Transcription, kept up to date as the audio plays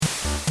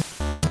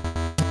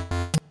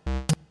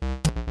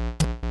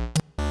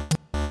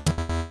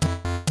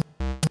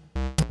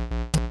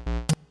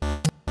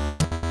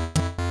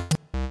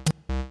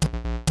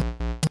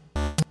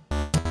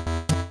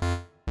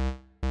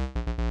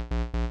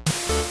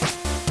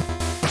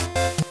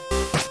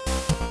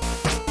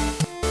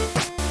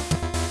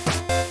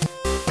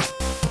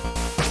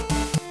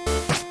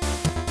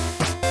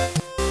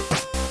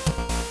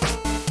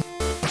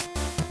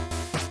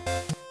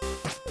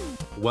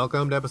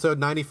Welcome to episode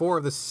 94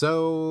 of the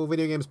So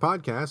Video Games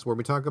Podcast, where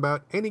we talk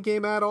about any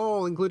game at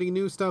all, including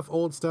new stuff,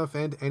 old stuff,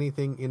 and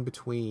anything in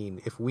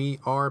between. If we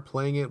are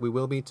playing it, we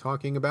will be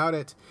talking about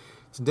it.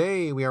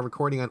 Today, we are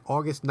recording on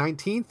August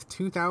 19th,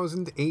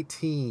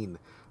 2018.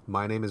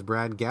 My name is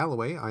Brad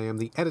Galloway. I am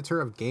the editor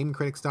of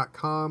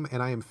GameCritics.com,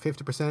 and I am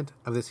 50%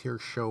 of this here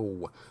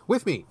show.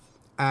 With me,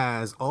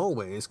 as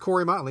always,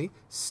 Corey Motley,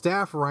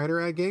 staff writer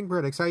at Game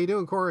Critics. How you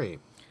doing, Corey?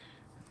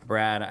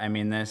 Brad, I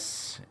mean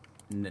this...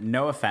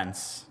 No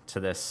offense to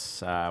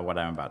this, what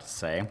I'm about to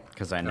say,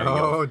 because I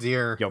know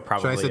you'll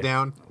probably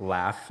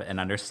laugh and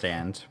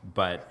understand,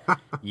 but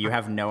you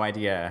have no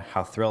idea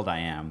how thrilled I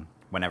am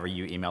whenever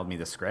you emailed me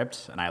the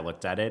script and I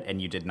looked at it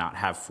and you did not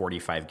have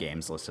 45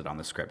 games listed on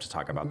the script to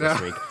talk about this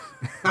week.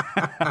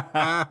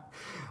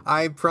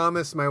 I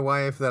promised my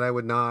wife that I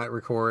would not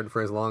record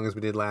for as long as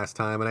we did last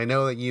time, and I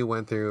know that you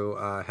went through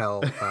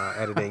hell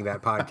editing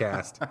that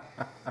podcast.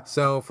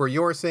 So for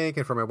your sake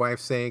and for my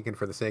wife's sake and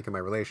for the sake of my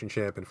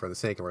relationship and for the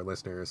sake of our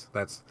listeners,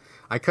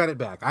 I cut it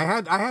back. I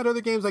had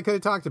other games I could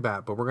have talked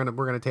about, but we're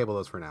gonna table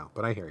those for now.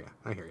 But I hear you.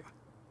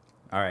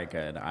 All right,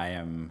 good.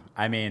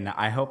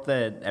 I hope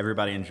that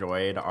everybody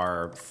enjoyed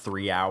our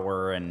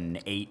 3-hour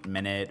and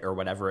 8-minute or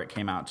whatever it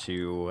came out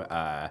to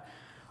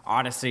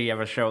odyssey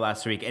of a show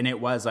last week. And I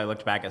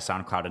looked back at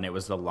SoundCloud and it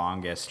was the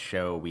longest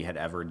show we had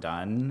ever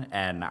done.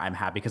 And I'm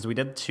happy because we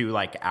did 2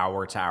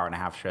 hour to hour and a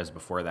half shows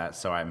before that.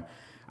 So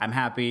I'm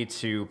happy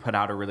to put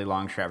out a really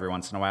long show every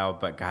once in a while,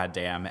 but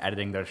goddamn,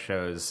 editing those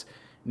shows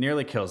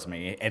nearly kills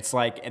me. It's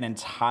like an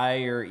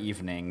entire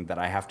evening that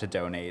I have to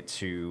donate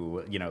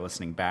to,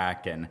 listening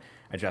back and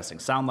adjusting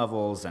sound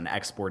levels and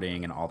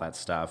exporting and all that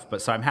stuff.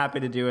 But so I'm happy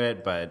to do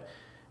it, but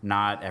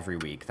not every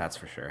week, that's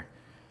for sure.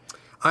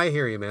 I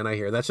hear you, man. I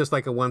hear. That's just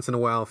like a once in a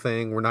while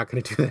thing. We're not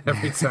going to do that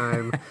every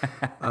time.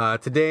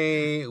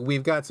 Today,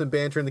 we've got some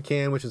banter in the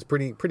can, which is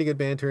pretty good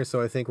banter. So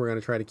I think we're going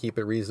to try to keep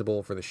it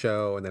reasonable for the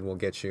show, and then we'll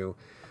get you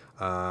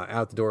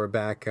out the door,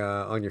 back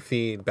on your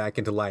feet, back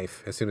into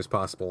life as soon as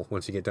possible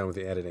once you get done with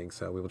the editing.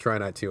 So we will try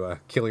not to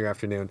kill your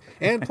afternoon.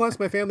 And plus,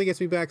 my family gets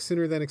me back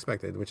sooner than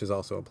expected, which is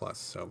also a plus.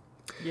 So,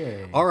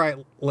 yay. All right,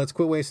 let's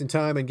quit wasting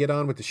time and get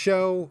on with the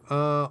show.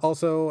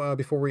 Also,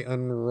 before we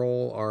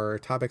unroll our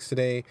topics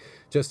today,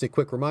 just a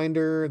quick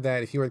reminder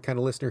that if you are the kind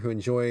of listener who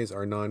enjoys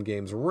our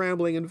non-games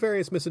rambling and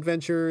various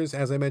misadventures,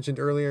 as I mentioned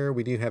earlier,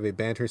 we do have a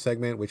banter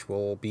segment which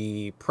will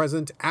be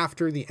present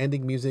after the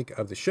ending music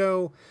of the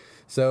show.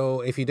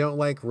 So if you don't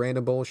like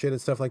random bullshit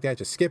and stuff like that,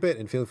 just skip it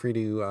and feel free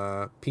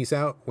to peace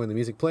out when the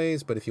music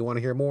plays. But if you want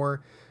to hear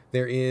more,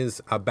 there is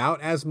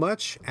about as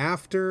much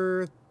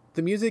after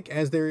the music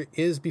as there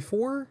is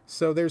before.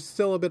 So there's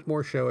still a bit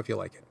more show if you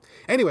like it.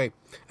 Anyway,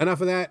 enough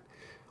of that.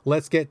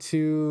 Let's get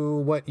to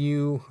what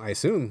you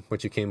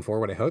came for,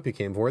 what I hope you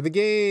came for, the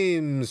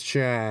games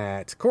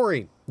chat.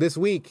 Corey, this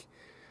week,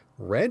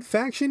 Red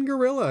Faction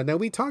Guerrilla. Now,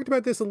 we talked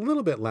about this a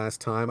little bit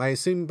last time. I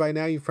assume by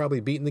now you've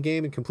probably beaten the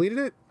game and completed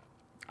it?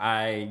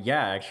 I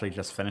actually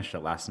just finished it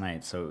last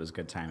night, so it was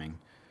good timing.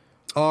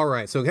 All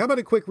right, so how about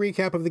a quick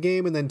recap of the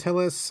game, and then tell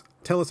us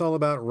all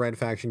about Red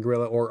Faction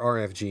Guerrilla, or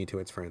RFG to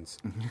its friends.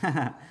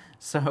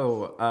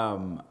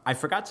 So, I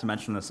forgot to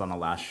mention this on the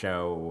last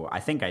show. I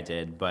think I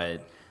did,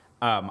 but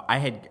I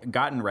had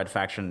gotten Red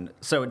Faction.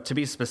 So, to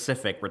be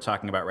specific, we're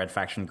talking about Red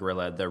Faction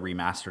Guerrilla, the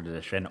remastered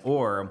edition,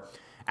 or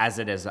as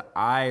it is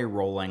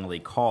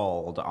eye-rollingly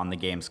called on the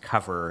game's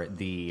cover,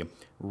 the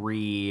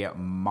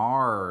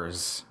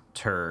Mars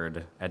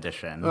Turd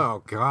edition.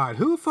 Oh God,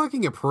 who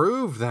fucking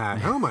approved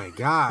that? Oh my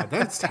God,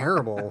 that's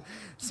terrible.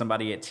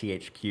 Somebody at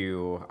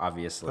THQ,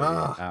 obviously.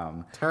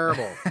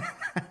 Terrible.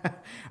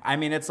 I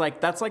mean, that's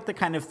like the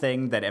kind of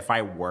thing that if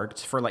I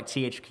worked for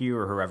THQ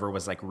or whoever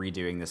was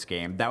redoing this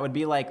game, that would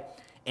be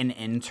an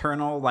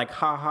internal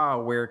haha,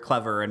 we're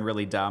clever and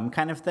really dumb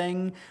kind of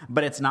thing,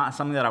 but it's not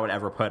something that I would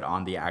ever put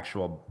on the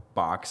actual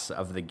box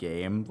of the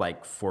game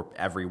for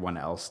everyone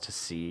else to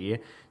see.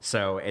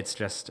 So it's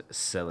just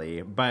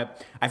silly.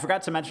 But I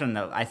forgot to mention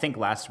that I think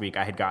last week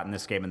I had gotten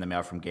this game in the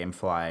mail from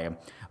Gamefly,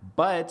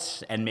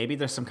 and maybe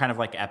there's some kind of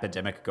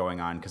epidemic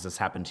going on because this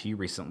happened to you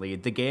recently,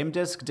 the game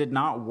disc did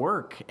not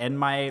work in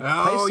my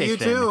PlayStation. Oh, you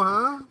too,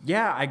 huh?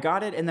 Yeah, I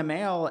got it in the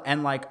mail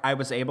and I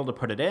was able to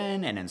put it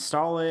in and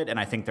install it, and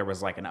I think there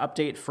was an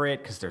update for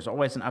it because there's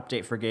always an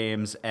update for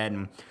games,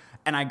 and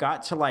I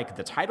got to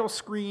the title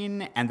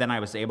screen, and then I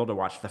was able to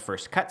watch the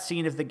first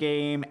cutscene of the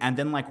game, and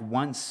then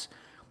once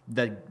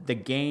the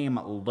game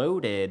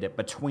loaded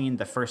between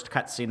the first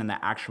cutscene and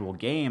the actual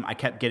game, I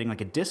kept getting a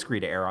disk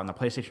read error on the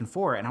PlayStation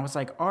 4, and I was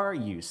like, are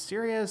you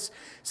serious?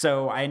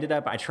 So I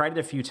tried it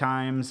a few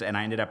times, and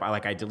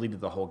I deleted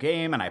the whole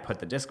game, and I put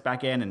the disc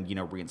back in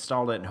and,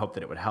 reinstalled it and hoped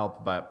that it would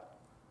help, but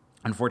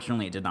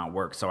unfortunately it did not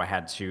work, so I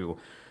had to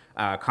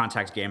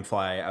contact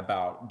Gamefly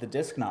about the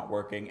disc not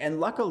working. And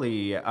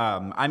luckily,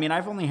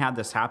 I've only had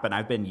this happen.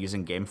 I've been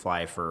using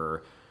Gamefly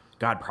for,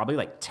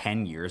 probably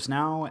 10 years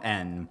now,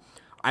 and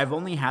I've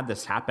only had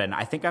this happen.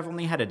 I think I've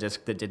only had a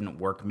disc that didn't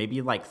work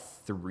maybe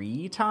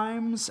 3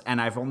 times,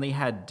 and I've only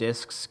had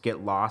discs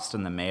get lost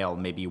in the mail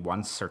maybe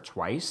once or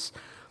twice.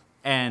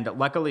 And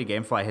luckily,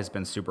 GameFly has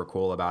been super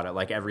cool about it.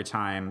 Like every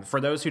time,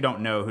 for those who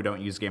don't know, who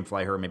don't use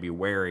GameFly, who are maybe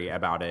wary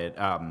about it,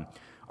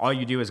 all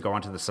you do is go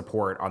onto the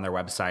support on their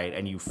website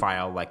and you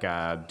file like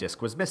a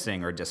disk was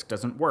missing or disk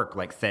doesn't work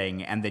like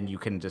thing, and then you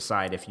can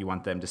decide if you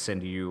want them to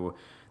send you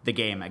the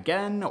game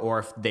again,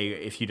 or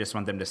if you just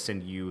want them to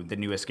send you the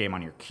newest game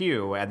on your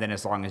queue, and then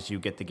as long as you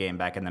get the game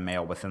back in the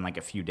mail within like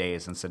a few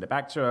days and send it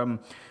back to them.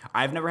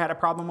 I've never had a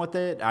problem with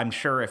it. I'm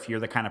sure if you're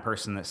the kind of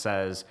person that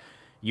says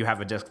you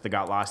have a disc that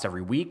got lost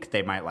every week,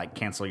 they might like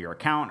cancel your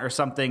account or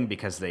something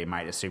because they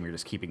might assume you're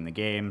just keeping the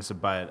games.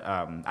 But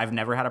I've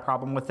never had a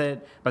problem with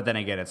it. But then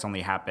again, it's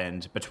only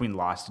happened between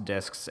lost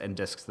discs and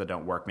discs that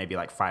don't work maybe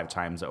like 5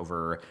 times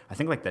over, I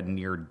think, like the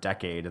near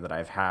decade that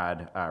I've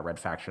had Red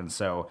Faction.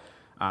 So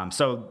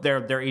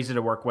they're easy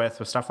to work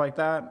with stuff like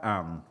that.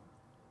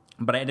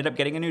 But I ended up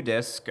getting a new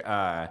disc.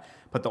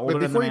 Put the older in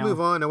the mail. Before you move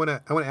on, I want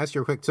to ask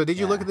you real quick. So did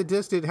you look at the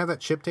disc? Did it have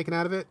that chip taken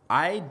out of it?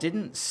 I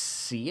didn't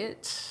see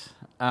it.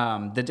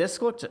 The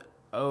disc looked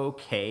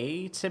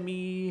okay to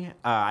me.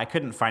 I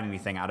couldn't find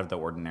anything out of the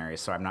ordinary,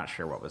 so I'm not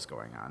sure what was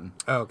going on.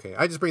 Okay.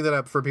 I just bring that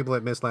up for people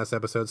that missed last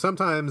episode.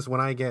 Sometimes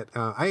when I get...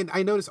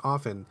 I notice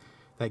often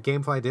that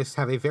GameFly discs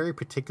have a very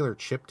particular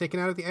chip taken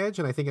out of the edge,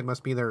 and I think it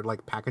must be their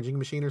like packaging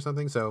machine or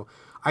something. So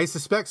I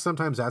suspect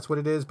sometimes that's what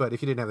it is, but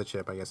if you didn't have the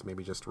chip, I guess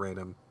maybe just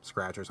random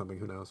scratch or something.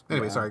 Who knows?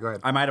 Anyway, sorry, go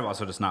ahead. I might have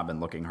also just not been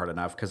looking hard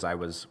enough because I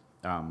was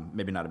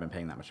maybe not have been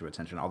paying that much of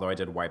attention, although I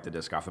did wipe the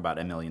disc off about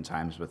 1 million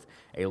times with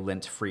a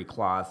lint-free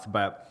cloth.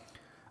 But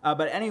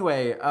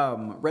anyway,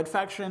 Red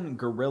Faction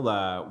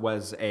Guerrilla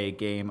was a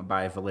game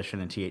by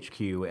Volition and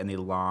THQ in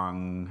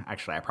the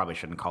actually I probably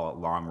shouldn't call it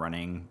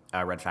long-running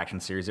Red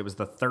Faction series. It was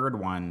the third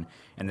one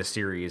in the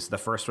series. The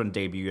first one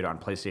debuted on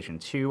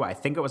PlayStation 2. I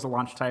think it was a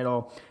launch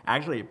title.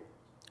 Actually,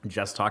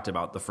 just talked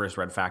about the first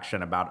Red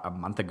Faction about a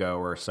month ago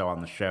or so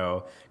on the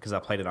show because I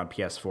played it on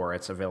PS4.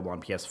 It's available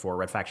on PS4.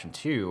 Red Faction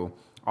 2,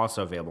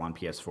 also available on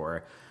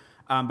PS4.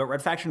 But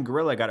Red Faction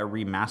Guerrilla got a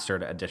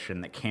remastered edition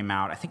that came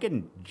out, I think,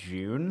 in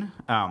June.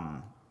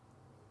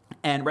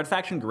 And Red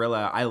Faction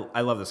Guerrilla,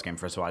 I love this game,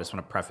 first of all. I just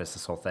want to preface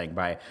this whole thing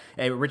by,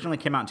 it originally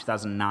came out in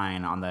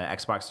 2009 on the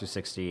Xbox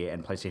 360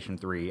 and PlayStation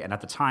 3. And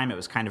at the time, it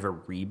was kind of a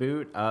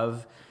reboot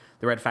of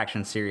the Red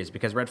Faction series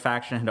because Red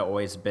Faction had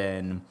always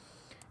been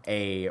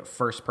a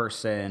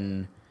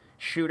first-person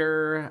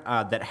shooter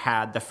that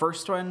had, the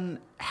first one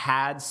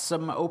had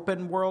some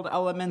open world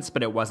elements,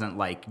 but it wasn't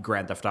like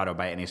Grand Theft Auto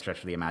by any stretch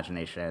of the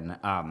imagination.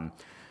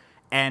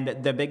 And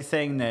the big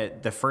thing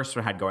that the first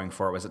one had going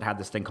for it was it had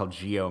this thing called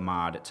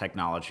geomod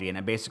technology, and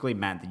it basically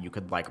meant that you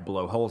could like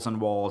blow holes in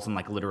walls and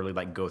like literally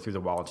like go through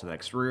the wall into the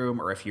next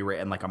room, or if you were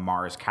in like a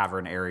Mars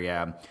cavern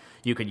area,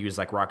 you could use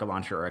like rocket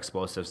launcher or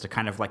explosives to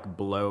kind of like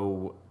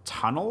blow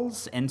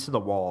tunnels into the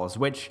walls,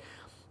 which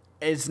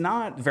is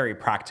not very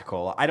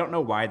practical. I don't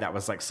know why that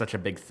was like such a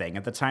big thing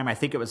at the time. I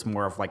think it was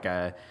more of like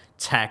a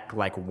tech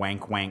like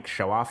wank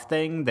show off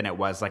thing than it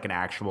was like an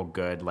actual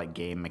good like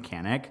game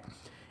mechanic.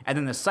 And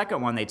then the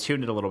second one, they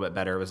tuned it a little bit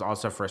better. It was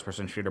also a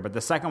first-person shooter, but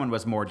the second one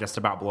was more just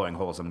about blowing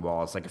holes in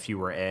walls. Like if you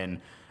were in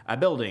a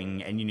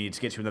building and you needed to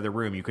get to another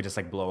room, you could just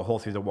like blow a hole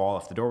through the wall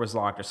if the door was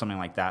locked or something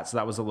like that. So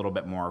that was a little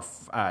bit more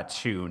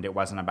tuned. It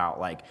wasn't about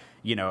like,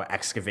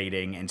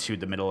 excavating into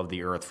the middle of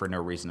the earth for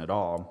no reason at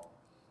all.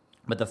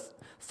 But the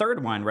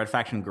third one, Red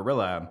Faction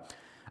Guerrilla,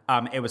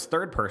 it was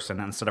third person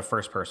instead of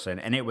first person,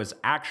 and it was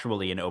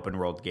actually an open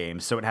world game.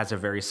 So it has a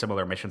very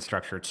similar mission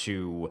structure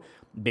to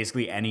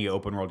basically any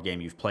open world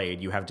game you've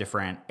played. You have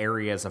different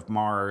areas of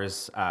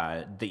Mars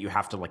that you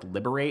have to like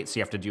liberate. So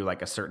you have to do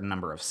like a certain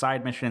number of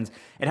side missions.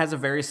 It has a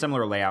very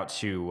similar layout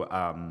to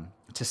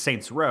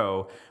Saints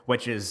Row,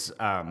 which is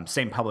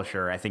same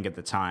publisher, I think, at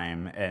the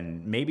time,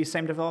 and maybe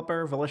same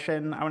developer,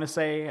 Volition, I want to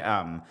say.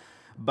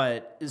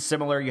 But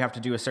similar, you have to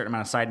do a certain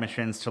amount of side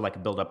missions to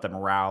like build up the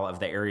morale of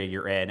the area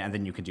you're in, and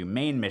then you can do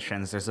main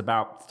missions. There's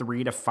about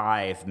 3 to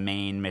 5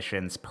 main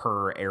missions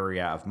per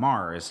area of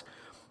Mars,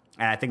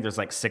 and I think there's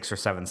like 6 or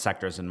 7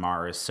 sectors in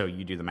Mars. So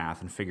you do the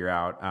math and figure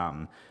out,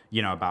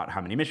 about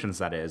how many missions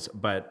that is.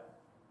 But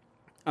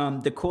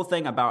the cool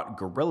thing about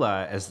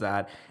Guerrilla is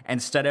that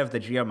instead of the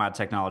geomod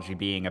technology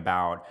being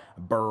about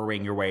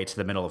burrowing your way to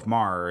the middle of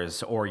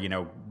Mars or,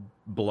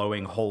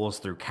 blowing holes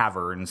through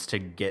caverns to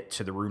get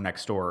to the room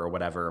next door or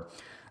whatever,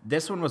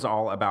 this one was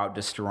all about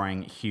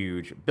destroying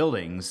huge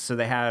buildings. So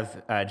they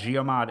have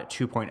Geomod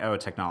 2.0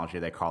 technology,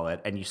 they call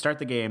it, and you start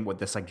the game with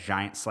this like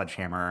giant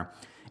sledgehammer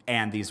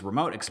and these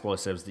remote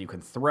explosives that you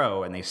can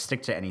throw, and they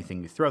stick to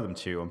anything you throw them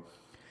to.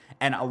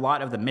 And a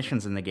lot of the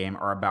missions in the game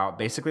are about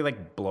basically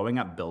like blowing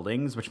up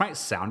buildings, which might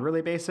sound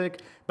really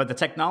basic, but the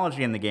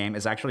technology in the game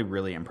is actually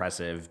really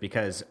impressive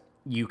because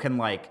you can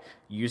like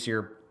use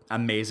your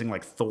amazing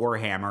like Thor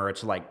hammer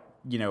to like,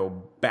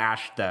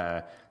 bash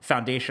the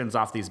foundations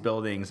off these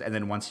buildings. And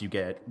then once you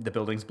get the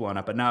buildings blown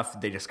up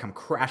enough, they just come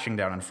crashing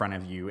down in front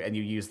of you, and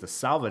you use the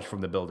salvage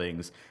from the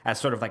buildings as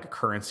sort of like a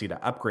currency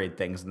to upgrade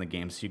things in the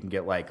game. So you can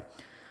get like,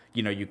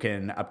 You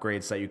can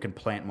upgrade so that you can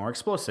plant more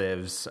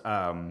explosives,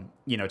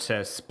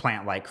 to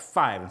plant like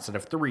 5 instead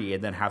of 3,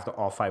 and then have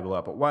all 5 blow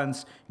up at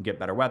once. You get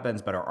better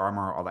weapons, better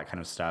armor, all that kind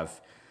of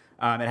stuff.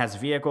 It has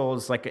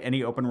vehicles like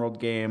any open world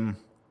game.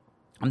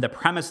 And the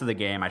premise of the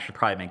game, I should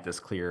probably make this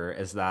clear,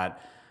 is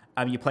that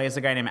you play as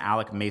a guy named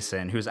Alec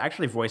Mason, who's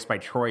actually voiced by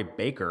Troy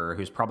Baker,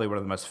 who's probably one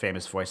of the most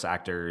famous voice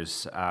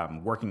actors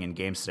working in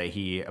games today.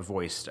 He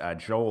voiced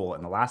Joel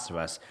in The Last of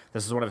Us.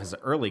 This is one of his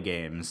early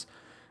games.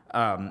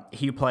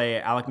 You play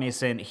Alec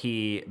Mason.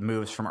 He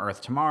moves from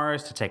Earth to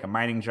Mars to take a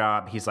mining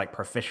job. He's like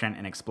proficient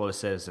in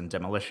explosives and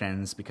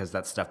demolitions because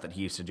that's stuff that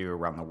he used to do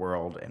around the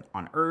world and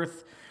on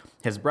Earth.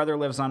 His brother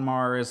lives on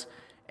Mars.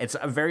 It's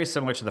very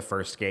similar to the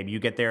first game. You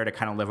get there to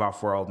kind of live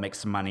off world, make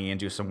some money, and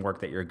do some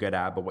work that you're good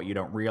at. But what you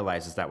don't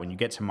realize is that when you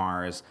get to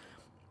Mars,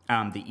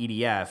 the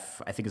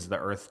EDF, I think is the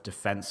Earth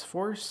Defense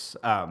Force,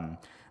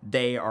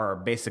 they are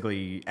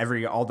basically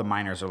all the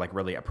miners are like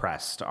really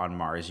oppressed on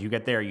Mars. You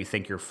get there, you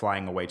think you're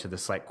flying away to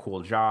this like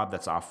cool job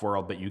that's off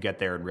world, but you get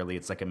there and really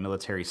it's like a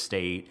military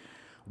state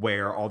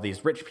where all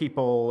these rich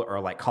people are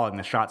like calling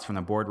the shots from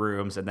the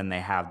boardrooms, and then they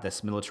have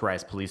this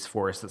militarized police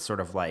force that's sort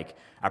of like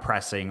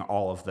oppressing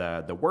all of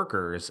the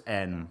workers.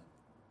 And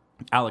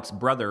Alec's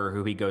brother,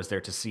 who he goes there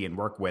to see and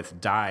work with,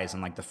 dies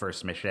in like the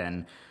first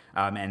mission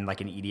and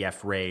like an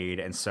EDF raid.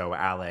 And so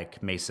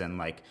Alec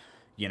Mason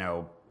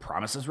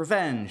promises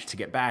revenge to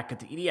get back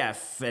at the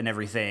EDF and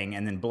everything,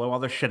 and then blow all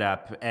their shit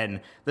up. And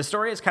the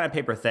story is kind of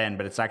paper thin,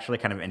 but it's actually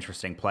kind of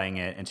interesting playing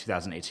it in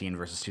 2018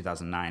 versus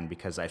 2009,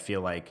 because I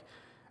feel like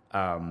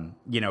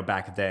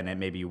back then it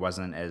maybe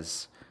wasn't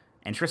as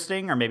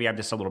interesting, or maybe I'm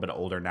just a little bit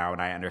older now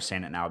and I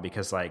understand it now,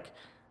 because like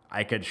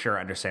I could sure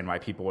understand why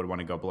people would want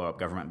to go blow up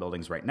government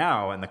buildings right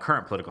now in the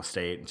current political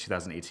state in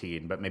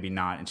 2018, but maybe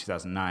not in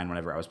 2009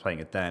 whenever I was playing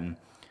it then.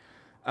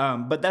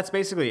 But that's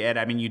basically it.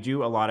 I mean, you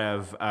do a lot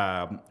of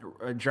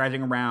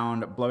driving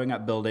around, blowing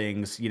up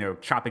buildings,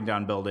 chopping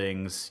down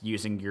buildings,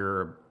 using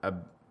your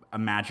a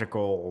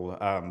magical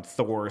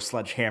Thor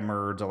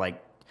sledgehammer to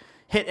like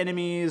hit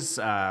enemies.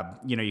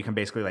 You can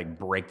basically like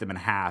break them in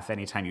half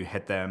anytime you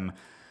hit them.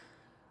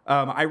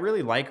 I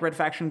really like Red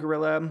Faction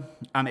Guerrilla.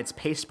 It's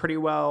paced pretty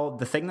well.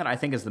 The thing that I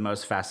think is the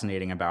most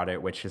fascinating about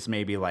it, which is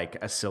maybe like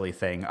a silly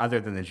thing other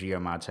than the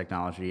geomod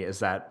technology, is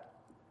that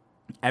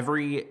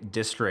every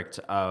district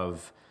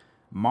of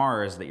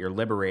Mars that you're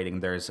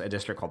liberating, there's a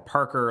district called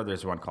Parker,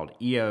 there's one called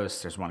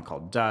Eos, there's one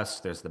called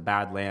Dust, there's the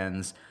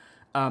Badlands.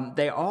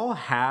 They all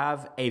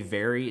have a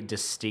very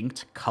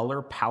distinct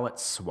color palette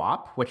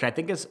swap, which I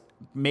think is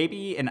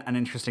maybe an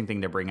interesting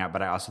thing to bring up,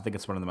 but I also think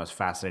it's one of the most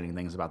fascinating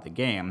things about the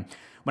game.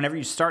 Whenever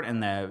you start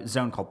in the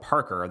zone called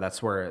Parker,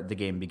 that's where the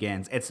game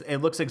begins. It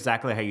looks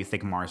exactly how you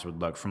think Mars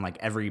would look from like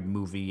every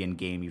movie and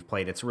game you've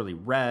played. It's really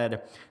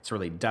red, it's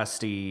really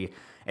dusty,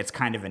 it's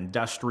kind of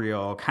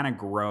industrial, kind of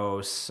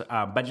gross,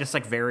 but just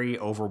like very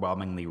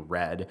overwhelmingly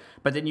red.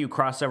 But then you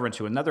cross over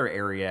into another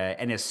area,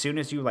 and as soon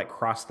as you like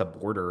cross the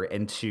border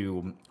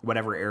into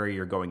whatever area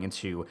you're going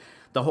into,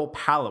 the whole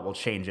palette will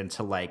change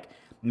into like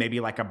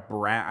maybe like a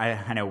brown.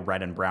 I know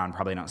red and brown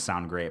probably don't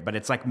sound great, but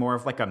it's like more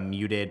of like a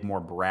muted, more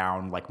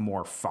brown, like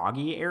more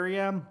foggy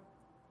area.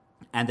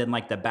 And then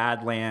like the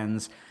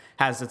Badlands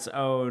has its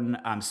own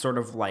sort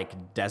of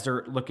like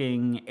desert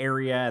looking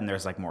area, and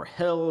there's like more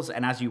hills.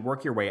 And as you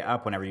work your way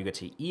up, whenever you get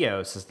to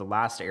Eos, is the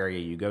last area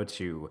you go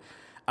to.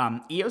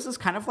 Eos is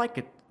kind of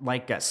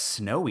like a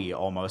snowy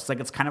almost.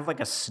 Like it's kind of like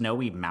a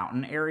snowy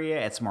mountain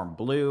area. It's more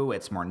blue,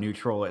 it's more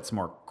neutral, it's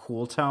more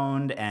cool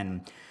toned.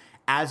 And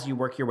as you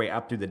work your way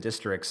up through the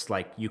districts,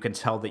 like you can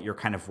tell that you're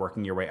kind of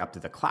working your way up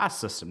through the class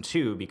system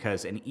too,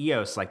 because in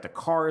Eos, like the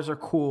cars are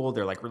cool.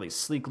 They're like really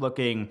sleek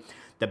looking.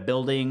 The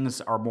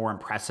buildings are more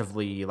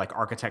impressively like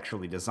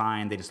architecturally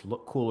designed. They just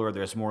look cooler.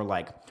 There's more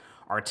like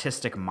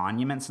artistic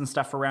monuments and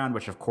stuff around,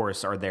 which of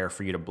course are there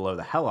for you to blow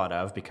the hell out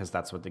of, because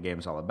that's what the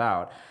game's all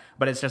about.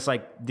 But it's just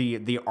like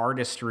the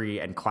artistry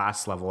and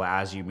class level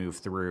as you move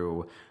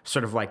through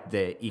sort of like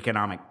the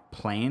economic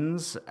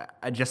planes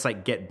just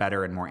like get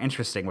better and more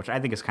interesting, which I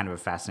think is kind of a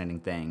fascinating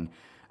thing,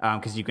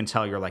 because you can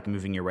tell you're like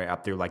moving your way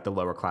up through like the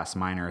lower class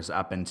miners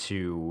up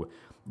into,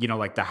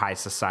 like the high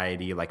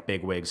society, like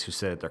big wigs who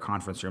sit at their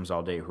conference rooms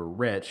all day, who are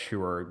rich,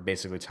 who are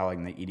basically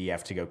telling the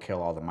EDF to go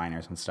kill all the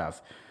miners and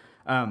stuff.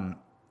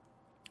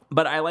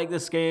 But I like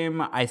this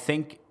game. I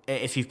think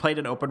if you've played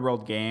an open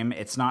world game,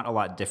 it's not a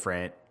lot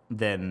different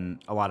than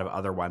a lot of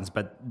other ones.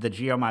 But the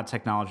geomod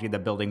technology, the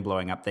building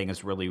blowing up thing,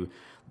 is really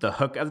the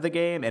hook of the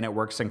game, and it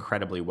works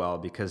incredibly well,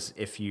 because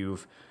if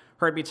you've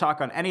heard me talk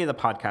on any of the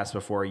podcasts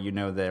before, you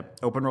know that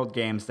open world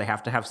games, they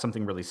have to have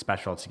something really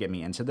special to get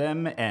me into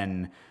them.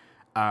 And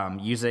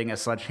using a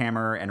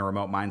sledgehammer and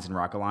remote mines and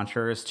rocket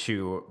launchers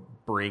to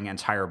bring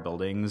entire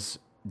buildings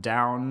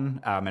down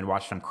and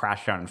watch them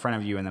crash down in front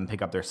of you and then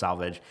pick up their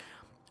salvage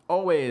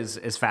always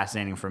is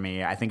fascinating for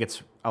me. I think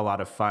it's a lot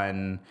of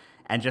fun,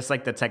 and just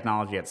like the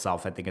technology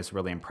itself, I think is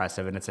really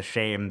impressive. And it's a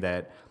shame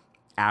that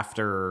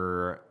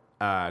after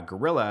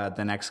Guerrilla,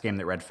 the next game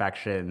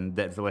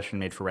that Volition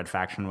made for Red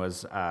Faction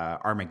was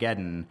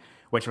Armageddon,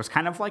 which was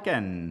kind of like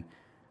an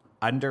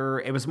under.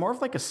 It was more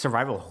of like a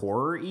survival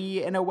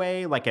horror-y in a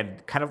way, like a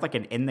kind of like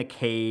an in the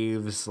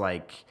caves,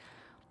 like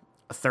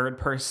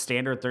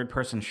standard third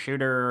person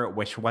shooter,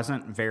 which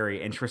wasn't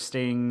very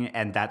interesting.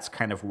 And that's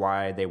kind of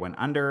why they went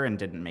under and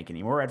didn't make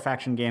any more Red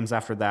Faction games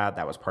after that.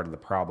 That was part of the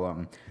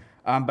problem.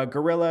 But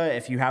Guerrilla,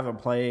 if you haven't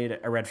played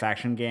a Red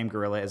Faction game,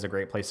 Guerrilla is a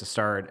great place to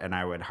start, and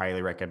I would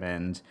highly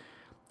recommend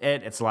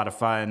it. It's a lot of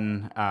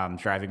fun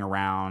driving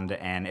around,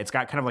 and it's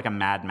got kind of like a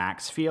Mad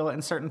Max feel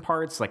in certain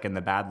parts. Like in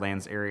the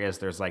Badlands areas,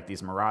 there's like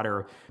these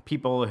marauder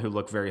people who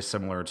look very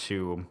similar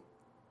to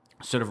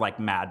sort of like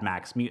Mad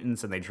Max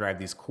mutants, and they drive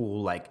these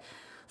cool like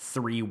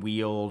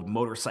 3-wheeled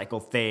motorcycle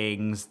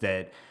things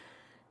that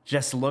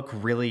just look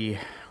really,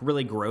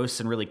 really gross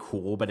and really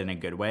cool, but in a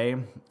good way.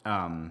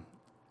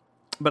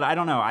 But I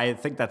don't know. I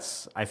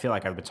feel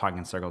like I've been talking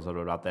in circles a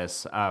little bit about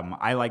this.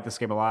 I like this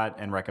game a lot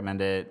and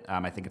recommend it.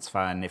 I think it's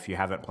fun. If you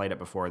haven't played it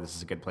before, this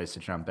is a good place to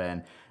jump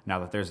in. Now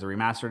that there's the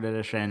remastered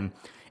edition,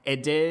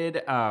 it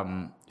did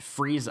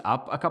freeze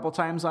up a couple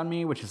times on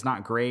me, which is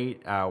not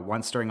great.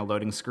 Once during a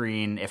loading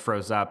screen, it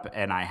froze up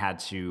and I had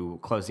to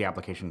close the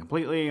application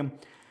completely.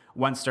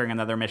 Once during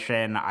another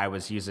mission, I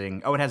was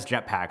using... Oh, it has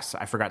jetpacks.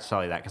 I forgot to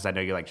tell you that because I know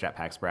you like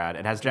jetpacks, Brad.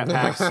 It has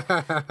jetpacks.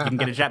 You can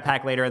get a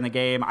jetpack later in the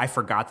game. I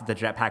forgot that the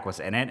jetpack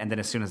was in it, and then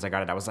as soon as I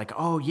got it, I was like,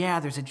 oh,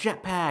 yeah, there's a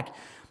jetpack.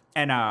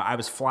 And I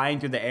was flying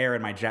through the air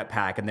in my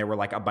jetpack, and there were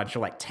like a bunch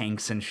of like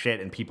tanks and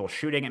shit and people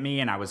shooting at me,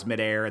 and I was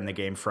midair, and the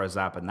game froze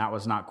up, and that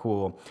was not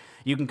cool.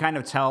 You can kind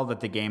of tell that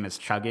the game is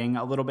chugging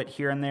a little bit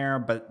here and there,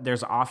 but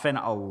there's often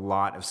a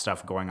lot of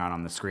stuff going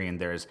on the screen.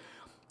 There's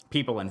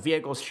people in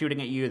vehicles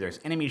shooting at you, there's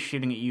enemies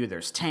shooting at you,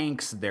 there's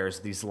tanks, there's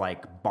these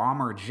like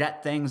bomber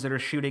jet things that are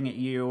shooting at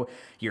you,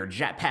 you're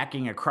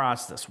jetpacking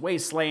across this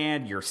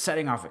wasteland, you're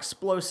setting off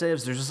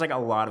explosives, there's just like a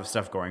lot of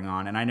stuff going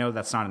on, and I know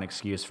that's not an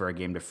excuse for a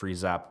game to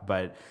freeze up,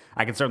 but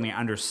I can certainly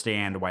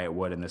understand why it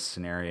would in this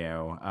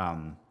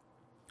scenario.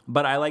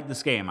 But I like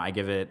this game. I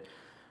give it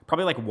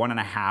probably like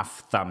 1.5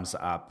 thumbs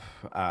up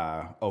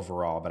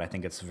overall, but I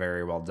think it's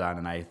very well done,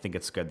 and I think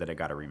it's good that it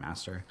got a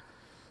remaster.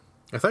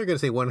 I thought you were going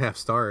to say 1.5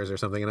 stars or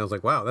something, and I was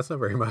like, wow, that's not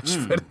very much.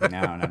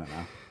 No.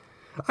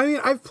 I mean,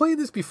 I've played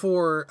this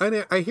before,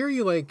 and I hear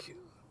you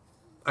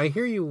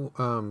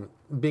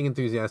being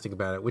enthusiastic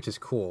about it, which is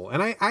cool.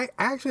 And I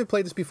actually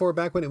played this before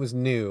back when it was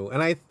new,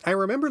 and I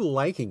remember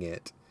liking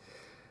it.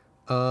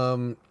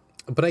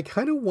 But I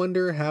kind of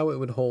wonder how it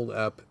would hold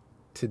up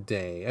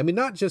today. I mean,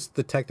 not just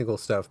the technical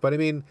stuff, but I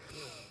mean,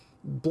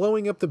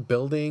 blowing up the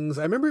buildings.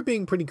 I remember it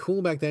being pretty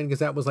cool back then because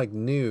that was like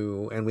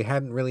new and we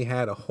hadn't really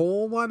had a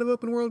whole lot of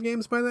open world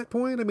games by that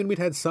point. I mean, we'd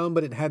had some,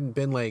 but it hadn't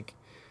been like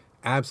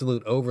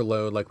absolute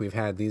overload like we've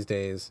had these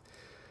days.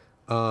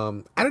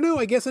 I don't know.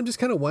 I guess I'm just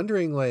kind of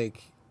wondering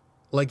like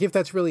if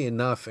that's really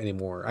enough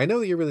anymore. I know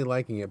that you're really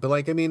liking it, but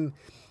like, I mean,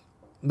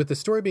 with the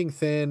story being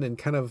thin and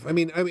kind of, I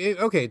mean,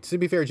 okay, to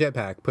be fair,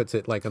 Jetpack puts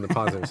it like on the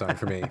positive side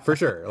for me, for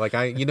sure. Like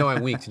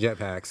I'm weak to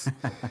jetpacks,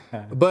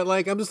 but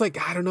like, I'm just like,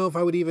 I don't know if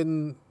I would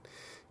even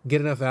get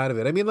enough out of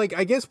it. I mean, like,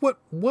 I guess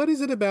what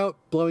is it about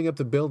blowing up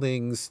the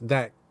buildings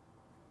that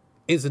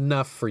is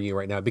enough for you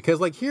right now? Because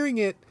like hearing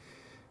it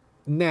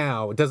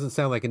now, it doesn't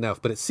sound like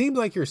enough, but it seems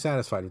like you're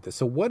satisfied with this.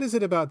 So what is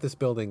it about this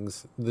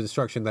building's, the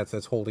destruction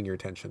that's holding your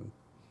attention?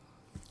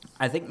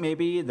 I think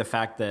maybe the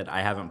fact that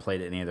I haven't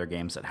played any other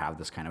games that have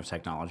this kind of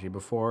technology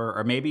before,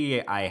 or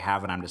maybe I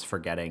have and I'm just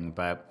forgetting,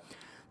 but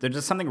there's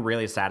just something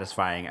really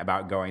satisfying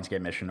about going to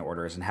get mission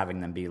orders and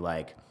having them be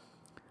like,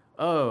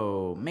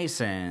 oh,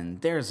 Mason,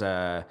 there's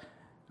a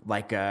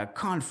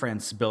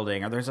conference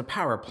building or there's a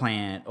power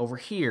plant over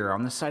here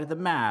on the side of the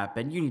map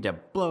and you need to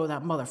blow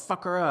that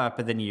motherfucker up.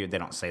 And then they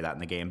don't say that in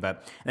the game,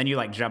 but then you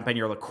like jump in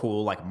your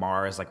cool like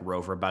Mars like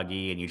rover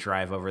buggy and you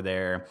drive over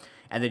there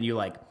and then you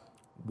like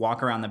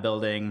walk around the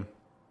building,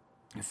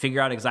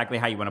 figure out exactly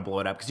how you want to blow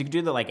it up, because you can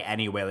do that like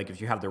any way. Like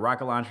if you have the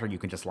rocket launcher, you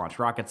can just launch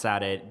rockets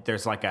at it.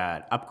 There's like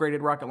a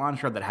upgraded rocket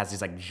launcher that has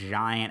these like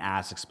giant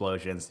ass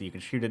explosions that you can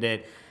shoot at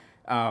it.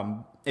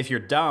 If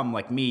you're dumb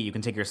like me, you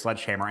can take your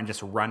sledgehammer and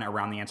just run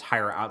around the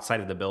entire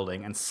outside of the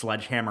building and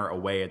sledgehammer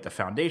away at the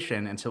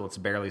foundation until it's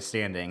barely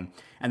standing,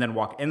 and then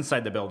walk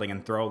inside the building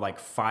and throw like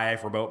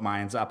 5 remote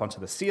mines up onto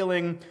the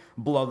ceiling,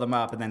 blow them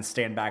up, and then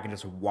stand back and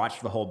just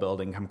watch the whole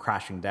building come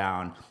crashing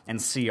down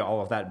and see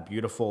all of that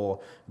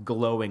beautiful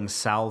glowing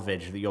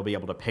salvage that you'll be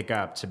able to pick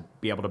up to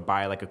be able to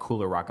buy like a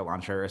cooler rocket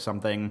launcher or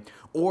something.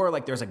 Or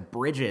like there's like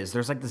bridges.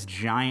 There's like this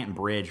giant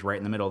bridge right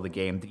in the middle of the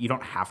game that you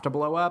don't have to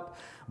blow up,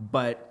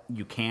 but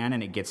you can,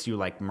 and it gets you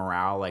like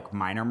morale, like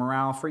minor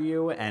morale for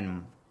you.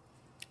 And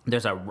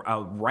there's a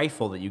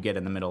rifle that you get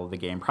in the middle of the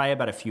game, probably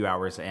about a few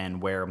hours in,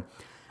 where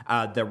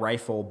the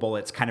rifle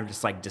bullets kind of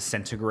just like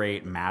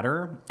disintegrate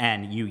matter,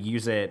 and you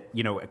use it,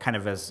 kind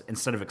of as,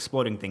 instead of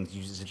exploding things,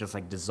 you use it to just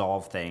like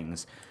dissolve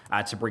things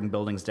to bring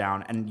buildings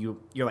down. And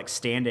you're like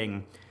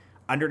standing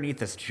underneath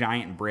this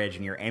giant bridge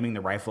and you're aiming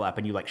the rifle up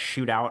and you like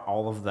shoot out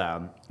all of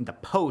the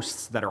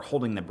posts that are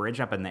holding the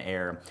bridge up in the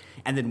air.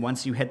 And then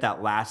once you hit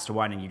that last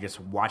one and you just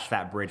watch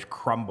that bridge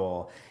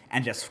crumble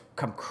and just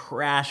come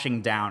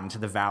crashing down into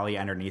the valley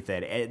underneath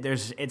it,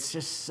 it's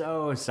just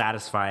so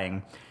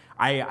satisfying.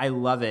 I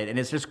love it, and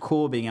it's just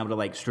cool being able to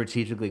like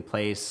strategically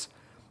place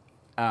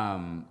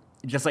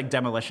just like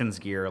demolitions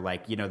gear,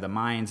 like, you know, the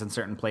mines in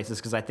certain places,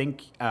 because I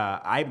think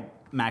I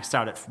maxed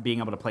out at being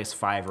able to place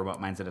 5 remote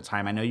mines at a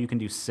time. I know you can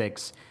do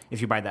 6 if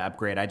you buy the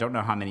upgrade. I don't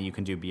know how many you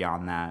can do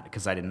beyond that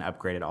because I didn't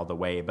upgrade it all the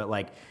way, but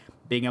like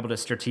being able to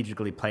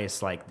strategically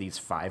place like these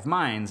 5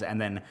 mines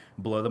and then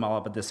blow them all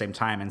up at the same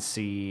time and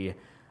see,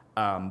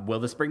 will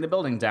this bring the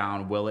building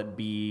down? Will it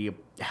be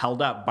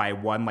held up by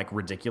one like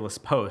ridiculous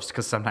post?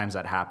 Because sometimes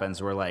that happens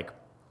where like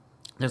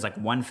there's like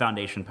one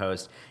foundation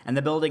post and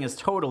the building is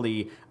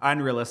totally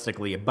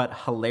unrealistically but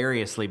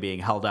hilariously being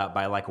held up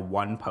by like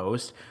one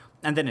post.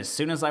 And then as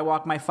soon as I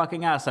walk my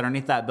fucking ass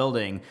underneath that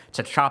building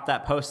to chop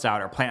that post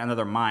out or plant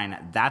another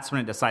mine, that's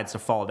when it decides to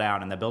fall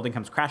down and the building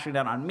comes crashing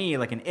down on me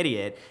like an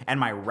idiot and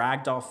my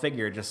ragdoll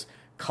figure just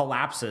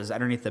collapses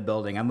underneath the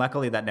building. And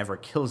luckily that never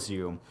kills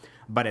you,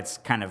 but it's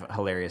kind of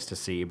hilarious to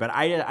see. But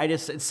I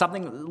just, it's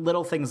something,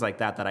 little things like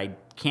that I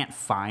can't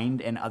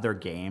find in other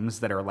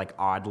games that are like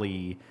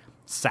oddly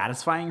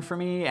satisfying for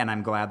me, and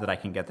I'm glad that I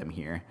can get them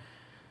here.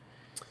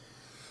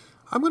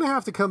 I'm going to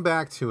have to come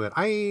back to it.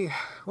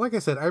 Like I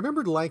said, I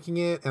remembered liking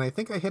it, and I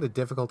think I hit a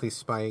difficulty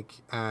spike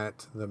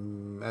at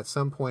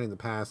some point in the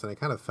past, and I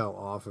kind of fell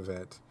off of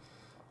it.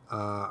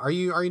 Are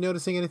you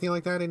noticing anything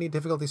like that? Any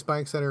difficulty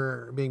spikes that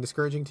are being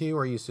discouraging to you,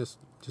 or are you just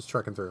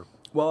trucking through?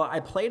 Well, I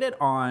played it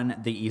on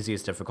the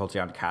easiest difficulty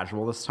on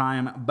casual this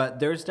time,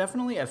 but there's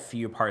definitely a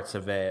few parts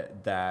of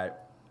it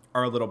that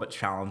are a little bit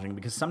challenging,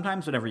 because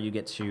sometimes whenever you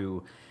get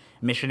to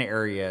mission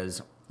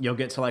areas, you'll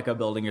get to like a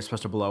building you're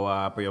supposed to blow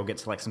up, or you'll get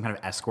to like some kind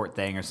of escort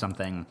thing or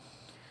something,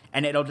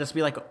 and it'll just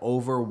be like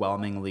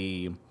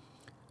overwhelmingly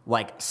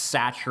like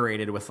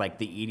saturated with like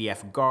the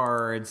EDF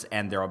guards,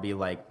 and there'll be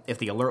like, if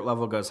the alert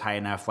level goes high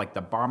enough, like the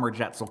bomber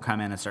jets will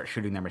come in and start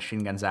shooting their machine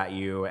guns at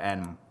you,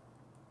 and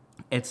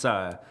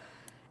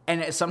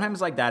sometimes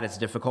like that it's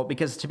difficult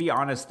because, to be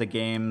honest, the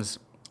game's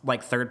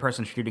like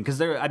third-person shooting, because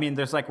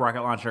there's like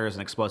rocket launchers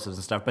and explosives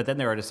and stuff, but then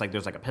there's like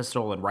a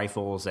pistol and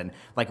rifles and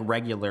like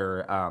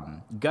regular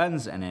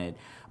guns in it.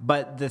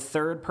 But the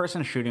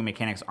third-person shooting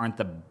mechanics aren't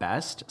the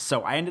best,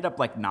 so I ended up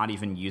like not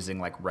even using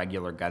like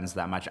regular guns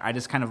that much. I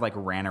just kind of like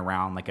ran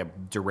around like a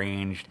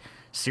deranged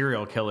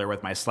serial killer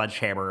with my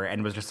sledgehammer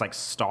and was just like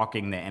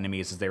stalking the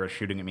enemies as they were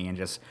shooting at me and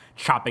just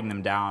chopping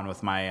them down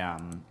with my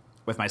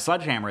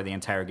sledgehammer the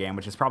entire game,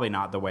 which is probably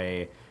not the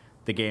way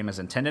the game is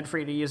intended for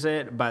you to use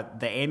it. But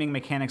the aiming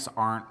mechanics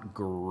aren't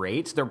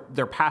great.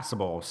 They're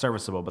passable,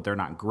 serviceable, but they're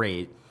not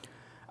great.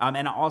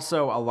 And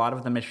also, a lot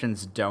of the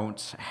missions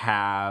don't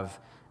have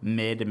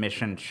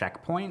mid-mission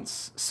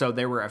checkpoints. So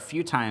there were a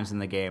few times in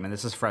the game, and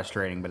this is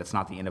frustrating, but it's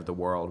not the end of the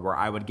world, where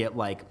I would get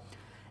like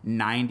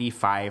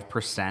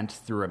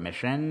 95% through a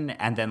mission,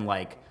 and then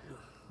like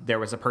there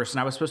was a person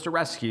I was supposed to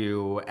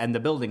rescue, and the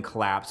building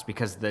collapsed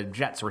because the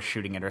jets were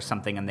shooting it or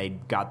something, and they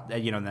got,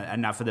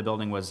 enough of the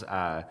building was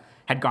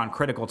had gone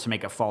critical to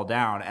make it fall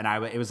down, and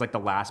it was like the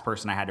last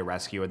person I had to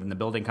rescue, and then the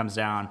building comes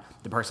down,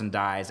 the person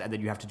dies, and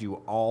then you have to do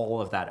all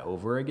of that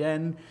over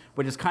again,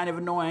 which is kind of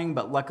annoying.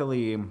 But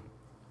luckily,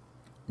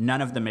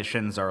 none of the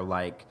missions are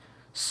like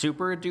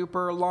super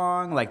duper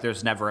long. Like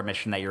there's never a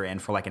mission that you're in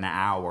for like an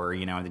hour,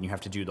 and then you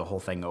have to do the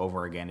whole thing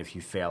over again if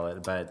you fail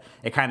it. But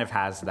it kind of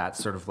has that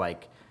sort of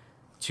like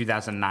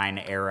 2009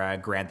 era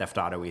Grand Theft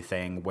Auto-y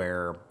thing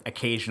where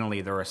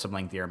occasionally there are some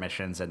lengthier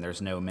missions and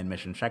there's no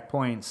mid-mission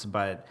checkpoints.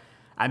 But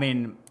I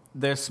mean,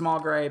 there's small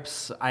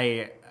gripes.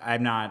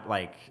 I'm not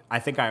like, I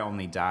think I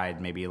only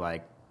died maybe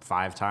like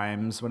 5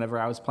 times whenever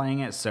I was playing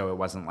it, so it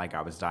wasn't like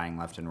I was dying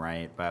left and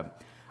right,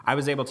 but I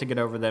was able to get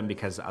over them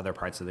because other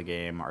parts of the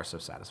game are so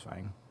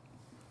satisfying.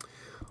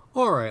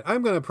 All right,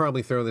 I'm going to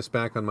probably throw this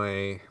back on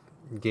my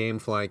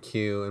Gamefly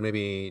queue and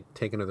maybe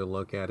take another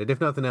look at it. If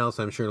nothing else,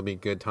 I'm sure it'll be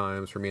good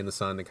times for me and the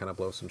son to kind of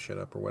blow some shit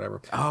up or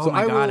whatever. Oh so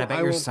my God, I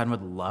bet your son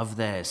would love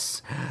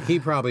this. He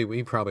probably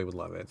would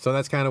love it. So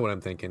that's kind of what I'm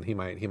thinking. He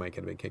might get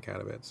a big kick out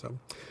of it. So,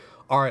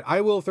 all right,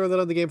 I will throw that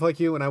on the Gamefly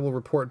queue and I will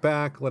report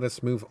back. Let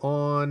us move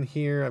on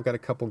here. I've got a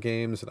couple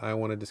games that I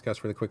want to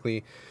discuss really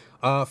quickly.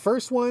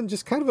 First one,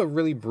 just kind of a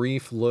really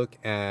brief look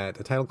at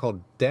a title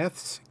called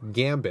Death's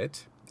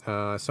Gambit.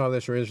 Saw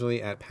this originally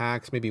at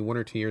PAX maybe 1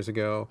 or 2 years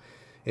ago.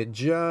 It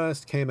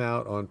just came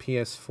out on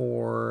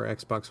PS4,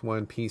 Xbox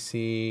One,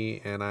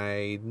 PC, and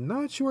I'm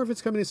not sure if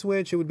it's coming to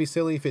Switch. It would be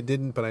silly if it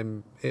didn't, but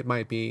it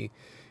might be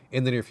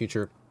in the near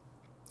future.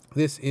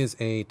 This is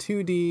a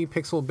 2D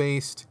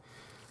pixel-based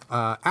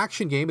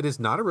action game. It is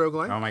not a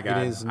roguelike. Oh my God,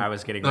 I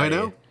was getting ready.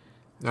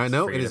 I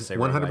know. It is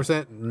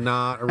 100%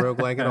 not a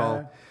roguelike at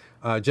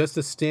all. Just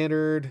a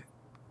standard,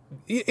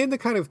 in the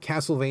kind of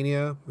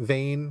Castlevania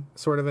vein,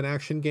 sort of an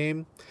action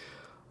game.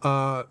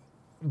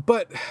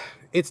 But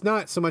it's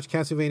not so much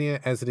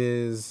Castlevania as it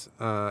is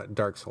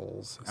Dark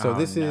Souls.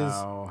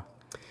 So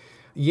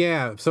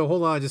yeah. So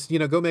hold on, just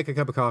go make a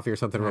cup of coffee or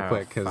something real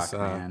quick, because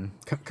come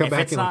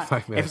back in like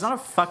 5 minutes. If it's not a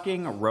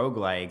fucking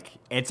roguelike,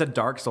 it's a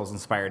Dark Souls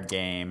inspired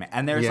game,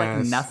 and there's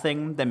like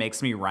nothing that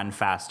makes me run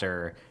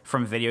faster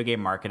from video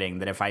game marketing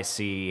than if I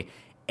see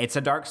it's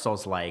a Dark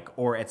Souls like,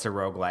 or it's a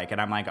roguelike. And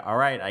I'm like, all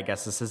right, I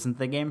guess this isn't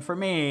the game for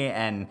me.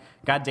 And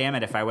God damn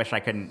it, if I wish I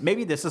couldn't,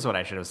 maybe this is what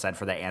I should have said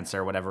for the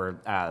answer,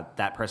 whatever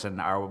that person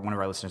or one of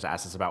our listeners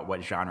asked us about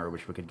what genre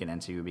which we could get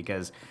into,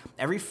 because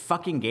every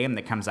fucking game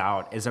that comes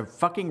out is a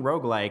fucking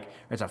roguelike,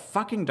 or it's a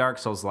fucking Dark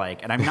Souls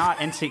like, and I'm not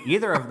into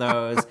either of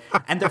those,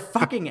 and they're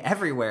fucking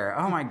everywhere.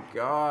 Oh my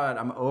God,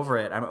 I'm over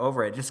it.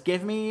 Just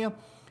give me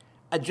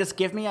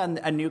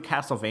a new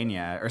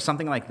Castlevania or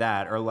something like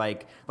that, or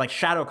like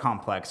Shadow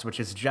Complex, which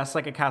is just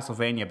like a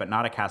Castlevania but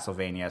not a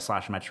Castlevania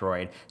 /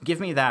 Metroid. Give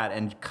me that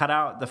and cut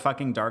out the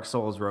fucking Dark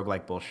Souls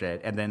roguelike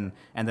bullshit, and then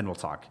we'll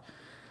talk.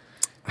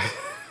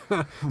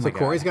 So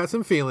Corey's got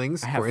some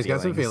feelings. I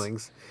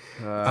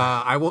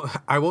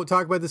won't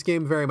talk about this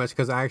game very much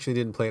because I actually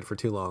didn't play it for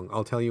too long.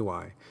 I'll tell you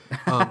why.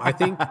 I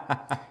think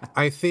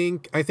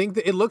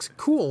that it looks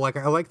cool. Like,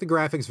 I like the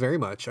graphics very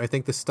much. I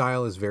think the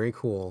style is very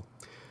cool.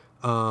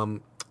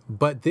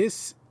 But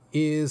this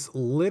is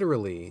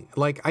literally,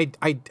 like, I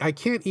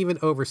can't even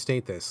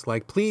overstate this.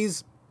 Like,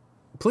 please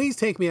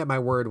take me at my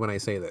word when I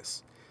say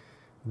this.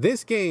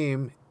 This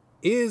game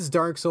is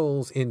Dark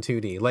Souls in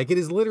 2D. Like, it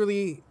is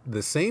literally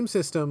the same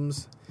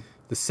systems,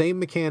 the same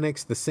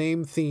mechanics, the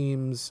same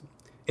themes.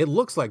 It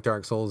looks like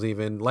Dark Souls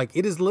even. Like,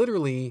 it is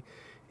literally,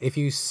 if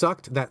you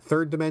sucked that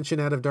third dimension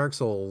out of Dark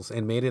Souls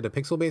and made it a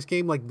pixel-based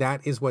game, like,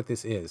 that is what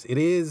this is. It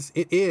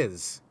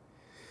is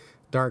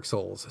Dark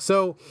Souls.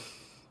 So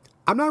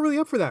I'm not really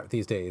up for that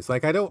these days.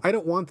 Like, I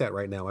don't want that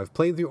right now. I've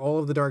played through all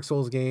of the Dark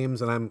Souls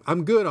games, and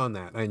I'm good on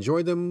that. I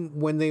enjoyed them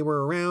when they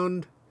were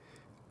around.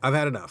 I've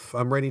had enough.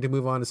 I'm ready to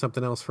move on to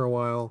something else for a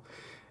while.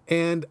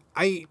 And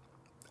I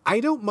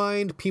don't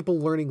mind people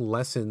learning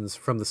lessons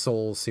from the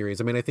Souls series.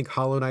 I mean, I think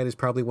Hollow Knight is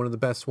probably one of the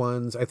best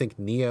ones. I think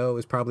Nioh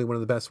is probably one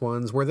of the best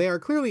ones, where they are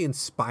clearly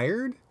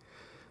inspired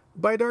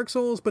by Dark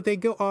Souls, but they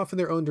go off in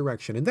their own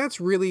direction. And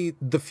that's really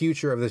the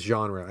future of this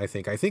genre, I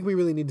think. I think we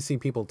really need to see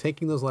people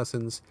taking those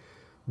lessons,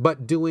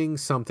 but doing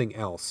something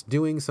else,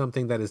 doing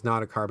something that is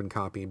not a carbon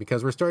copy,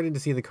 because we're starting to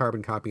see the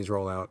carbon copies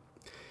roll out.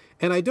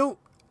 And I don't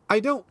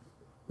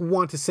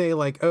want to say,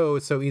 like, oh,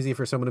 it's so easy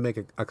for someone to make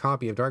a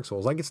copy of Dark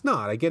Souls. Like, it's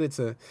not. I get it's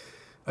a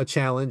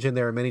challenge, and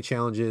there are many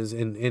challenges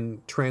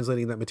in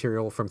translating that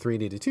material from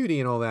 3D to 2D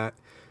and all that.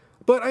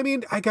 But I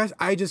mean,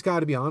 I just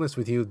got to be honest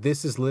with you.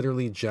 This is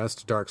literally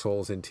just Dark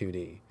Souls in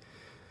 2D.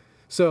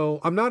 So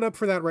I'm not up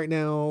for that right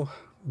now,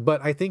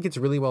 but I think it's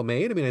really well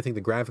made. I mean, I think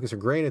the graphics are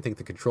great. I think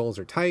the controls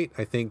are tight.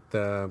 I think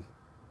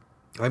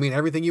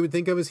everything you would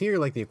think of is here.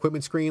 Like, the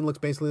equipment screen looks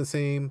basically the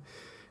same.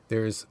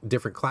 There's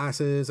different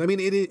classes. I mean,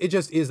 it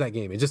just is that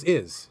game. It just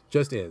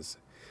is.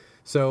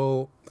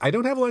 So I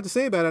don't have a lot to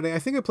say about it. I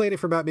think I played it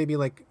for about maybe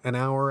like an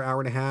hour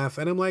and a half,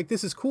 and I'm like,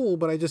 this is cool,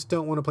 but I just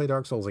don't want to play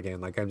Dark Souls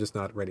again. Like, I'm just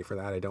not ready for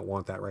that. I don't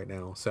want that right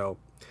now. So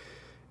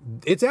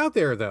it's out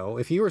there, though.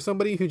 If you are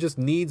somebody who just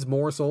needs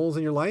more Souls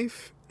in your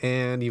life,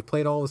 and you've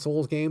played all the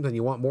Souls games and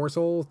you want more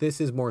Souls,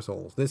 this is more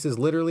Souls. This is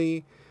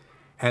literally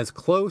as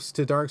close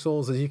to Dark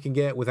Souls as you can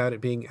get without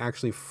it being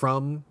actually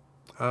from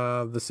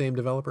the same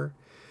developer.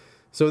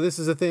 So this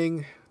is a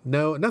thing.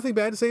 No, nothing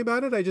bad to say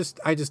about it. I just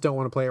don't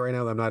want to play it right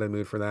now. I'm not in the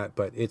mood for that,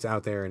 but it's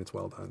out there and it's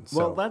well done. So.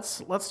 Well,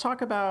 let's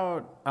talk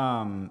about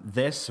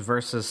this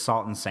versus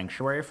Salt and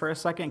Sanctuary for a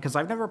second, because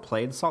I've never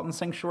played Salt and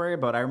Sanctuary,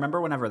 but I remember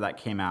whenever that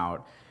came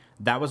out,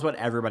 that was what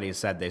everybody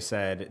said. They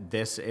said,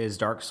 this is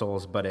Dark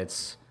Souls, but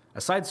it's a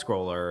side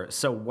scroller.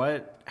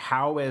 So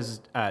how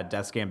is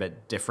Death's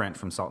Gambit different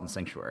from Salt and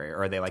Sanctuary, or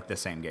are they like the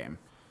same game?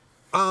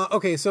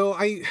 Okay, so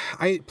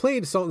I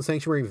played Salt and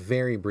Sanctuary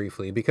very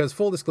briefly because,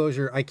 full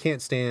disclosure, I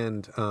can't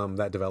stand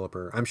that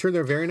developer. I'm sure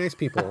they're very nice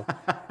people.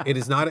 It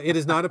is not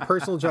a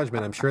personal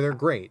judgment. I'm sure they're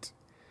great.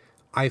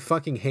 I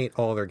fucking hate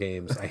all their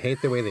games. I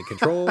hate the way they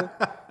control.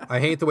 I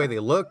hate the way they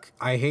look.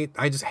 I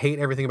just hate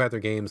everything about their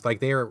games.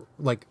 Like, they are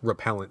like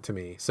repellent to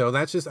me. So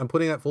I'm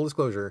putting that full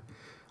disclosure.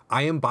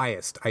 I am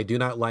biased. I do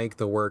not like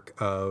the work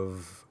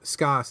of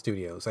Ska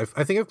Studios.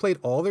 I think I've played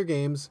all their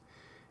games,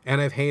 and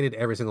I've hated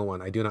every single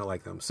one. I do not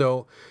like them.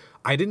 So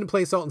I didn't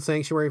play Salt and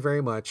Sanctuary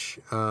very much,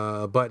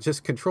 but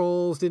just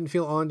controls didn't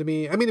feel on to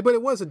me. I mean, but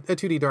it was a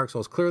 2D Dark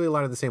Souls. Clearly a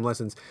lot of the same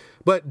lessons.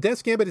 But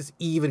Death's Gambit is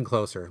even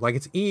closer. Like,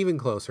 it's even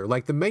closer.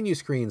 Like, the menu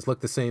screens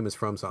look the same as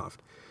FromSoft.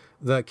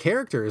 The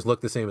characters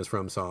look the same as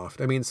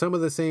FromSoft. I mean, some of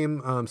the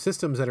same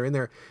systems that are in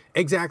there,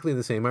 exactly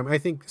the same. I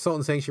think Salt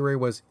and Sanctuary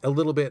was a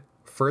little bit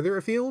further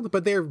afield,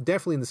 but they're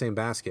definitely in the same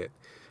basket.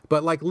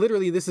 But, like,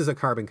 literally, this is a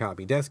carbon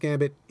copy. Death's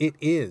Gambit, it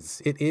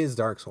is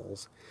Dark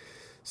Souls.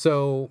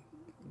 So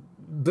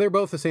they're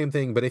both the same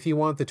thing, but if you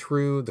want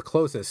the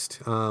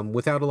closest,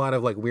 without a lot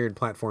of, like, weird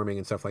platforming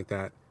and stuff like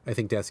that, I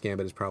think Death's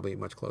Gambit is probably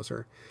much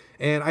closer.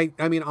 And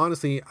I mean,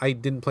 honestly, I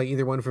didn't play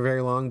either one for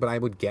very long, but I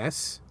would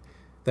guess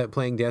that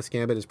playing Death's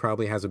Gambit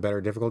probably has a better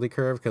difficulty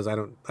curve, because I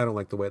don't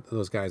like the way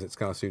those guys at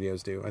Ska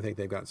Studios do. I think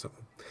they've got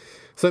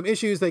some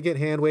issues that get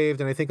hand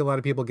waved, and I think a lot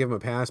of people give them a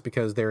pass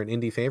because they're an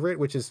indie favorite,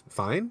 which is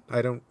fine. I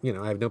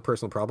have no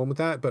personal problem with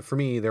that, but for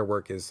me, their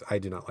work I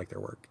do not like their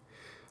work.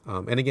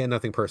 And again,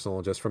 nothing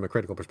personal, just from a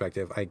critical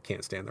perspective, I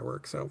can't stand their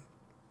work. So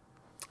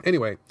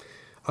anyway,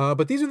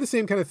 But these are the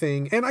same kind of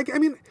thing. And I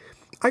mean,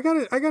 I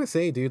gotta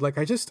say, dude, like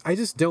I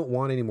just don't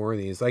want any more of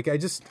these. Like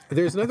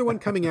there's another one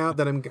coming out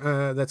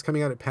that's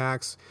coming out at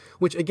PAX,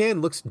 which again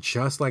looks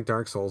just like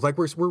Dark Souls. Like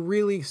we're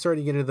really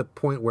starting to get to the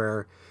point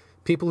where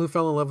people who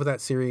fell in love with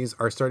that series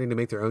are starting to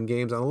make their own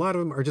games, and a lot of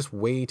them are just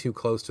way too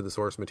close to the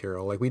source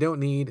material. Like we don't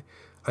need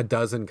a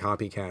dozen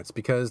copycats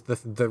because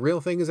the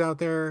real thing is out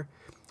there.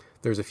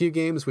 There's a few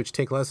games which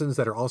take lessons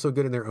that are also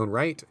good in their own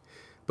right,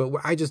 but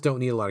I just don't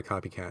need a lot of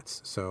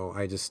copycats. So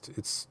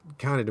it's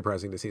kind of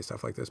depressing to see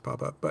stuff like this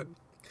pop up. But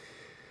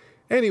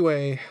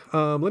anyway,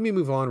 let me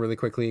move on really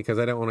quickly because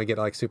I don't want to get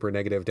like super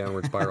negative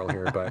downward spiral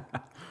here. But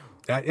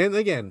and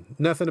again,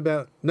 nothing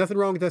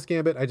wrong with Death's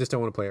Gambit. I just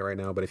don't want to play it right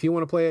now. But if you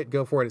want to play it,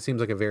 go for it. It seems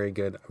like a very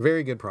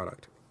good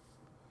product.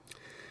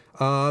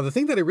 The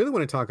thing that I really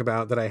want to talk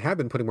about that I have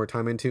been putting more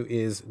time into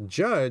is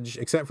Judge,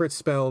 except for it's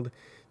spelled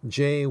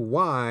Jydje.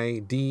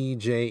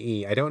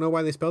 I don't know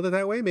why they spelled it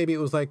that way. Maybe it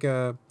was like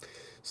a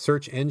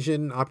search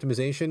engine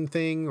optimization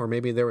thing, or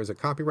maybe there was a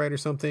copyright or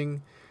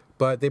something.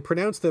 But they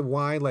pronounced the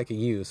Y like a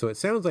U, so it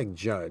sounds like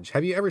Judge.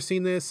 Have you ever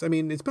seen this? I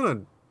mean, it's been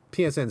on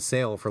PSN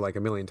sale for like a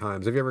million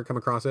times. Have you ever come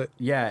across it?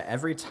 Yeah,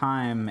 every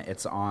time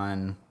it's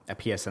on a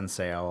PSN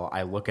sale,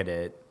 I look at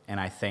it and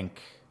I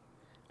think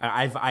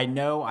I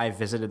know I've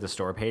visited the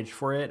store page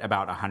for it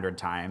about 100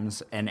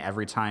 times, and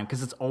every time,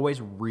 because it's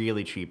always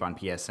really cheap on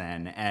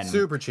PSN and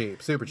super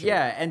cheap.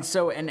 Yeah,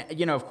 and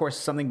you know, of course,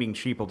 something being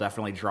cheap will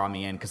definitely draw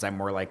me in because I'm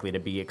more likely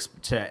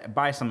to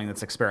buy something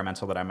that's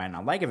experimental that I might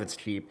not like if it's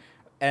cheap.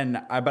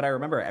 But I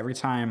remember every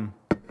time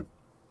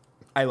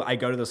I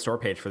go to the store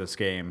page for this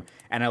game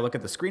and I look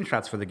at the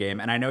screenshots for the game,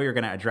 and I know you're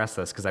going to address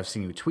this because I've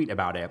seen you tweet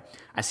about it.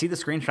 I see the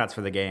screenshots for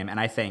the game and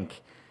I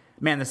think,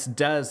 man, this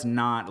does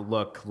not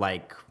look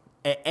like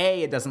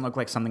A, it doesn't look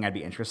like something I'd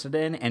be interested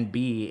in, and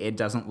B, it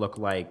doesn't look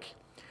like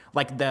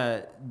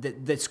the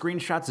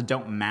screenshots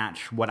don't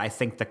match what I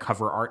think the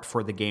cover art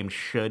for the game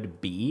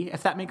should be,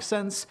 if that makes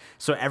sense.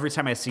 So every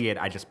time I see it,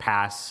 I just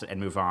pass and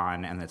move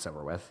on, and it's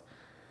over with.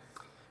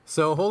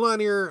 So hold on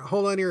to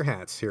your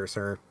hats here,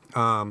 sir.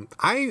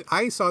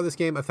 I saw this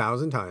game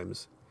 1,000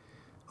 times.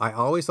 I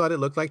always thought it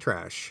looked like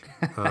trash.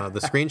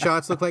 The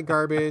screenshots look like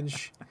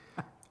garbage.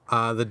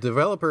 The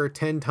developer,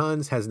 10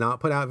 Tons, has not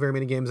put out very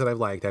many games that I've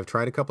liked. I've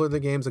tried a couple of the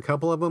games. A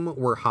couple of them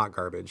were hot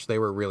garbage. They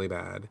were really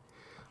bad.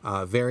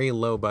 Very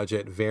low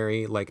budget,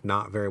 very,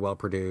 not very well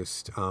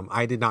produced.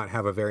 I did not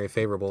have a very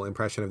favorable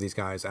impression of these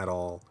guys at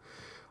all.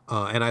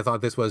 And I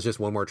thought this was just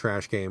one more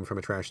trash game from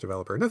a trash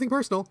developer. Nothing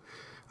personal.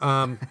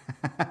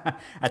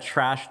 A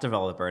trash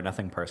developer,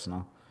 nothing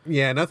personal.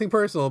 Yeah, nothing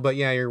personal, but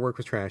yeah, your work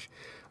was trash.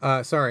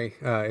 Sorry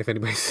if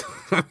anybody's...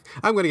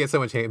 I'm going to get so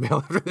much hate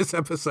mail after this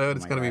episode.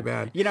 It's going to be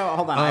bad. You know,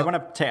 hold on. I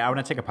want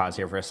to take a pause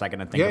here for a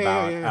second and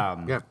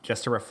think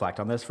just to reflect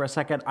on this for a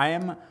second. I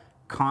am...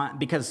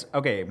 because,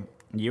 okay,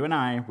 you and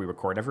I, we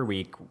record every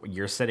week.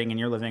 You're sitting in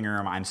your living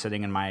room. I'm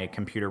sitting in my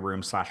computer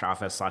room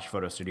 /office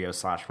 /photo studio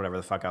 / whatever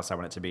the fuck else I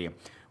want it to be.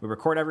 We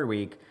record every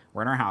week.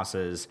 We're in our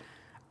houses.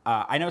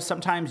 I know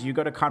sometimes you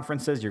go to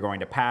conferences, you're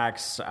going to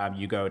PAX,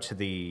 you go to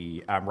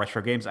the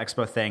Retro Games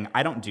Expo thing.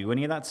 I don't do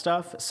any of that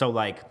stuff. So,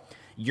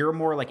 you're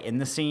more, in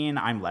the scene.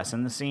 I'm less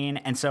in the scene.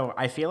 And so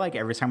I feel like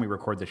every time we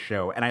record the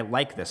show, and I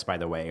like this, by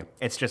the way,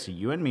 it's just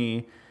you and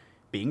me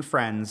being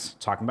friends,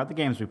 talking about the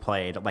games we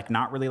played,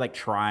 not really,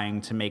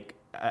 trying to make,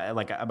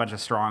 a bunch of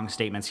strong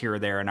statements here or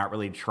there, and not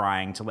really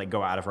trying to,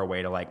 go out of our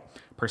way to,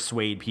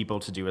 persuade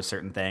people to do a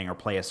certain thing or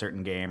play a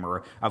certain game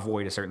or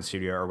avoid a certain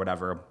studio or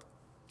whatever.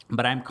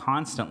 But I'm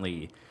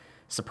constantly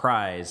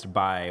surprised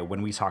by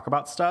when we talk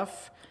about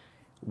stuff,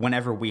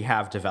 whenever we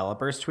have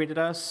developers tweet at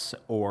us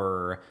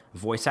or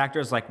voice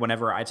actors,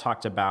 whenever I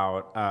talked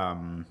about,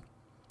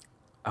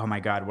 oh my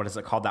God, what is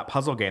it called? That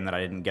puzzle game that I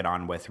didn't get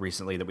on with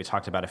recently that we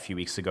talked about a few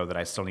weeks ago that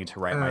I still need to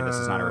write my This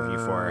Is Not a Review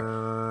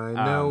for.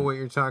 I know what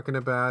you're talking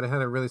about. It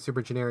had a really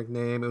super generic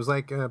name. It was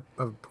like a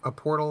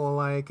Portal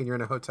alike, and you're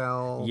in a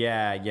hotel.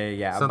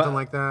 Yeah. Something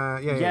like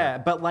that. Yeah.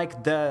 But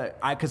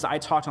because I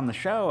talked on the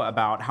show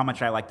about how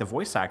much I like the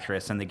voice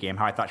actress in the game,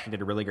 how I thought she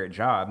did a really great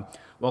job.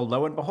 Well,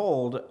 lo and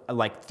behold,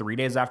 3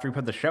 days after we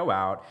put the show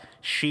out,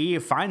 she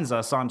finds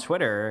us on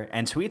Twitter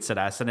and tweets at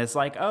us, and it's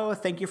like, oh,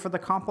 thank you for the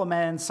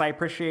compliments. I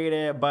appreciate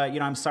it, but,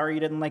 I'm sorry you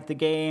didn't like the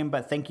game,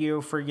 but thank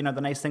you for, the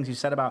nice things you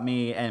said about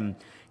me. And,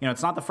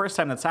 it's not the first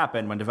time that's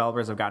happened when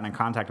developers have gotten in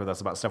contact with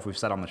us about stuff we've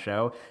said on the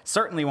show.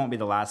 Certainly won't be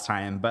the last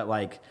time, but,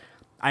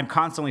 I'm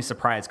constantly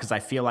surprised because I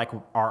feel like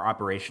our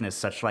operation is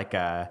such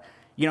a...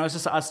 it's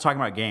just us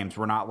talking about games.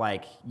 We're not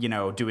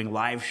doing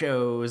live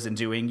shows and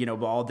doing,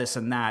 all this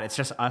and that. It's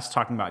just us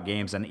talking about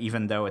games. And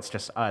even though it's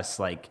just us,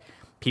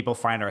 people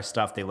find our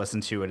stuff, they listen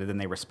to it, and then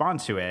they respond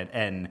to it.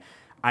 And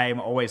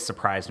I'm always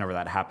surprised whenever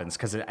that happens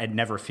because it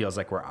never feels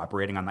like we're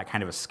operating on that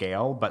kind of a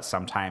scale. But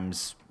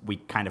sometimes we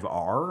kind of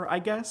are, I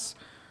guess.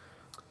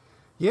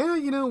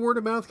 Yeah, word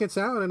of mouth gets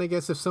out, and I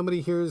guess if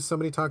somebody hears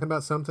somebody talking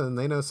about something,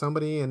 they know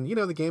somebody, and,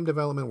 the game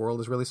development world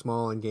is really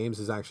small, and games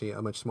is actually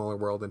a much smaller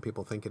world than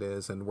people think it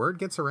is, and word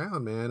gets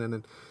around, man,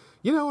 and,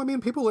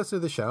 people listen to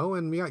the show,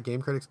 and we got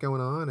game critics going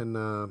on,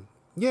 and,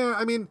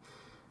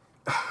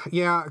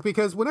 Yeah,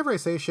 because whenever I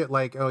say shit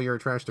like, "Oh, you're a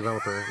trash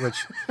developer,"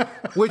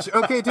 which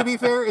okay, to be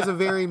fair, is a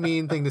very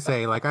mean thing to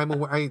say. Like I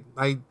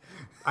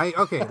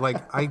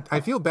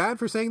feel bad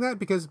for saying that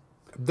because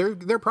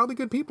they're probably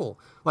good people.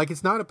 Like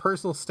it's not a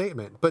personal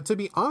statement, but to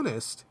be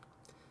honest,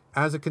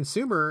 as a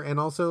consumer and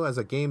also as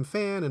a game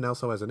fan and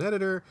also as an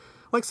editor,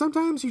 like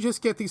sometimes you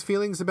just get these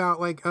feelings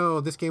about like, oh,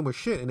 this game was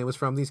shit and it was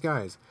from these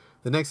guys.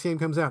 The next game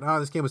comes out, oh,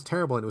 this game was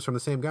terrible and it was from the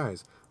same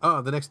guys.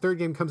 Oh, the next third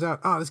game comes out,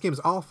 oh, this game is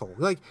awful.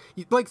 Like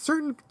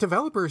certain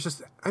developers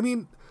just, I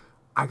mean,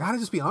 I gotta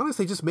just be honest,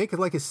 they just make it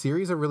like a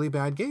series of really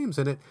bad games.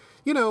 And it,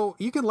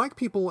 you can like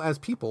people as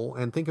people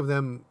and think of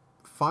them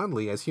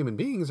fondly as human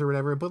beings or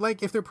whatever, but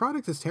like if their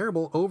product is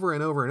terrible over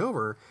and over and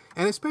over,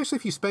 and especially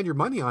if you spend your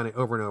money on it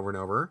over and over and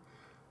over,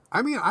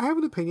 I mean, I have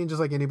an opinion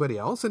just like anybody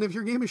else, and if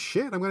your game is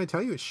shit, I'm going to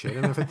tell you it's shit.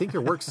 And if I think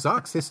your work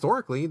sucks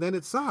historically, then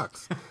it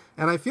sucks.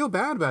 And I feel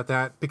bad about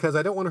that because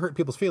I don't want to hurt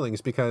people's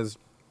feelings because,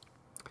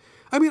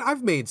 I mean,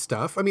 I've made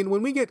stuff. I mean,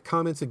 when we get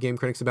comments of game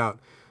critics about,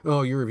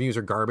 oh, your reviews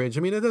are garbage,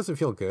 I mean, it doesn't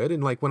feel good.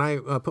 And like when I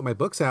put my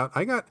books out,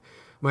 I got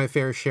my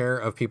fair share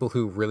of people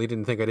who really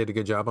didn't think I did a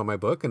good job on my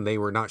book, and they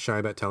were not shy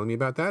about telling me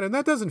about that, and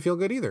that doesn't feel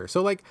good either.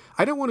 So like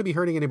I don't want to be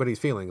hurting anybody's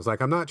feelings.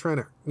 Like I'm not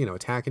trying to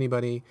attack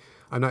anybody,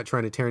 I'm not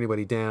trying to tear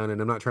anybody down, and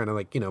I'm not trying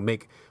to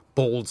make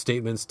bold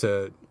statements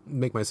to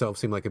make myself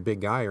seem like a big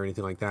guy or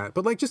anything like that.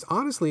 But like just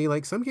honestly,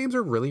 like some games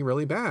are really,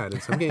 really bad,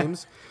 and some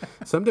games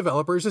some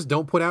developers just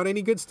don't put out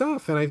any good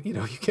stuff, and you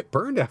get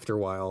burned after a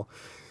while.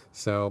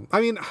 So,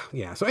 I mean,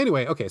 yeah. So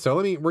anyway, okay. So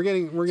we're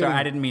getting. Sorry,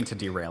 I didn't mean to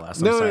derail us.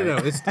 No.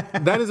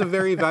 That is a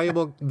very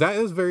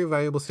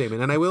valuable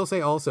statement. And I will say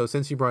also,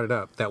 since you brought it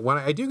up, that when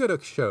I do go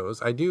to shows,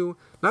 I do,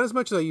 not as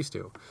much as I used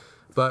to,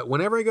 but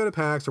whenever I go to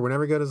PAX or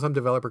whenever I go to some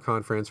developer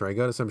conference or I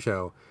go to some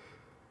show,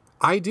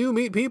 I do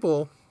meet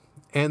people,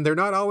 and they're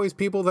not always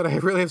people that I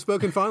really have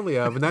spoken fondly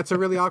of. And that's a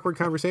really awkward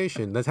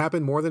conversation. That's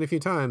happened more than a few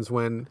times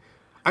when,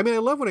 I mean, I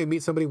love when I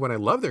meet somebody when I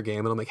love their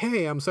game and I'm like,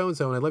 hey, I'm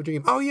so-and-so and I loved your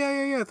game. Oh,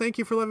 yeah. Thank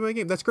you for loving my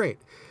game. That's great.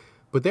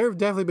 But there have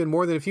definitely been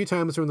more than a few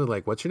times when they're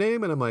like, what's your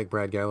name? And I'm like,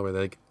 Brad Galloway.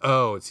 They're like,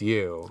 oh, it's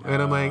you.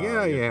 And I'm like,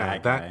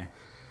 yeah.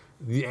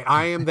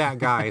 I am that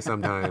guy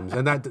sometimes.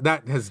 And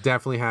that has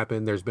definitely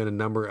happened. There's been a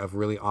number of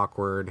really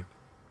awkward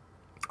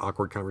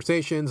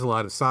conversations, a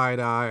lot of side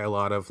eye, a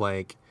lot of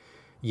like,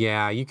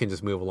 yeah, you can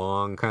just move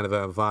along kind of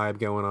a vibe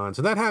going on.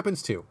 So that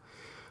happens too.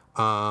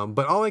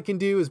 But all I can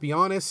do is be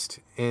honest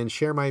and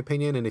share my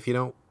opinion. And if you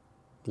don't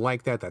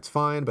like that, that's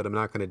fine, but I'm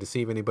not going to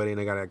deceive anybody. And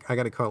I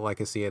gotta call it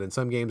like I see it. And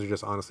some games are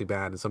just honestly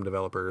bad. And some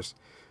developers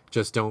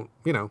just don't,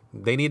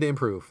 they need to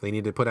improve. They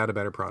need to put out a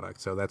better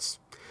product. So that's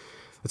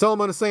all I'm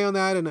going to say on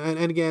that. And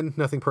again,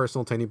 nothing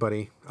personal to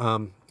anybody.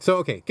 So,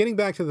 okay, getting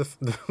back to the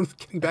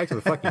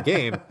fucking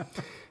game,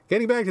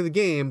 getting back to the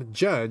game,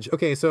 Judge.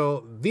 Okay.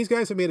 So these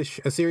guys have made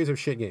a series of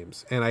shit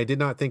games, and I did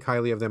not think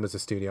highly of them as a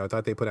studio. I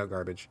thought they put out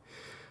garbage.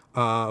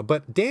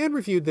 But Dan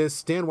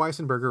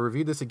Weissenberger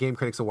reviewed this at Game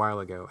Critics a while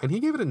ago, and he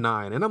gave it a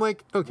 9. And I'm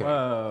like, okay.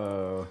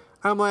 Whoa.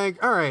 I'm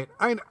like, all right,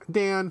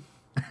 Dan.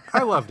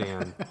 I love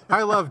Dan.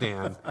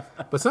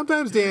 But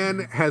sometimes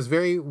Dan has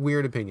very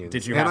weird opinions.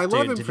 Did you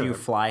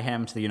fly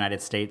him to the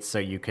United States so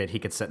he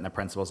could sit in the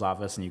principal's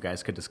office and you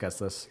guys could discuss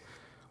this?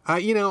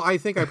 I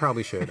think I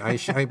probably should.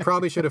 I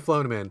probably should have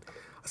flown him in.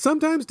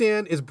 Sometimes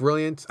Dan is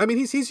brilliant. I mean,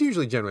 he's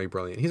usually generally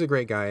brilliant. He's a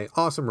great guy,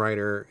 awesome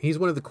writer. He's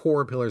one of the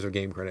core pillars of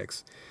Game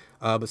Critics.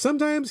 But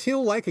sometimes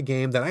he'll like a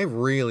game that I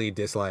really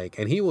dislike,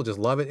 and he will just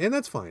love it, and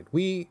that's fine.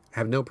 We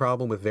have no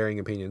problem with varying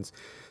opinions.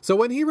 So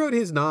when he wrote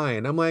his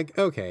 9, I'm like,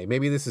 okay,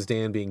 maybe this is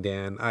Dan being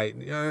Dan.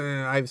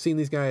 I've seen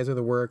these guys'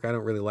 other work. I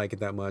don't really like it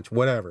that much.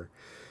 Whatever.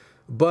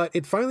 But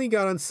it finally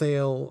got on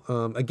sale.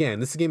 Again,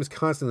 this game is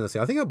constantly on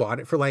sale. I think I bought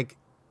it for like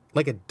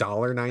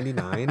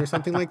 $1.99 or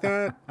something like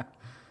that.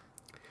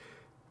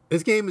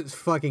 This game is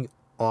fucking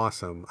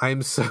awesome.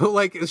 I'm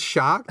so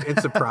shocked and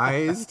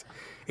surprised.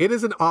 It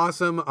is an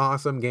awesome,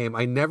 awesome game.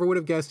 I never would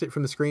have guessed it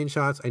from the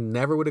screenshots. I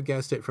never would have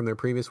guessed it from their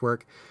previous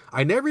work.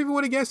 I never even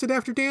would have guessed it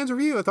after Dan's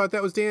review. I thought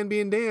that was Dan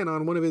being Dan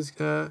on one of his,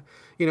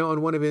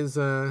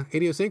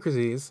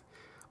 idiosyncrasies.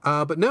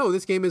 But no,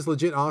 this game is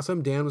legit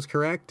awesome. Dan was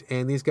correct,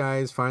 and these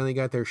guys finally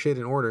got their shit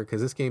in order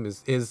because this game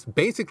is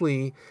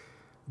basically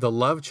the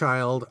love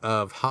child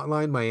of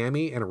Hotline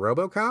Miami and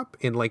RoboCop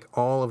in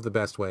all of the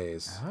best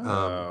ways.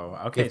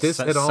 Okay.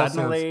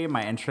 Suddenly,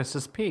 my interest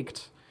is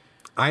piqued.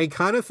 I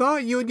kind of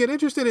thought you would get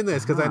interested in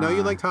this because I know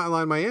you liked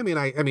Hotline Miami, and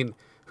I mean,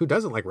 who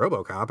doesn't like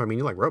RoboCop? I mean,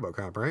 you like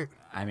RoboCop, right?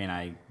 I mean,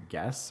 I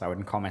guess I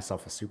wouldn't call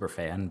myself a super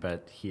fan,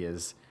 but he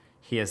is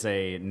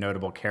a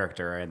notable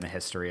character in the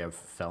history of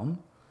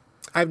film.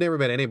 I've never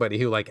met anybody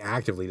who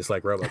actively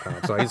disliked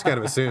RoboCop, so I just kind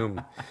of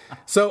assume.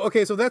 So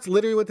that's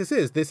literally what this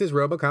is. This is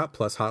RoboCop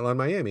plus Hotline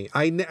Miami.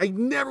 I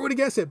never would have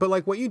guessed it,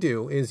 but what you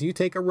do is you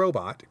take a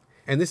robot,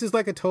 and this is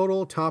a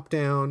total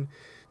top-down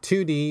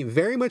 2D,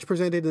 very much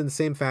presented in the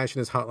same fashion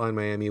as Hotline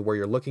Miami, where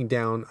you're looking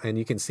down and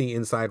you can see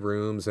inside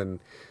rooms, and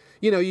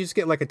you just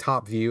get a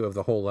top view of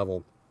the whole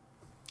level.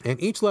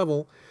 And each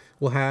level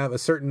will have a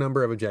certain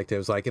number of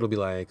objectives. It'll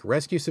be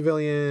rescue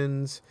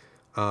civilians,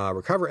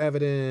 recover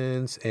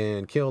evidence,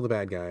 and kill the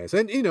bad guys.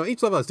 And,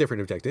 each level has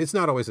different objectives. It's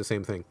not always the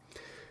same thing.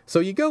 So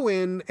you go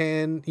in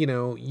and,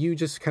 you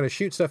just kind of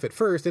shoot stuff at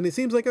first, and it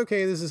seems like,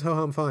 okay, this is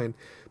ho-hum fine.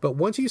 But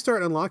once you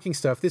start unlocking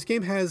stuff, this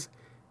game has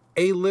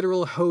a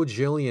literal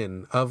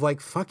hojillion of like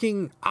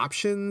fucking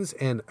options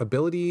and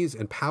abilities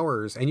and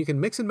powers, and you can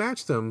mix and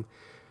match them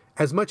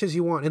as much as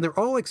you want. And they're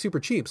all like super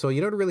cheap, so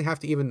you don't really have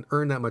to even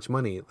earn that much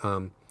money.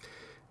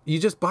 You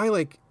just buy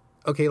like,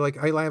 okay,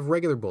 like I have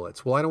regular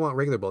bullets. Well, I don't want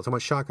regular bullets. I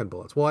want shotgun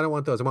bullets. Well, I don't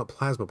want those. I want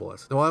plasma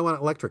bullets. Well, I want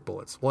electric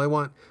bullets. Well, I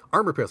want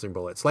armor piercing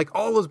bullets. Like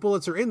all those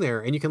bullets are in there,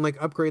 and you can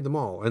like upgrade them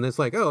all. And it's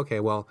like, oh, okay,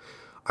 well,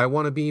 I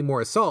want to be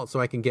more assault so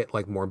I can get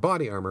like more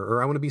body armor,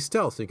 or I want to be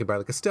stealth so you can buy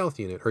like a stealth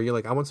unit, or you're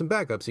like, I want some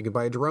backups so you can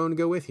buy a drone to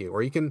go with you,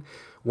 or you can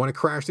want to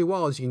crash through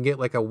walls, you can get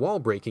like a wall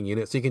breaking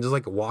unit so you can just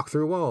like walk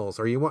through walls,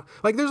 or you want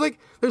like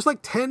there's like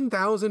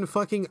 10,000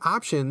 fucking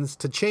options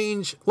to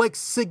change, like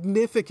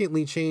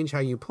significantly change how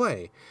you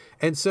play.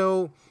 And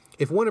so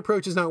if one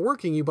approach is not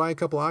working, you buy a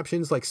couple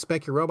options, like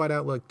spec your robot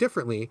out look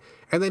differently,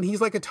 and then he's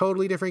like a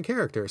totally different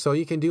character. So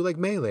you can do like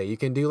melee, you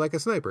can do like a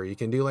sniper, you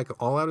can do like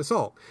all-out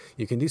assault,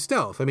 you can do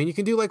stealth. I mean, you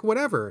can do like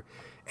whatever.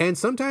 And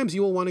sometimes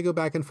you will want to go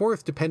back and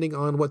forth depending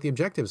on what the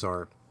objectives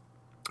are.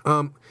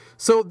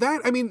 So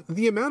that, I mean,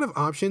 the amount of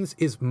options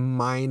is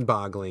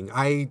mind-boggling.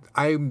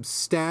 I'm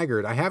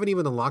staggered. I haven't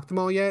even unlocked them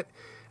all yet.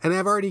 And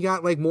I've already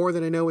got like more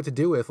than I know what to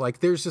do with. Like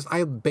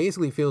I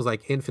basically feels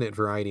like infinite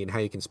variety in how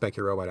you can spec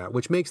your robot out,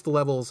 which makes the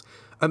levels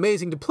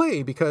amazing to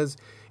play, because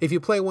if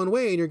you play one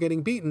way and you're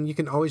getting beaten, you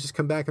can always just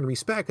come back and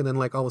respec, and then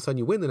like all of a sudden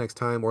you win the next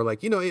time, or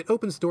like, it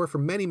opens the door for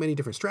many, many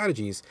different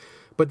strategies.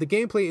 But the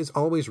gameplay is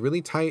always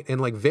really tight and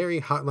like very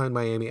Hotline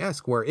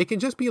Miami-esque, where it can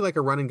just be like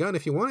a run and gun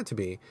if you want it to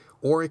be,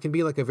 or it can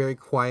be like a very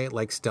quiet,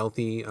 like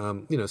stealthy,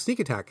 sneak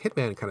attack,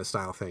 Hitman kind of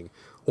style thing.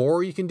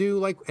 Or you can do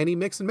like any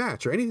mix and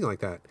match or anything like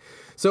that.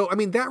 So, I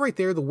mean, that right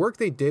there, the work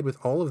they did with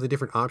all of the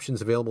different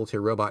options available to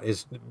your robot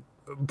is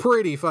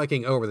pretty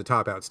fucking over the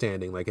top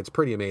outstanding. Like, it's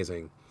pretty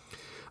amazing.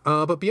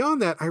 But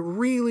beyond that, I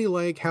really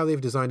like how they've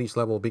designed each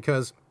level,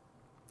 because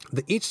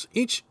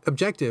each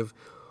objective,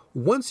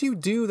 once you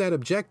do that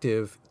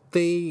objective,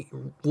 they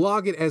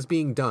log it as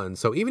being done.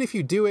 So even if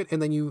you do it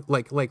and then you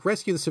like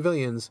rescue the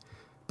civilians,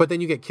 but then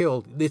you get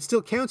killed, it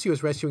still counts you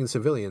as rescuing the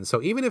civilians.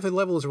 So even if a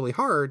level is really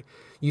hard,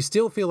 you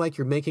still feel like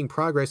you're making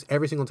progress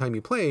every single time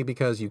you play,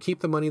 because you keep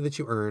the money that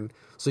you earn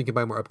so you can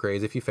buy more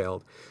upgrades if you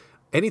failed.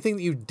 Anything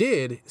that you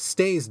did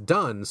stays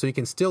done, so you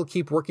can still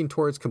keep working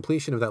towards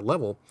completion of that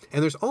level.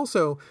 And there's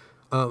also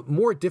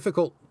more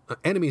difficult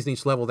enemies in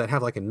each level that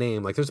have like a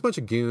name. Like there's a bunch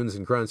of goons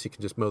and grunts, you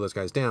can just mow those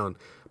guys down.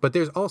 But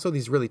there's also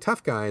these really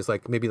tough guys,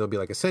 like maybe there'll be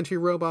like a sentry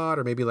robot,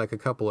 or maybe like a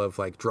couple of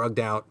like drugged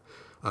out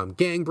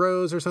gang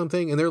bros or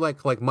something, and they're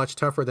like much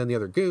tougher than the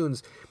other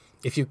goons.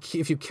 If you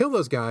kill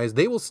those guys,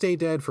 they will stay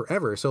dead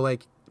forever. So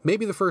like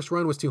maybe the first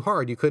run was too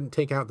hard, you couldn't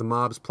take out the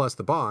mobs plus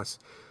the boss,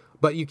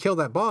 but you kill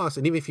that boss,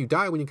 and even if you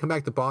die, when you come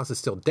back, the boss is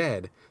still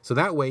dead. So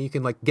that way you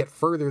can like get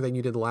further than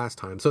you did the last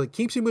time. So it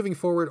keeps you moving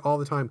forward all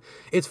the time.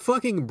 It's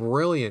fucking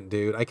brilliant,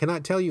 dude. I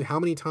cannot tell you how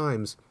many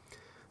times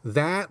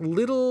that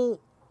little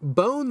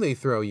bone they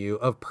throw you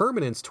of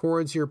permanence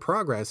towards your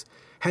progress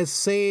has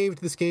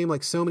saved this game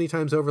like so many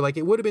times over. Like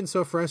it would have been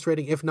so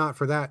frustrating if not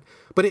for that,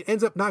 but it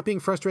ends up not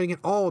being frustrating at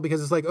all,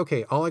 because it's like,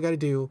 okay, all I got to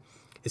do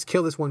is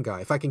kill this one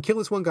guy. If I can kill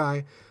this one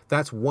guy,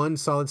 that's one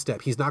solid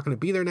step. He's not going to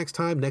be there next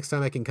time. Next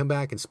time I can come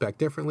back and spec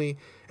differently,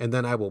 and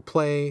then I will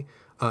play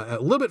a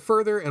little bit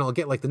further, and I'll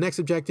get like the next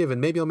objective,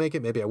 and maybe I'll make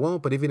it, maybe I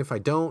won't. But even if I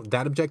don't,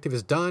 that objective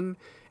is done.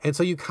 And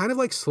so you kind of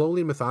like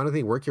slowly and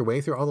methodically work your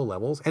way through all the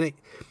levels. And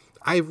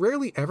I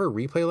rarely ever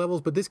replay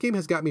levels, but this game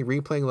has got me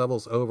replaying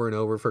levels over and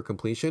over for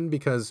completion,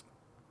 because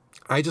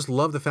I just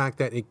love the fact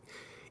that it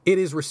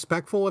is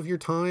respectful of your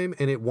time,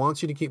 and it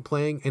wants you to keep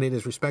playing, and it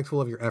is respectful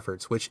of your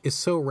efforts, which is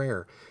so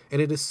rare.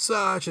 And it is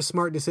such a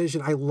smart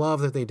decision. I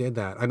love that they did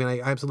that. I mean,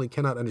 I absolutely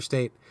cannot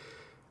understate,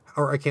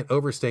 or I can't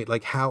overstate,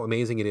 like how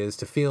amazing it is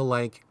to feel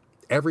like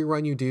every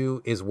run you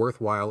do is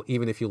worthwhile,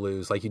 even if you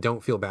lose. Like you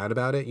don't feel bad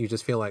about it. You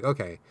just feel like,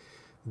 okay,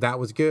 that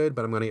was good,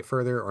 but I'm going to get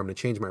further, or I'm going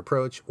to change my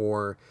approach,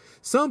 or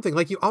something.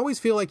 Like you always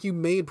feel like you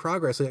made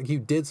progress, like you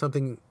did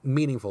something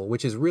meaningful,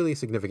 which is really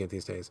significant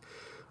these days.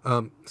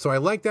 So I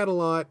like that a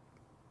lot.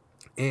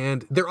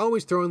 And they're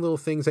always throwing little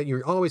things that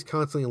you're always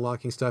constantly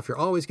unlocking stuff. You're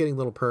always getting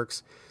little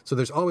perks. So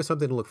there's always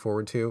something to look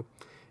forward to.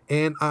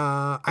 And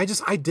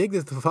I dig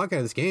the fuck out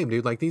of this game,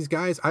 dude. Like these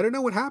guys, I don't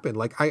know what happened.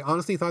 Like I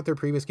honestly thought their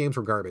previous games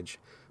were garbage,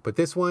 but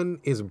this one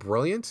is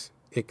brilliant.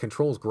 It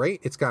controls great.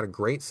 It's got a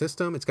great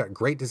system. It's got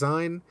great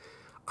design.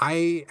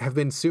 I have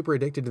been super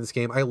addicted to this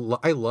game. I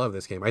love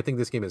this game. I think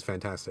this game is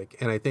fantastic.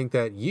 And I think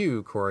that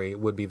you, Corey,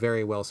 would be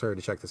very well served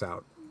to check this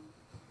out.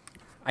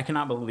 I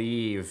cannot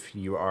believe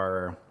you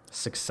are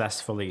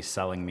successfully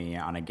selling me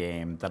on a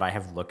game that I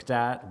have looked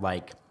at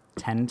like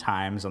 10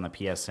 times on the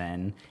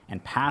PSN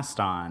and passed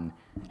on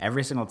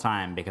every single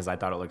time because I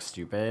thought it looked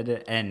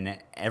stupid. And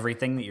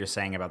everything that you're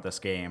saying about this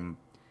game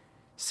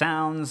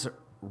sounds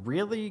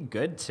really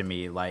good to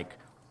me. Like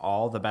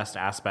all the best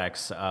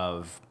aspects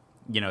of,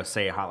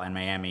 say Hotline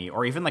Miami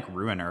or even like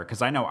Ruiner,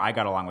 because I know I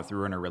got along with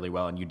Ruiner really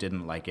well and you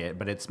didn't like it,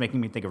 but it's making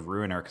me think of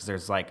Ruiner because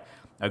there's like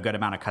a good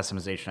amount of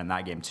customization in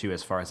that game too,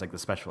 as far as like the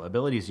special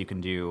abilities you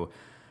can do,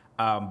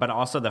 but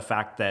also the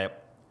fact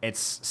that it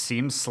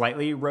seems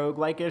slightly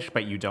roguelike-ish,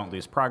 but you don't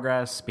lose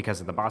progress because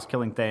of the boss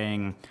killing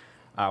thing,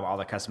 all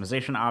the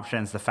customization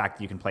options, the fact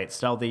that you can play it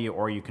stealthy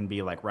or you can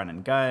be like run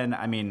and gun.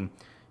 I mean,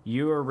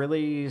 you are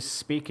really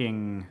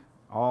speaking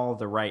all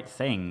the right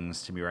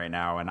things to me right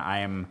now, and I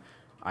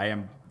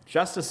am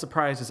just as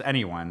surprised as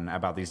anyone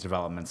about these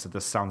developments that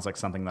this sounds like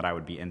something that I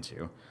would be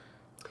into.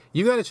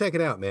 You got to check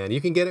it out, man.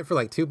 You can get it for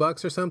like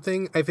 $2 or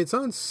something. If it's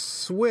on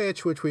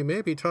Switch, which we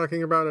may be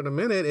talking about in a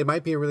minute, it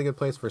might be a really good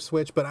place for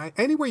Switch. But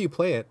anywhere you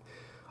play it,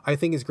 I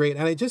think is great.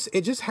 And it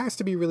just has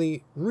to be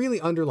really,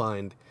 really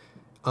underlined.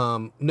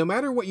 No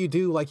matter what you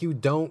do, like you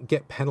don't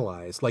get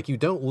penalized. Like you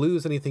don't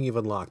lose anything you've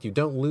unlocked. You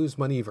don't lose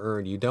money you've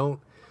earned. You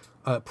don't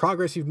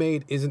progress you've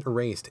made isn't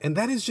erased. And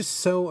that is just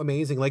so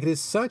amazing. Like it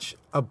is such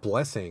a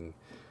blessing.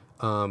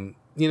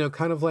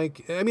 Kind of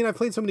like, I mean, I've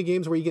played so many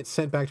games where you get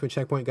sent back to a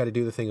checkpoint, got to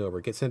do the thing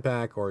over, get sent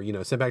back, or,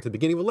 sent back to the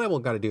beginning of a level,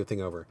 got to do the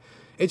thing over.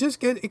 It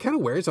kind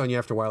of wears on you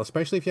after a while,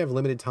 especially if you have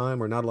limited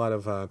time or not a lot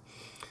of,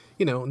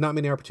 not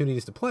many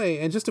opportunities to play.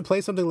 And just to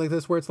play something like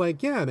this where it's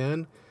like, yeah,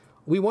 man,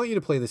 we want you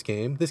to play this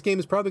game. This game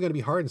is probably going to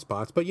be hard in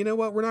spots, but you know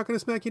what? We're not going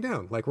to smack you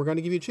down. Like, we're going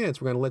to give you a chance.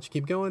 We're going to let you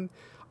keep going.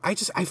 I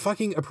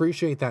fucking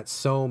appreciate that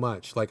so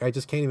much. Like, I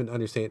just can't even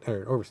understate,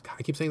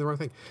 I keep saying the wrong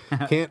thing.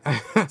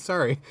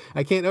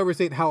 I can't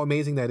overstate how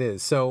amazing that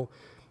is. So,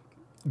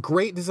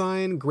 great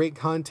design, great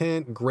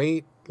content,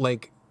 great,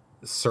 like,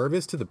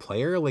 service to the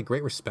player, like,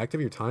 great respect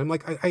of your time.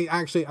 Like,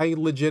 I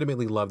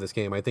legitimately love this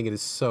game. I think it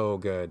is so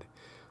good.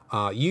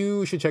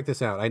 You should check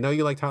this out. I know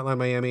you liked Hotline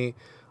Miami.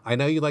 I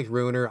know you liked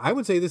Ruiner. I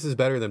would say this is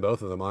better than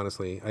both of them,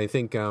 honestly. I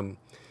think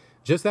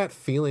just that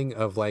feeling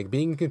of like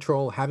being in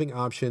control, having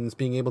options,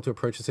 being able to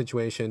approach a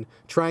situation,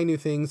 trying new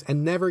things,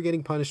 and never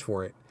getting punished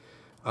for it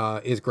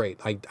is great.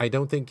 I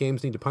don't think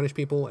games need to punish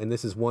people, and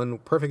this is one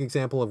perfect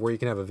example of where you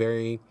can have a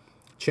very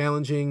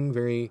challenging,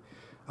 very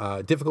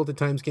difficult at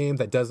times game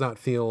that does not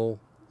feel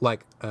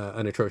like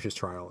an atrocious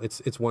trial.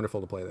 It's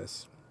wonderful to play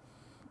this.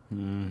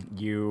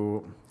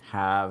 You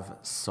have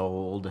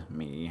sold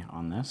me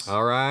on this.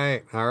 All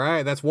right.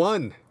 That's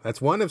one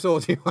I've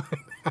sold you on.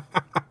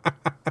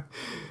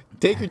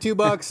 Take your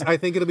 $2. I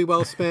think it'll be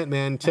well spent,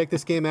 man. Check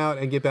this game out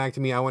and get back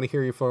to me. I want to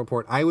hear your full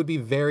report. I would be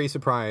very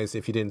surprised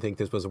if you didn't think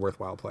this was a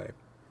worthwhile play.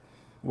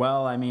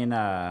 Well, I mean,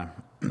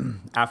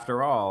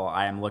 after all,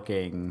 I am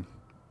looking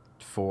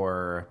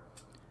for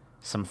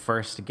some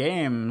first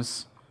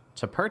games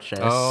to purchase.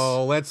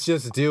 Oh, let's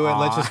just do it.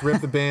 Let's just rip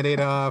the Band-Aid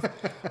off.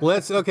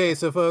 Okay,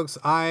 so folks,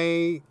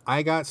 I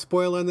got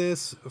spoiled on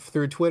this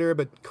through Twitter,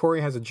 but Corey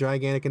has a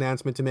gigantic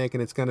announcement to make,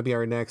 and it's going to be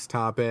our next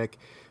topic.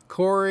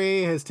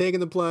 Corey has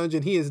taken the plunge,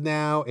 and he is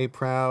now a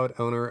proud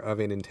owner of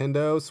a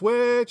Nintendo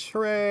Switch.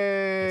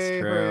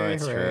 Hooray!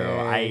 It's true.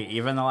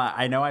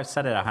 I know I've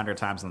said it 100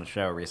 times on the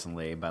show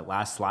recently, but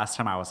last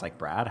time I was like,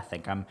 Brad, I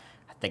think I'm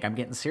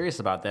getting serious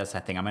about this. I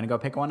think I'm going to go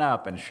pick one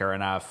up, and sure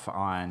enough,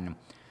 on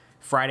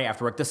Friday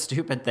after work, the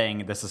stupid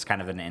thing, this is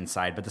kind of an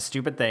inside, but the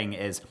stupid thing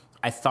is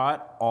I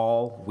thought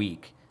all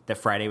week that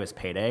Friday was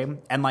payday,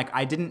 and like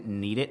I didn't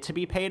need it to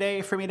be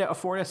payday for me to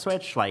afford a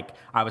Switch. Like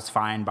I was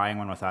fine buying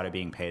one without it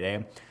being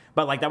payday,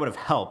 but like that would have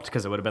helped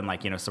because it would have been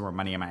like, some more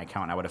money in my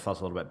account, and I would have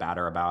felt a little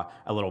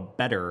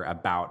better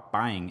about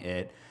buying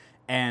it.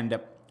 And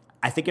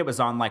I think it was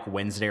on like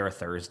Wednesday or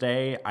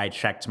Thursday, I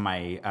checked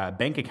my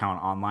bank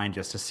account online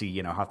just to see,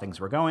 how things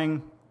were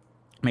going.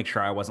 Make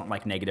sure I wasn't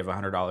like negative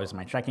 $100 in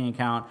my checking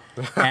account.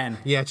 And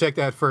yeah, check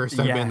that first.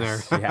 I've been there.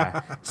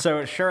 Yeah.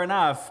 So sure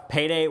enough,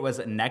 payday was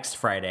next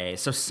Friday.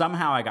 So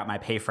somehow I got my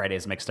pay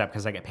Fridays mixed up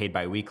because I get paid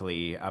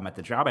biweekly at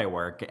the job I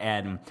work.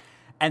 And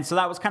so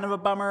that was kind of a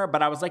bummer,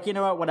 but I was like, you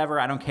know what, whatever,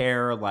 I don't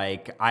care.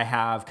 Like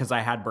because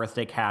I had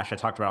birthday cash. I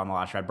talked about it on the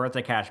last show. I had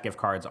birthday cash, gift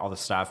cards, all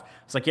this stuff.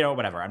 It's like,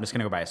 whatever, I'm just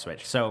going to go buy a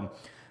Switch. So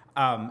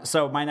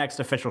my next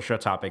official show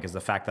topic is the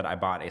fact that I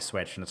bought a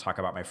Switch and to talk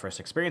about my first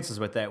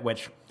experiences with it,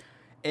 which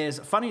is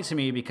funny to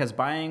me because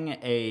buying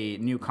a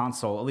new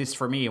console, at least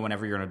for me,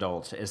 whenever you're an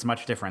adult, is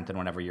much different than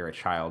whenever you're a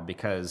child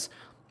because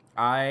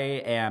I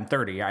am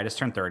 30. I just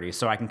turned 30,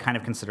 so I can kind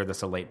of consider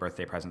this a late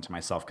birthday present to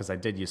myself because I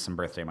did use some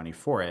birthday money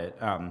for it.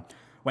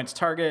 Went to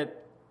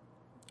Target,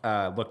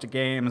 looked at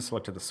games,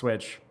 looked at the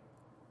Switch,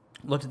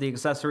 looked at the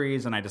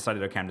accessories, and I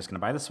decided, okay, I'm just going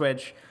to buy the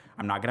Switch.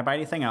 I'm not going to buy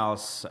anything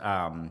else.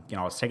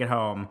 Let's take it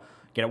home,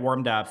 get it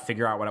warmed up,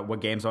 figure out what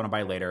games I want to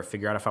buy later,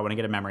 figure out if I want to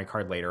get a memory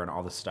card later and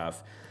all this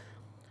stuff.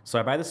 So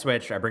I buy the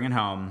Switch, I bring it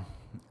home,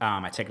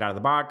 I take it out of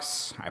the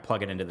box, I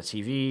plug it into the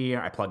TV,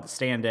 I plug the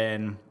stand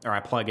in, or I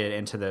plug it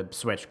into the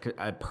Switch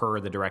per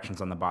the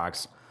directions on the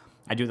box.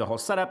 I do the whole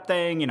setup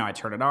thing, I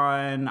turn it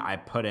on, I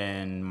put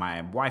in my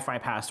Wi-Fi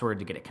password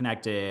to get it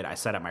connected, I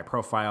set up my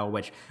profile,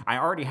 which I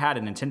already had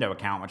a Nintendo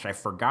account, which I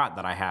forgot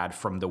that I had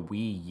from the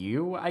Wii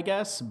U, I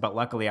guess, but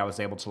luckily I was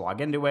able to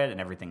log into it,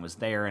 and everything was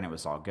there, and it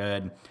was all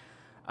good.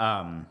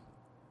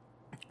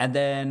 And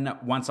then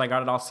once I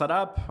got it all set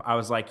up, I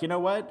was like, you know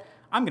what?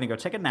 I'm going to go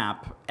take a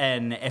nap.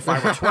 And if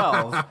I were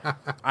 12,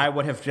 I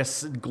would have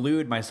just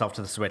glued myself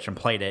to the Switch and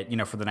played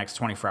it, for the next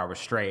 24 hours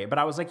straight. But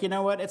I was like, you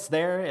know what? It's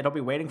there. It'll be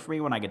waiting for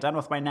me when I get done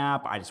with my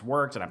nap. I just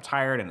worked and I'm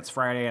tired and it's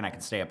Friday and I can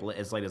stay up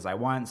as late as I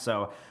want.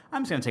 So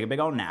I'm just going to take a big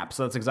old nap.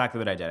 So that's exactly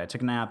what I did. I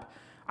took a nap.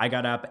 I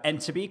got up.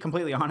 And to be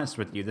completely honest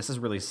with you, this is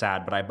really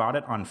sad, but I bought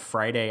it on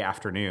Friday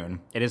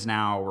afternoon. It is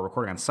now, we're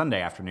recording on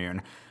Sunday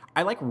afternoon.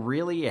 I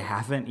really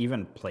haven't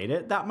even played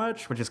it that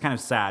much, which is kind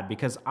of sad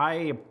because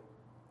I'm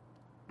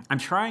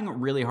trying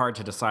really hard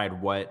to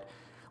decide what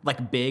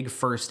big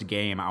first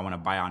game I want to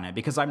buy on it,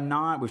 because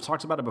we've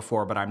talked about it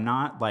before, but I'm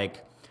not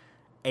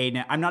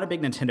I'm not a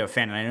big Nintendo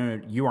fan, and I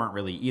know you aren't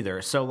really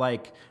either. So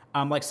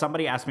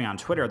somebody asked me on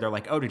Twitter, they're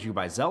like, oh, did you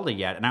buy Zelda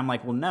yet? And I'm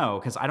like, well, no,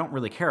 because I don't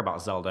really care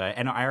about Zelda,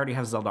 and I already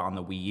have Zelda on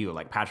the Wii U.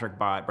 Patrick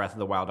bought Breath of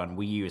the Wild on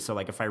Wii U, so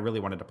if I really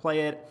wanted to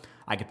play it,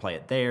 I could play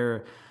it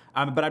there.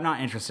 But I'm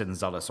not interested in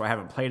Zelda, so I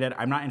haven't played it.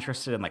 I'm not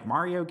interested in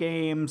Mario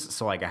games,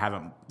 so I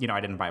haven't,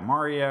 I didn't buy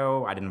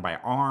Mario, I didn't buy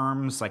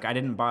ARMS, I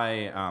didn't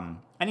buy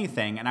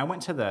anything. And I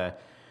went to the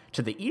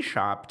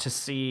eShop to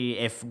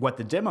see what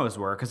the demos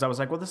were, because I was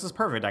like, well, this is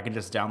perfect. I can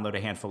just download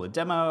a handful of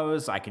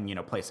demos. I can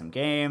play some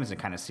games and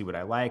kind of see what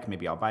I like.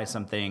 Maybe I'll buy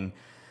something.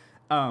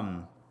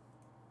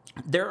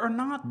 There are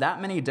not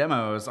that many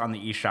demos on the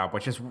eShop,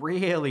 which is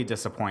really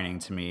disappointing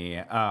to me,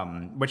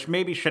 which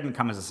maybe shouldn't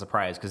come as a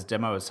surprise because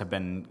demos have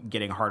been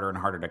getting harder and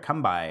harder to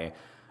come by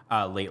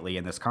lately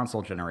in this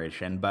console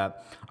generation.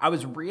 But I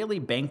was really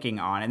banking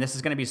on, and this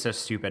is going to be so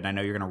stupid, and I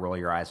know you're going to roll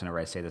your eyes whenever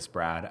I say this,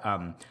 Brad.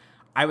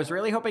 I was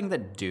really hoping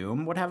that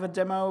Doom would have a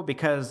demo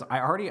because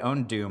I already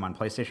own Doom on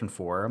PlayStation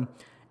 4.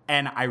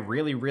 And I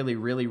really, really,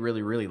 really,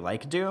 really, really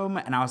like Doom.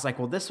 And I was like,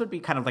 well, this would be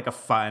kind of a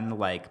fun,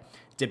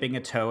 dipping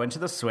a toe into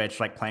the Switch,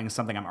 playing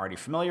something I'm already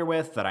familiar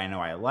with that I know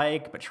I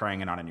like, but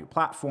trying it on a new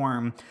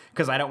platform.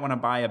 Because I don't want to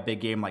buy a big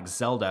game like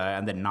Zelda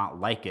and then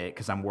not like it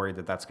because I'm worried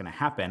that that's going to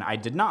happen. I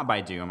did not buy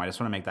Doom. I just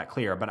want to make that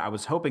clear. But I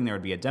was hoping there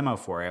would be a demo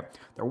for it.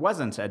 There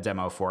wasn't a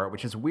demo for it,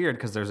 which is weird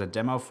because there's a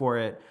demo for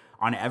it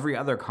on every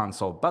other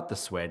console but the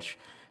Switch.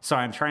 So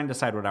I'm trying to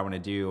decide what I want to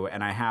do.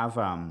 And I have...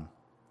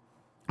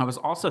 I was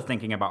also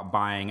thinking about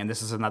buying, and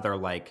this is another,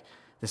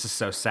 this is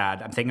so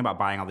sad. I'm thinking about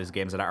buying all these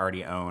games that I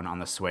already own on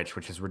the Switch,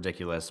 which is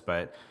ridiculous,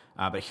 but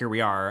here we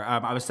are.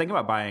 I was thinking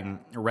about buying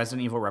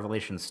Resident Evil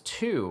Revelations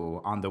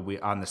 2 on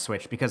the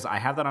Switch because I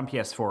have that on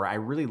PS4. I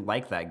really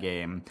like that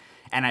game,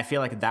 and I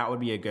feel like that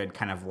would be a good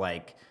kind of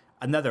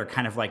another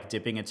kind of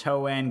dipping a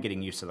toe in,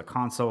 getting used to the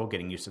console,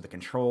 getting used to the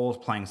controls,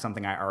 playing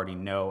something I already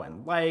know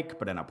and like,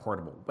 but in a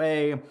portable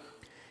way.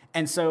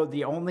 And so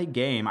the only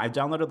game, I've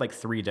downloaded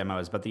 3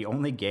 demos, but the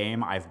only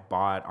game I've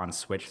bought on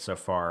Switch so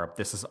far,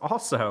 this is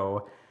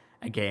also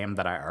a game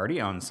that I already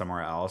own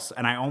somewhere else.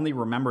 And I only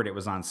remembered it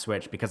was on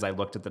Switch because I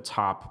looked at the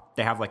top,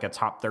 they have a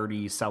top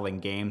 30 selling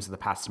games of the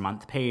past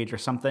month page or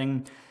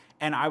something.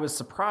 And I was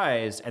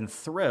surprised and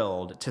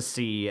thrilled to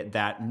see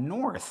that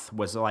North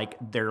was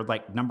their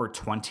number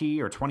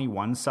 20 or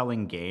 21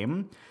 selling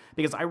game.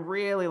 Because I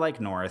really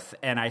like North,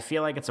 and I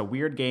feel like it's a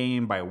weird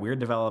game by a weird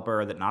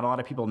developer that not a lot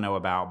of people know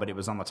about, but it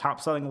was on the top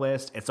selling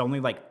list. It's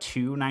only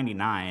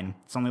 $2.99.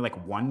 It's only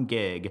 1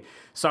 gig.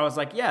 So I was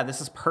like, yeah,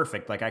 this is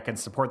perfect. I can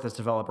support this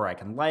developer I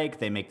can like.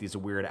 They make these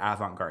weird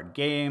avant-garde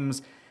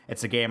games.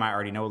 It's a game I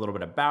already know a little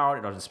bit about.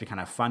 It'll just be kind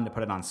of fun to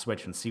put it on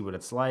Switch and see what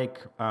it's like.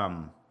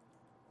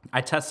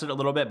 I tested it a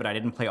little bit, but I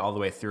didn't play all the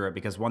way through it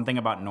because one thing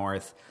about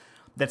North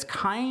that's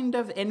kind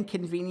of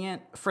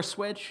inconvenient for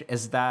Switch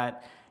is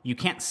that you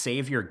can't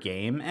save your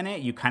game in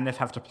it. You kind of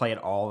have to play it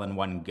all in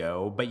one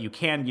go, but you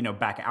can,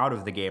 back out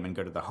of the game and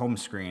go to the home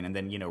screen and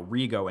then,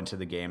 re-go into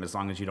the game. As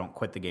long as you don't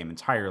quit the game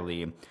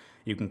entirely,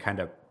 you can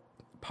kind of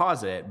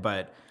pause it.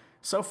 But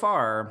so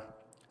far,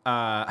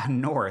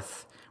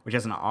 North, which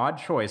is an odd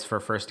choice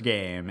for first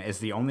game, is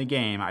the only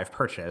game I've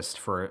purchased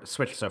for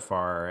Switch so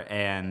far.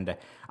 And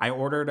I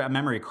ordered a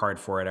memory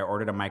card for it. I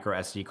ordered a micro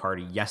SD card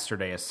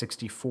yesterday, a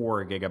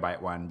 64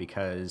 gigabyte one,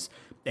 because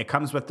it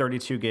comes with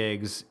 32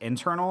 gigs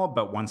internal,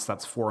 but once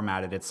that's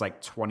formatted, it's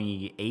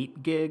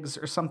 28 gigs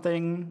or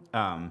something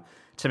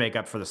to make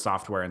up for the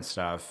software and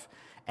stuff.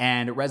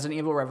 And Resident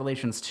Evil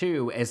Revelations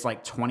 2 is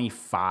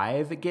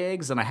 25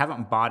 gigs, and I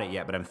haven't bought it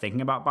yet, but I'm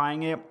thinking about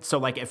buying it.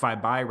 So if I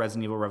buy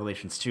Resident Evil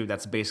Revelations 2,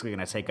 that's basically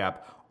going to take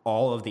up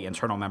all of the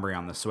internal memory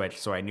on the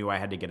Switch. So I knew I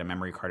had to get a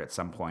memory card at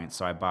some point.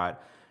 So I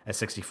bought a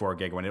 64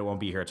 gig one. It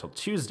won't be here till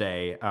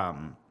Tuesday.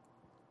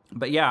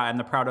 But yeah, I'm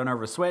the proud owner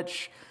of a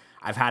Switch.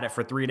 I've had it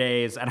for 3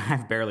 days, and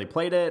I've barely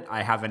played it.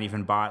 I haven't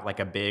even bought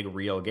a big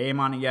real game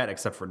on it yet,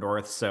 except for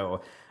North.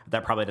 So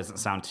that probably doesn't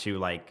sound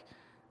too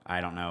I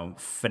don't know,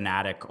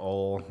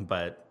 fanatical,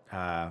 but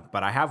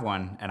I have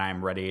one, and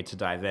I'm ready to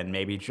dive in.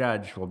 Maybe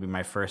Judge will be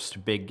my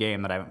first big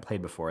game that I haven't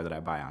played before that I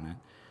buy on it.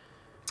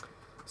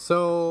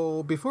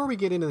 So before we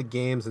get into the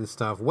games and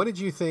stuff, what did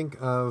you think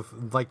of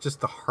just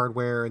the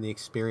hardware and the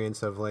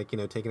experience of taking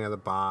it out of the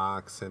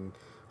box and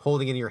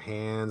holding it in your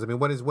hands? I mean,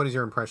 what is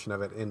your impression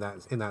of it in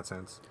that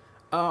sense?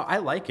 I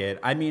like it.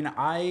 I mean,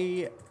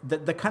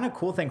 the kind of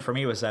cool thing for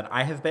me was that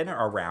I have been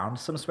around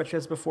some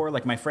Switches before.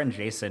 Like my friend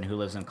Jason, who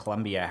lives in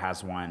Columbia,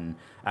 has one,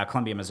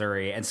 Columbia,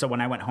 Missouri. And so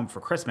when I went home for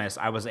Christmas,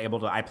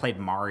 I played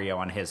Mario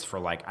on his for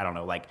like, I don't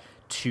know, like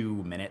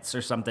 2 minutes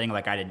or something.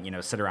 Like I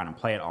didn't, sit around and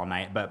play it all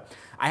night. But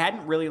I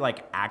hadn't really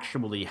like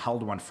actually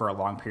held one for a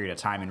long period of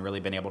time and really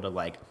been able to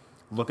like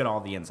look at all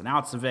the ins and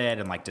outs of it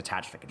and like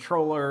detach the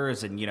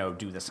controllers and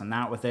do this and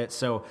that with it.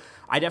 So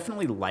I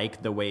definitely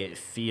like the way it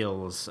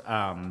feels.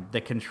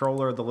 The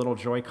controller, the little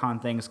Joy-Con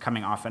things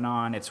coming off and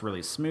on, it's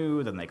really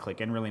smooth and they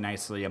click in really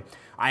nicely.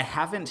 I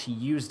haven't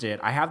used it.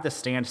 I have the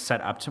stand set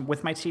up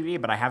with my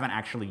TV, but I haven't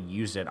actually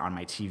used it on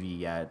my TV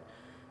yet.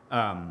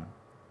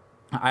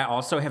 I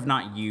also have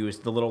not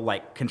used the little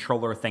like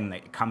controller thing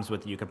that comes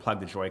with you could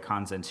plug the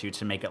Joy-Cons into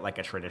to make it like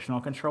a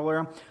traditional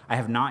controller. I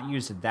have not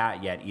used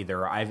that yet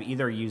either. I've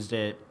either used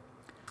it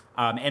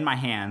in my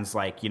hands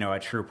like, a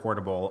true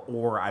portable,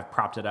 or I've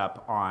propped it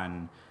up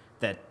on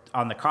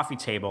the coffee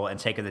table and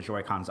taken the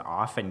Joy-Cons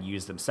off and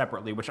used them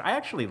separately, which I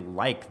actually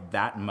like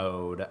that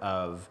mode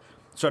of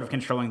sort of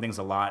controlling things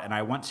a lot, and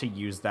I want to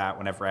use that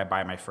whenever I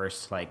buy my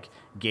first like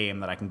game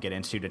that I can get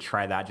into, to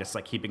try that, just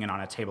like keeping it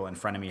on a table in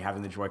front of me,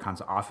 having the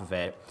Joy-Cons off of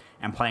it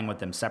and playing with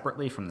them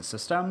separately from the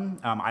system.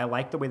 I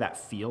like the way that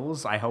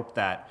feels. I hope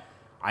that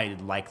I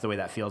like the way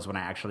that feels when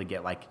I actually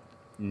get like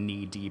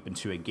knee deep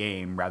into a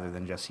game rather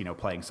than just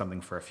playing something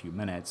for a few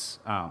minutes.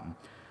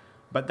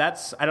 But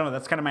I don't know,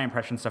 that's kind of my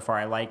impression so far.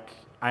 I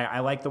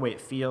like the way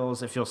it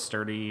feels. It feels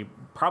sturdy.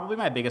 Probably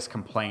my biggest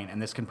complaint,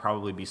 and this can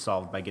probably be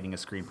solved by getting a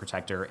screen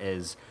protector,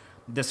 is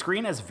the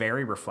screen is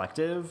very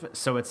reflective.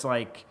 So it's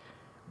like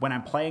when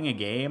I'm playing a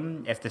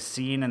game, if the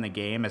scene in the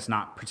game is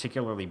not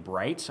particularly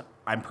bright,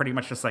 I'm pretty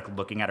much just like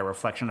looking at a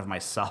reflection of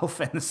myself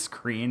in the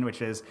screen,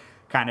 which is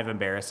kind of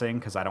embarrassing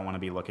because I don't want to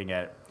be looking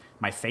at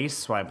my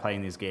face while I'm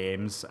playing these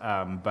games.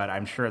 But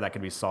I'm sure that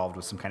could be solved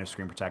with some kind of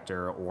screen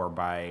protector, or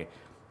by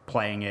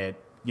playing it,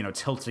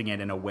 tilting it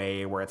in a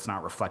way where it's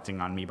not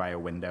reflecting on me by a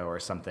window or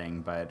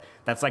something. But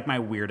that's like my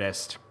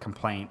weirdest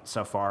complaint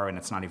so far, and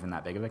it's not even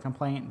that big of a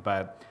complaint,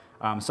 but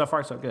so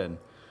far so good.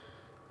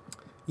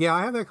 Yeah,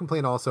 I have that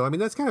complaint also. I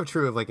mean, that's kind of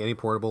true of like any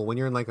portable. When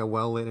you're in like a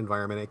well-lit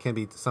environment, it can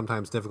be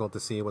sometimes difficult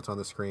to see what's on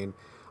the screen.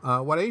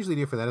 What I usually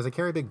do for that is I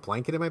carry a big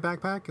blanket in my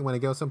backpack, and when I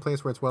go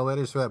someplace where it's well-lit,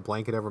 I just throw that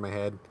blanket over my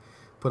head,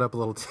 put up a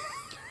little...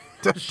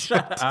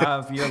 Shut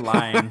up! You're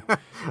lying.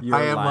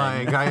 I am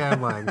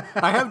lying.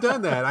 I have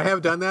done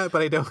that,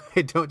 but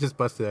I don't just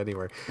bust it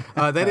anywhere.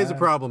 That is a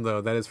problem, though.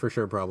 That is for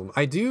sure a problem.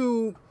 I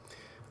do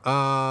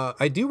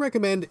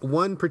recommend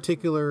one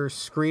particular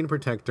screen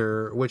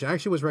protector, which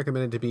actually was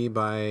recommended to me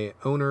by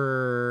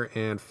owner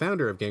and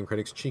founder of Game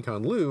Critics,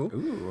 Chikon Liu,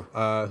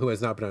 who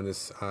has not been on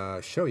this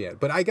show yet.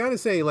 But I gotta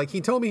say, like,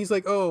 he told me, he's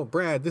like, "Oh,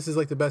 Brad, this is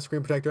like the best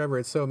screen protector ever.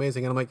 It's so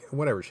amazing." And I'm like,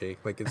 "Whatever, Chi.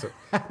 Like, it's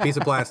a piece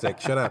of plastic.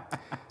 Shut up."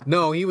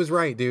 No, he was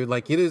right, dude.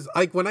 Like, it is.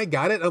 Like, when I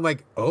got it, I'm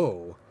like,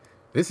 "Oh,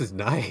 this is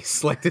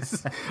nice." Like, this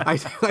is.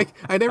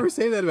 I never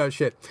say that about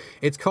shit.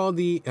 It's called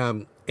the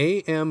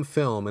AM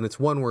Film, and it's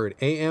one word,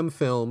 AM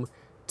Film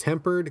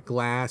Tempered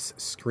Glass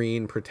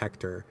Screen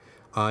Protector.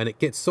 And it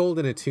gets sold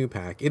in a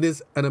 2-pack. It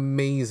is an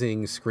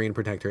amazing screen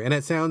protector. And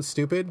it sounds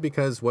stupid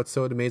because what's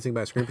so amazing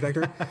about a screen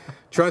protector?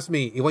 Trust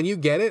me, when you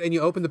get it and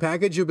you open the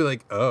package, you'll be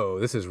like, oh,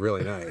 this is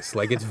really nice.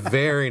 Like, it's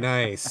very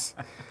nice.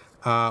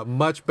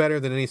 Much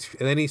better than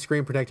any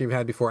screen protector you've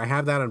had before. I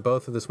have that on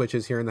both of the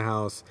Switches here in the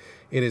house.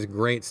 It is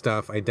great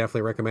stuff. I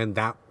definitely recommend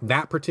that.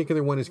 That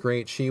particular one is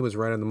great. She was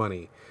right on the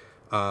money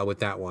with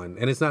that one.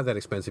 And it's not that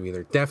expensive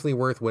either. Definitely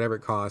worth whatever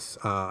it costs.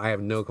 I have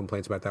no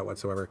complaints about that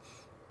whatsoever.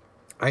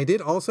 I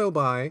did also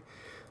buy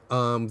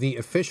the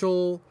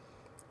official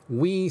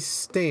Wii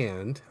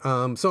stand.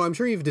 So I'm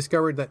sure you've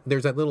discovered that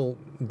there's that little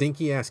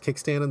dinky-ass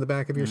kickstand on the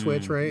back of your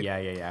Switch, right?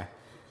 Yeah.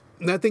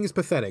 That thing is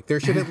pathetic. There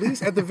should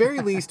at the very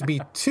least, be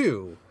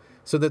two,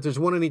 so that there's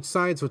one on each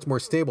side so it's more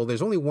stable.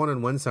 There's only one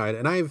on one side,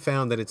 and I've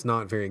found that it's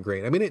not very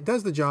great. I mean, it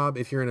does the job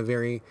if you're in a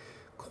very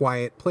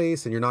quiet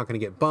place and you're not going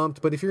to get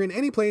bumped, but if you're in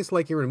any place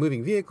like you're in a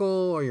moving vehicle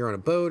or you're on a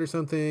boat or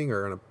something,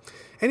 or on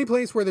any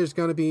place where there's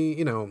going to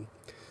be,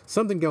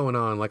 something going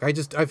on, like I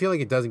feel like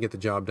it doesn't get the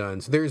job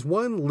done. So there's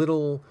one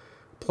little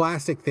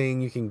plastic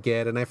thing you can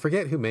get, and I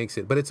forget who makes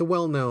it, but it's a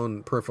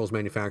well-known peripherals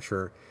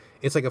manufacturer.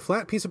 It's like a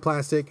flat piece of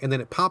plastic, and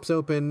then it pops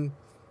open,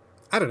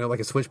 I don't know,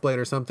 like a switchblade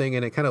or something,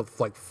 and it kind of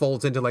like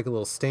folds into like a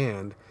little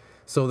stand,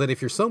 so that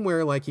if you're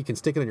somewhere, like, you can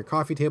stick it on your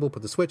coffee table,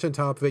 put the Switch on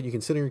top of it, you can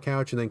sit on your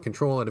couch and then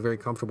control at a very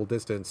comfortable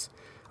distance.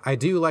 I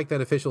do like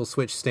that official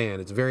Switch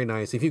stand. It's very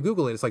nice. If you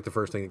Google it, it's like the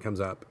first thing that comes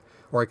up,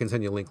 or I can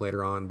send you a link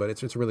later on, but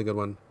it's a really good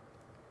one.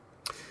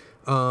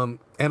 And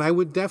I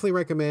would definitely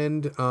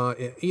recommend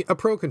a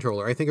Pro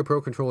Controller. I think a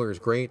Pro Controller is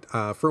great.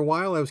 For a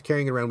while, I was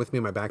carrying it around with me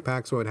in my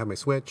backpack, so I would have my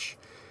Switch,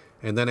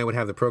 and then I would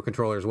have the Pro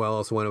Controller as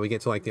well. So when we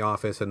get to like the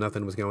office and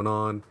nothing was going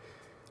on,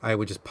 I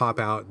would just pop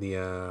out the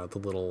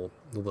little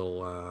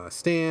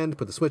stand,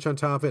 put the Switch on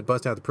top of it,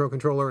 bust out the Pro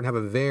Controller, and have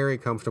a very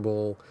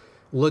comfortable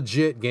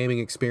legit gaming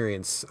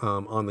experience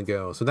on the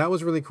go. So that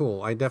was really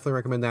cool. I definitely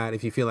recommend that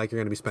if you feel like you're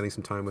going to be spending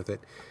some time with it.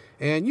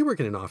 And you work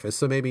in an office,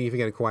 so maybe if you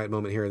get a quiet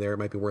moment here or there, it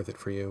might be worth it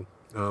for you.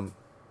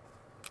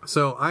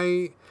 So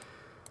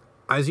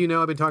as you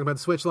know, I've been talking about the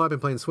Switch a lot. I've been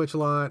playing Switch a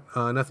lot.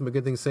 Nothing but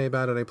good things to say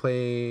about it. I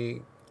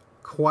play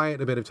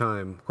quite a bit of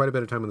time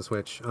on the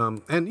Switch.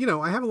 And, you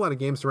know, I have a lot of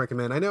games to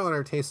recommend. I know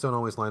our tastes don't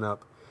always line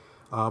up,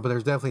 but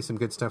there's definitely some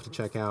good stuff to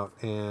check out.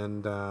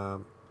 And I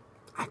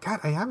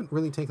haven't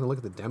really taken a look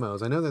at the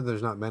demos. I know that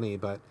there's not many,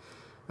 but,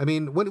 I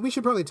mean, we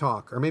should probably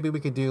talk. Or maybe we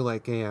could do,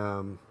 like,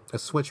 a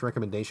Switch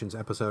recommendations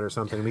episode or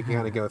something. We can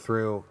kind of go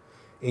through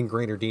in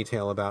greater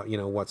detail about, you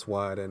know, what's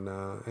what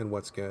and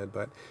what's good.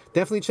 But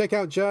definitely check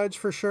out Judge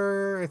for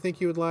sure. I think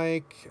you would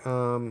like.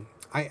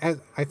 I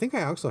think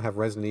I also have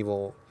Resident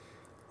Evil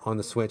on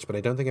the Switch, but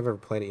I don't think I've ever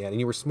played it yet. And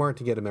you were smart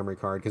to get a memory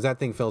card because that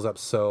thing fills up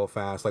so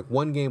fast. Like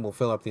one game will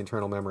fill up the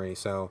internal memory.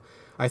 So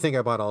I think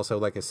I bought also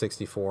like a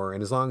 64.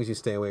 And as long as you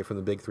stay away from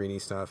the big 3D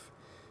stuff,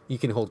 you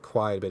can hold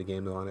quite a bit of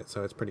games on it.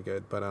 So it's pretty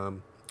good. But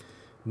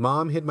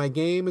Mom Hid My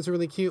Game is a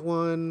really cute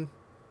one.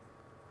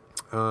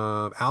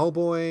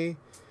 Owlboy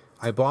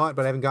I bought,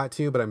 but I haven't got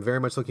to, but I'm very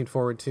much looking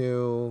forward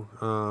to.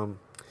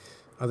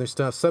 Other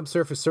stuff.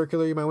 Subsurface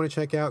Circular you might want to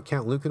check out.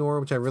 Count Lucanor,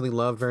 which I really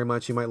loved very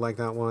much. You might like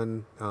that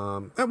one.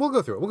 And we'll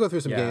go through it. We'll go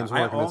through some games.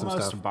 I Some stuff.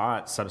 almost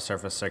bought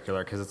Subsurface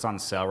Circular because it's on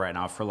sale right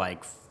now for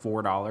like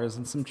 $4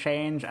 and some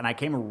change. And I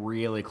came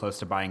really close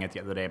to buying it the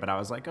other day, but I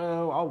was like,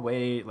 oh, I'll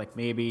wait. Like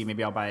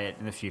maybe I'll buy it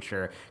in the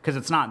future. Because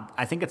it's not,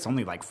 I think it's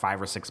only like $5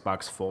 or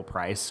 $6 full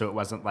price. So it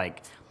wasn't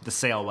like, the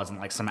sale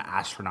wasn't like some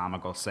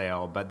astronomical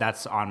sale, but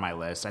that's on my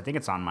list. I think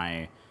it's on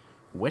my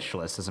wish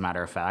list, as a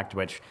matter of fact,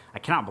 which I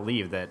cannot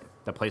believe that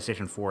the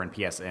PlayStation 4 and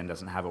PSN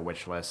doesn't have a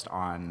wish list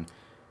on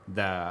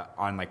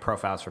like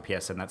profiles for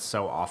PSN. That's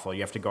so awful.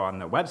 You have to go on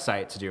the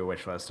website to do a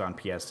wish list on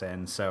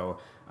PSN. So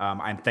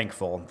I'm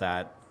thankful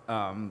that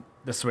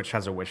the Switch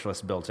has a wish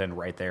list built in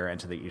right there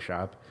into the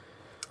eShop.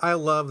 I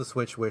love the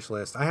Switch wish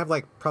list. I have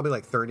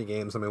probably 30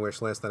 games on my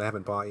wish list that I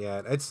haven't bought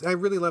yet. I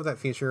really love that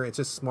feature. It's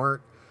just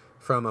smart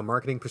from a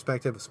marketing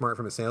perspective, smart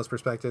from a sales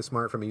perspective,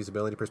 smart from a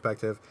usability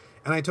perspective.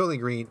 And I totally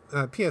agree.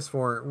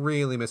 PS4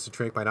 really missed a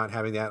trick by not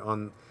having that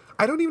on.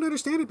 I don't even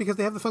understand it because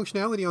they have the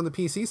functionality on the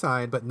PC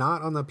side, but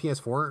not on the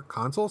PS4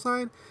 console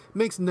side.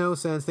 Makes no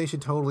sense. They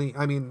should totally.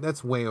 I mean,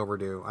 that's way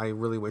overdue. I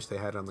really wish they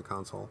had it on the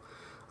console.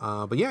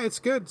 But yeah, it's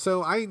good.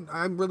 So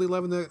I'm really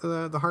loving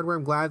the hardware.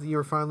 I'm glad that you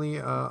were finally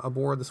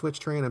aboard the Switch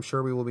train. I'm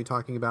sure we will be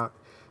talking about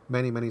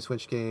many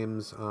Switch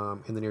games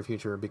in the near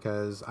future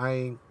because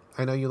I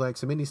know you like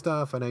some indie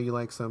stuff. I know you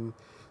like some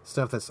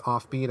stuff that's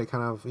offbeat. I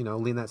kind of,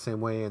 lean that same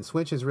way. And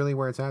Switch is really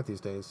where it's at these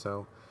days.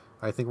 So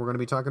I think we're going to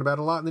be talking about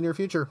it a lot in the near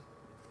future.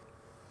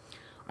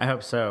 I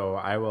hope so.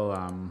 I will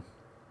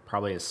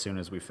probably as soon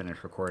as we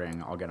finish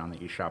recording, I'll get on the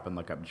eShop and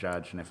look up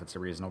Judge. And if it's a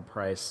reasonable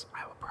price,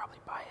 I will probably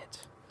buy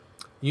it.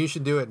 You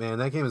should do it, man.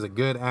 That game is a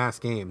good-ass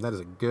game. That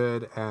is a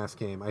good-ass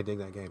game. I dig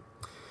that game.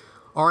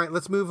 All right,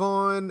 let's move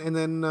on, and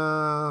then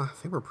I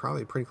think we're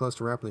probably pretty close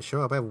to wrapping the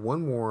show up. I have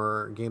one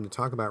more game to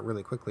talk about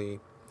really quickly.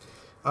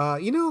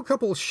 A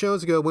couple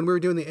shows ago when we were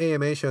doing the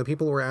AMA show,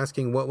 people were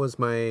asking what was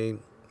a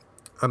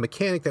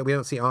mechanic that we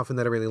don't see often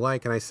that I really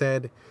like, and I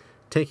said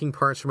taking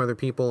parts from other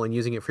people and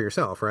using it for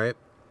yourself, right?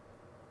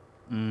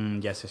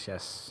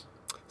 Yes.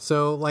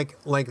 So,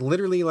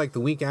 literally, the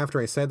week after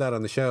I said that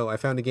on the show, I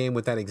found a game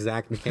with that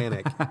exact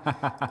mechanic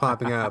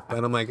popping up,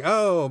 and I'm like,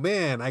 "Oh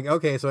man,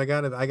 so I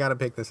gotta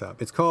pick this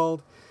up." It's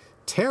called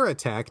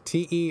Terratech,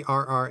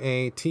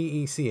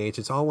 Terratech.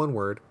 It's all one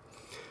word.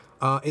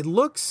 It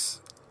looks,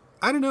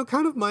 I don't know,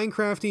 kind of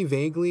Minecrafty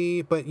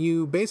vaguely, but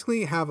you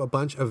basically have a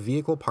bunch of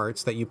vehicle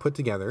parts that you put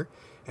together,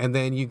 and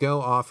then you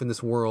go off in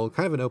this world,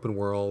 kind of an open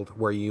world,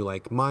 where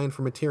you mine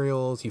for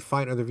materials, you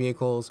fight other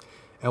vehicles.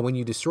 And when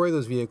you destroy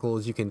those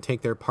vehicles, you can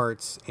take their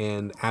parts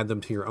and add them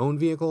to your own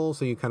vehicle.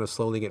 So you kind of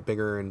slowly get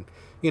bigger. And,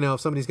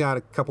 if somebody's got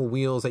a couple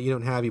wheels that you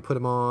don't have, you put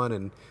them on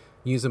and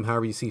use them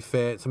however you see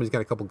fit. Somebody's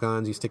got a couple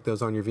guns, you stick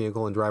those on your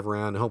vehicle and drive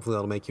around. And hopefully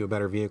that'll make you a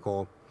better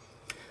vehicle.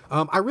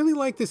 I really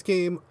like this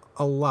game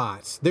a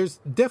lot. There's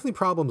definitely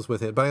problems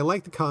with it, but I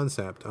like the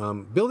concept.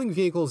 Building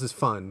vehicles is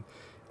fun.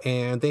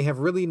 And they have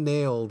really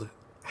nailed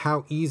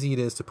how easy it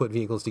is to put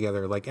vehicles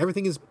together.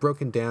 Everything is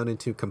broken down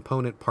into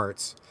component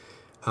parts.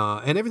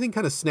 And everything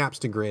kind of snaps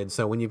to grid.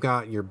 So when you've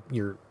got your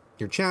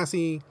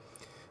chassis,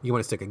 you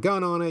want to stick a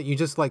gun on it. You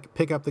just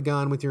pick up the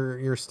gun with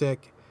your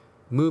stick,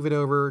 move it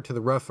over to the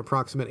rough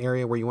approximate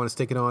area where you want to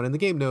stick it on, and the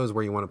game knows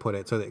where you want to put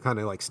it. So it kind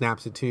of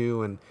snaps it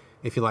to, and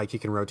if you like, you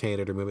can rotate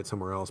it or move it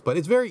somewhere else. But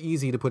it's very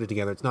easy to put it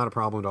together. It's not a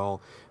problem at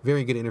all.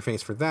 Very good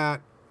interface for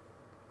that.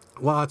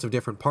 Lots of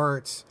different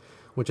parts,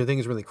 which I think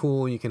is really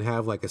cool. You can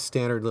have a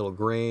standard little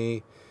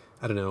gray,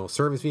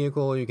 service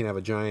vehicle. You can have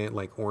a giant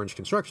orange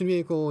construction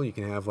vehicle. You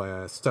can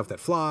have stuff that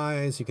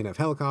flies. You can have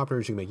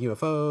helicopters. You can make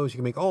UFOs. You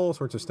can make all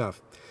sorts of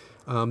stuff.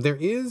 There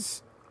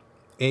is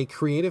a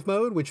creative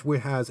mode, which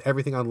has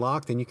everything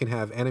unlocked, and you can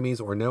have enemies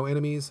or no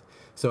enemies.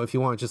 So if you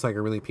want just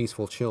a really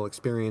peaceful, chill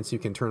experience, you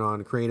can turn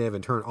on creative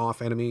and turn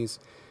off enemies.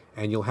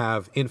 and you'll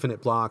have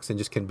infinite blocks and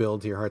just can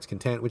build to your heart's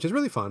content, which is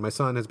really fun. My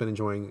son has been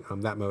enjoying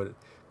that mode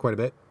quite a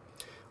bit.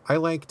 I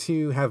like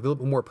to have a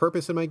little bit more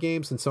purpose in my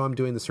games, and so I'm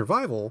doing the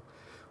survival,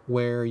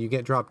 where you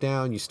get dropped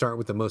down, you start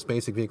with the most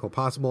basic vehicle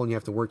possible, and you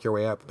have to work your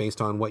way up based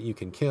on what you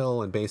can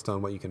kill and based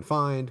on what you can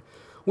find,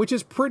 which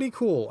is pretty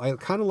cool. I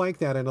kind of like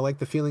that, and I like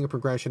the feeling of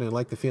progression, and I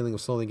like the feeling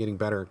of slowly getting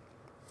better.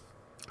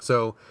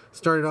 So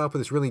started off with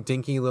this really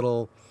dinky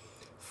little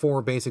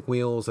 4 basic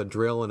wheels, a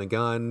drill, and a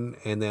gun,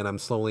 and then I'm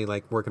slowly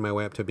like working my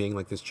way up to being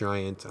like this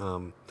giant,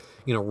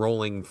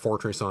 rolling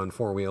fortress on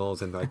 4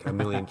 wheels and like a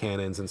million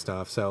cannons and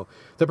stuff. So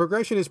the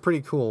progression is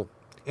pretty cool.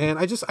 And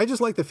I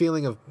just like the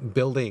feeling of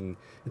building.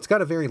 It's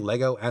got a very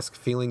Lego-esque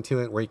feeling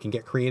to it, where you can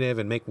get creative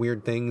and make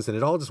weird things, and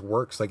it all just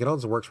works. Like, it all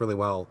just works really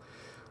well.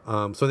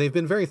 So they've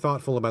been very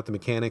thoughtful about the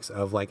mechanics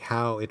of like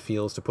how it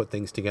feels to put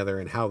things together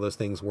and how those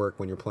things work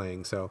when you're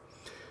playing. So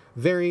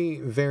very,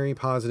 very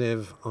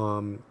positive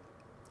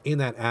in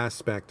that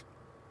aspect.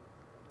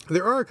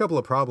 There are a couple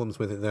of problems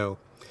with it, though,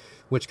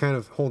 which kind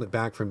of hold it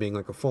back from being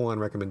like a full-on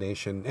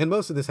recommendation. And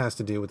most of this has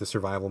to do with the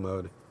survival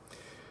mode.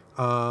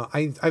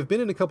 I've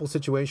been in a couple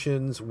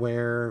situations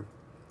where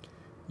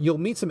you'll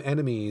meet some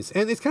enemies,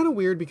 and it's kind of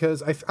weird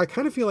because I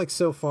kind of feel like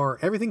so far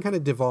everything kind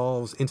of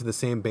devolves into the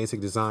same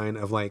basic design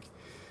of like,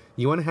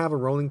 you want to have a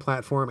rolling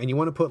platform and you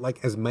want to put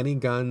like as many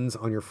guns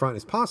on your front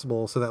as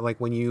possible, so that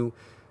like when you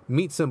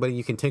meet somebody,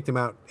 you can take them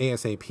out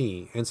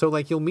ASAP. And so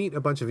like you'll meet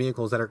a bunch of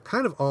vehicles that are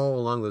kind of all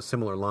along those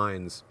similar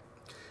lines.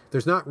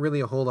 There's not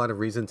really a whole lot of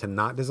reason to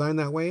not design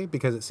that way,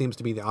 because it seems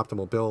to be the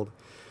optimal build.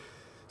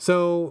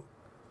 So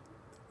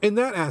in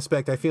that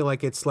aspect, I feel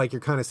like it's like you're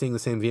kind of seeing the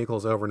same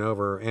vehicles over and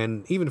over.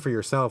 And even for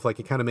yourself, like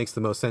it kind of makes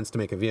the most sense to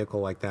make a vehicle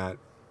like that.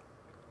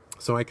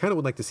 So I kind of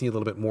would like to see a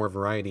little bit more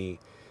variety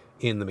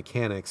in the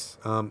mechanics.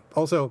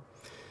 Also,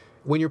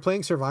 when you're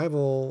playing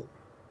survival,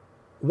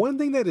 one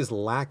thing that is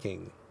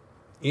lacking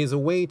is a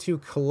way to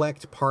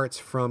collect parts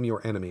from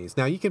your enemies.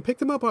 Now, you can pick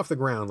them up off the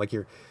ground. Like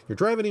you're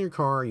driving in your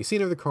car, you see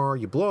another car,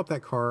 you blow up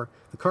that car,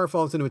 the car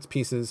falls into its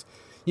pieces.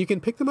 You can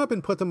pick them up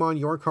and put them on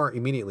your car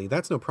immediately.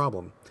 That's no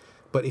problem.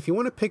 But if you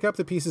want to pick up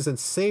the pieces and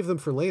save them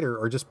for later,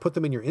 or just put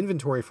them in your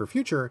inventory for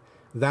future,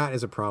 that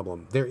is a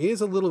problem. There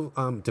is a little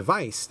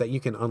device that you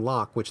can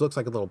unlock, which looks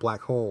like a little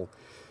black hole.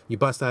 You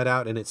bust that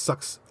out and it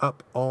sucks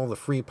up all the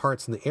free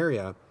parts in the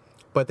area.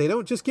 But they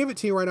don't just give it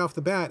to you right off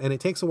the bat, and it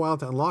takes a while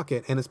to unlock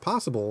it, and it's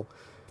possible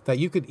that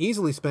you could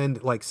easily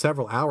spend like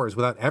several hours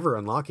without ever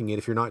unlocking it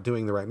if you're not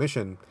doing the right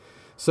mission.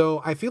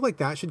 So I feel like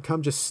that should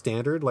come just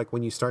standard, like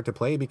when you start to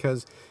play,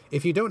 because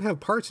if you don't have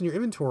parts in your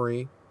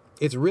inventory,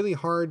 it's really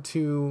hard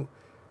to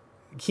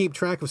keep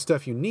track of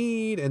stuff you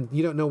need, and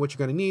you don't know what you're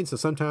going to need. So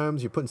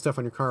sometimes you're putting stuff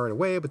on your car right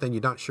away, but then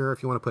you're not sure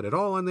if you want to put it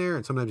all on there,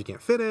 and sometimes you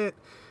can't fit it.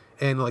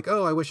 And like,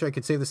 oh, I wish I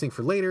could save this thing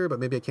for later, but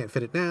maybe I can't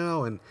fit it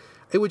now. And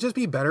it would just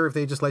be better if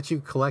they just let you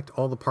collect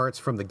all the parts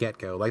from the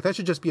get-go. Like, that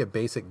should just be a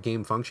basic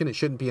game function. It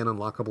shouldn't be an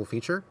unlockable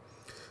feature.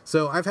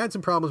 So I've had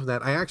some problems with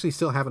that. I actually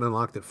still haven't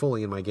unlocked it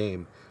fully in my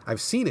game.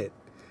 I've seen it,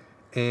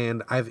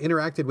 and I've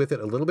interacted with it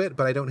a little bit,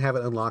 but I don't have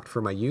it unlocked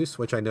for my use,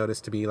 which I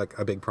noticed to be like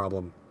a big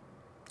problem.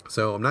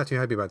 So I'm not too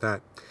happy about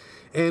that.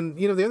 And,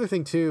 you know, the other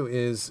thing, too,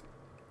 is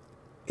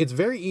it's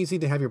very easy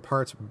to have your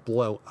parts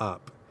blow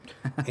up.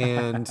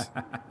 And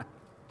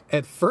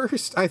at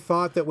first, I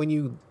thought that when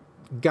you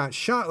got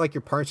shot, like,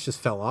 your parts just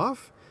fell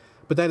off.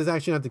 But that is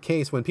actually not the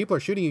case. When people are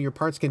shooting you, your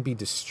parts can be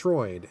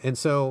destroyed. And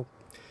so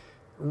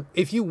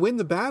if you win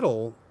the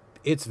battle,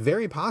 it's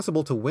very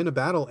possible to win a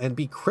battle and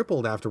be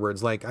crippled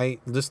afterwards. Like,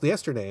 just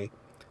yesterday,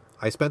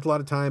 I spent a lot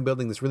of time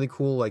building this really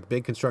cool, like,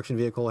 big construction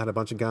vehicle, had a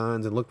bunch of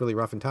guns, and looked really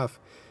rough and tough.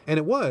 And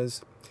it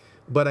was,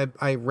 but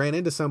I ran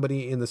into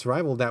somebody in the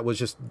survival that was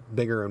just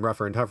bigger and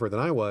rougher and tougher than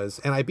I was,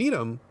 and I beat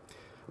them,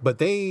 but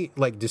they,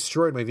 like,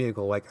 destroyed my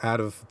vehicle. Like, out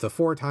of the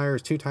 4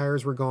 tires, 2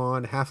 tires were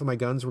gone, half of my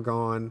guns were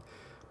gone,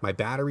 my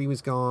battery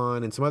was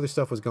gone, and some other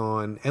stuff was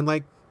gone, and,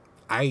 like,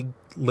 I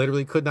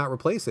literally could not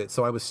replace it.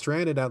 So I was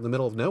stranded out in the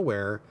middle of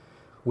nowhere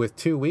with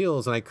 2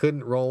 wheels, and I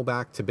couldn't roll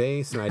back to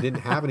base, and I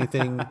didn't have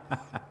anything...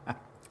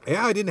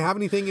 Yeah, I didn't have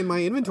anything in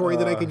my inventory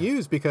that I could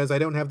use because I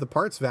don't have the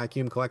parts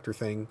vacuum collector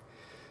thing.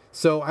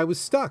 So I was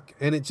stuck,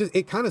 and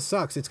it kind of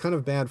sucks. It's kind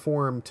of bad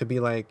form to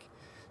be like,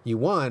 you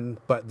won,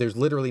 but there's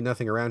literally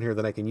nothing around here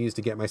that I can use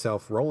to get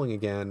myself rolling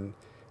again.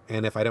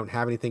 And if I don't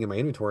have anything in my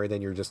inventory,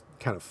 then you're just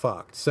kind of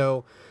fucked.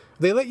 So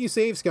they let you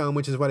save scum,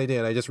 which is what I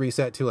did. I just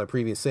reset to a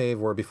previous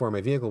save or before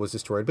my vehicle was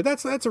destroyed. But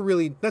that's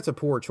a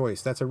poor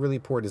choice. That's a really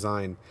poor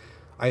design.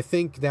 I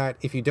think that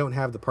if you don't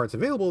have the parts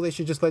available, they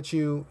should just let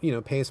you,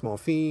 pay a small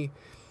fee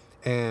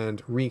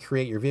and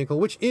recreate your vehicle,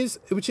 which is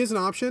an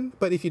option.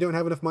 But if you don't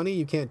have enough money,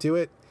 you can't do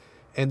it.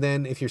 And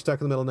then if you're stuck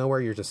in the middle of nowhere,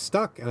 you're just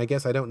stuck. And I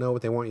guess I don't know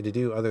what they want you to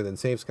do other than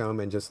save scum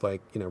and just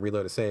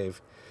reload a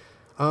save.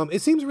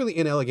 It seems really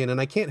inelegant, and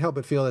I can't help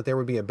but feel that there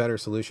would be a better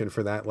solution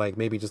for that. Like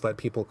maybe just let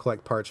people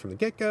collect parts from the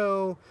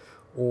get-go,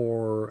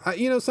 or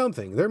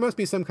something. There must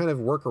be some kind of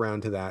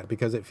workaround to that,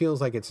 because it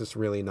feels like it's just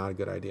really not a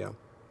good idea.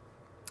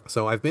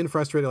 So I've been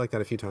frustrated like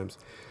that a few times.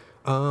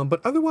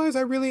 But otherwise,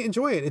 I really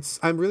enjoy it.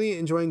 I'm really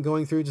enjoying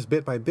going through just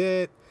bit by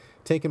bit,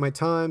 taking my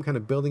time, kind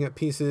of building up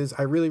pieces.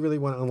 I really, really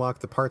want to unlock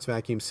the parts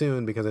vacuum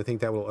soon because I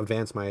think that will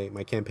advance my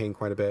campaign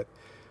quite a bit.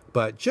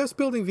 But just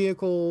building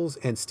vehicles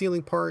and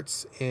stealing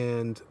parts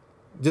and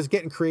just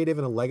getting creative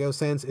in a Lego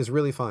sense is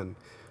really fun.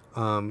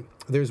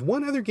 There's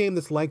one other game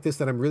that's like this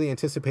that I'm really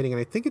anticipating, and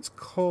I think it's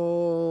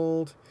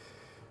called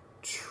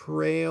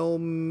Trail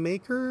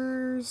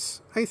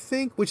Makers, I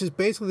think, which is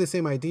basically the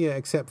same idea,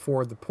 except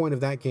for the point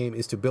of that game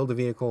is to build a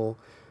vehicle,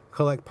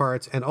 collect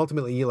parts, and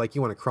ultimately you want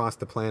to cross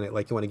the planet,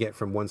 like you want to get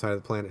from one side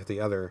of the planet to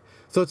the other.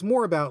 So it's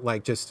more about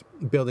like just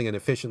building an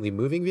efficiently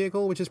moving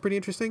vehicle, which is pretty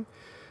interesting.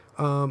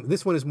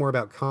 This one is more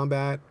about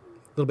combat,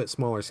 a little bit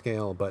smaller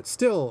scale, but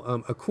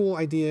still a cool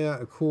idea,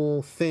 a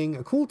cool thing,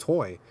 a cool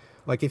toy.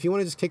 Like if you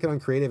want to just kick it on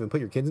creative and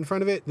put your kids in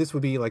front of it, this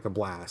would be like a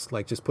blast.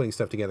 Like just putting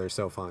stuff together is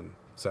so fun.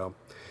 So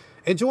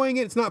enjoying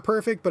it. It's not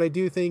perfect, but I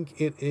do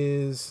think it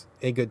is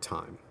a good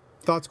time.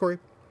 Thoughts, Corey?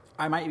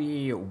 I might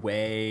be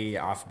way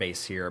off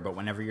base here, but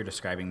whenever you're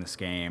describing this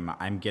game,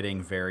 I'm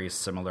getting very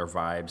similar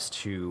vibes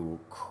to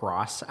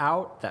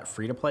Crossout, that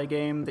free-to-play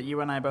game that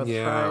you and I both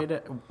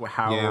tried.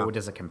 How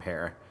does it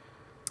compare?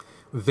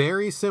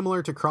 Very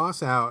similar to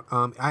Crossout.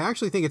 I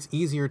actually think it's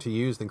easier to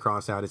use than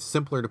Crossout. It's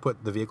simpler to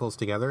put the vehicles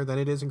together than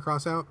it is in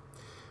Crossout.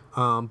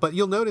 But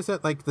you'll notice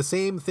that like the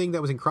same thing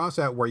that was in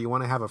Crossout where you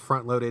want to have a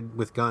front-loaded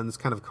with guns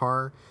kind of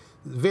car,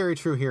 very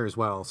true here as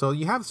well. So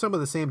you have some of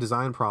the same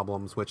design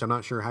problems, which I'm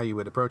not sure how you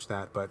would approach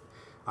that, but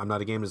I'm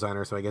not a game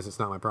designer, so I guess it's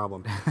not my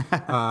problem.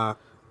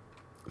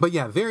 But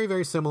yeah, very,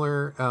 very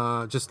similar.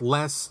 Just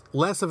less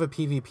of a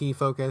PvP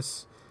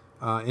focus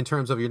in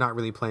terms of you're not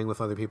really playing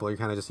with other people. You're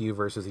kind of just you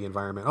versus the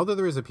environment. Although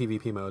there is a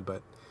PvP mode,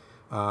 but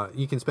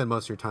you can spend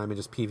most of your time in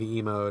just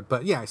PvE mode.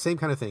 But yeah, same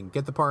kind of thing.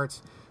 Get the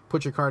parts,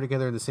 put your car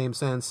together in the same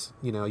sense.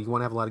 You know, you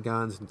want to have a lot of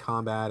guns and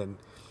combat and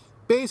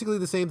basically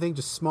the same thing,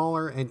 just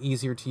smaller and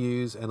easier to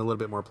use and a little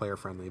bit more player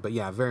friendly. But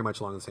yeah, very much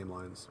along the same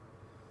lines.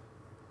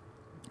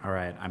 All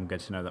right, I'm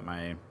good to know that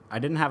I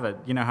didn't have a,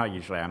 you know how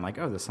usually I'm like,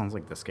 oh, this sounds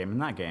like this game and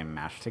that game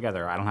mashed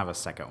together. I don't have a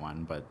second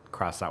one, but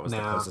Crossout was the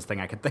closest thing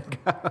I could think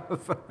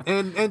of.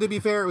 and to be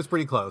fair, it was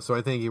pretty close, so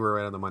I think you were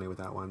right on the money with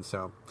that one.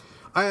 So,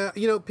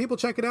 people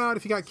check it out.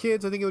 If you got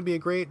kids, I think it would be a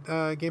great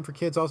game for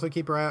kids. Also,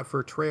 keep your eye out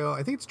for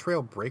I think it's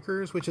Trail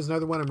Breakers, which is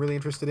another one I'm really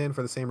interested in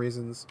for the same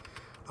reasons.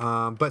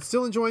 But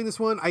still enjoying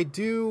this one. I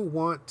do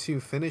want to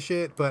finish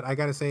it, but I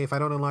gotta say, if I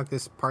don't unlock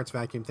this parts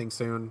vacuum thing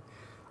soon,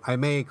 I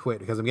may quit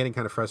because I'm getting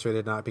kind of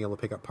frustrated not being able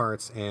to pick up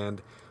parts,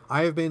 and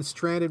I have been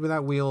stranded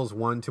without wheels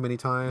one too many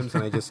times,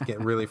 and I just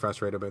get really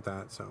frustrated about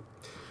that. So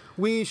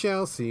we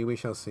shall see.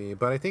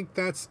 But I think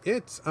that's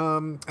it.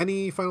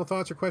 Any final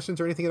thoughts or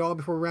questions or anything at all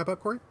before we wrap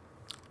up, Corey?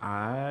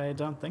 I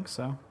don't think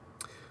so.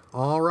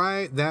 All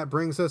right, that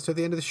brings us to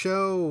the end of the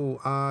show.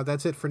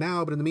 That's it for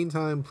now, but in the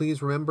meantime,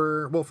 please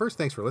remember... Well, first,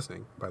 thanks for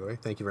listening, by the way.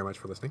 Thank you very much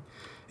for listening.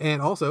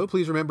 And also,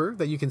 please remember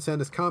that you can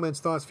send us comments,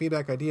 thoughts,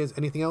 feedback, ideas,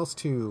 anything else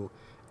to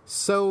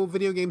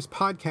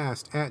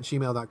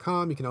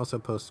sovideogamespodcast@gmail.com. You can also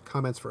post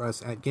comments for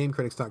us at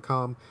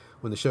gamecritics.com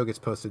when the show gets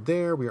posted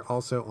there. We are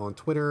also on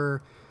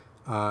Twitter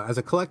as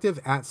a collective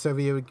at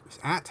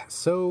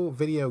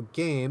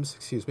SoVideoGames,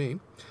 excuse me.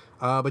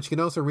 But you can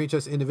also reach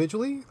us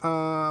individually.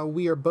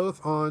 We are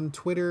both on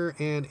Twitter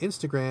and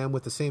Instagram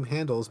with the same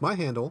handles. My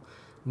handle,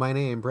 my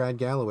name, Brad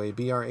Galloway,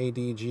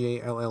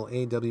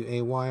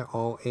 BradGallaway,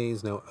 all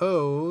A's, no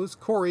O's.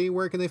 Corey,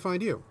 where can they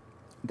find you?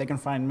 They can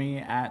find me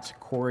at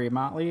Corey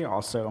Motley,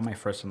 also my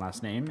first and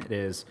last name. It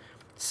is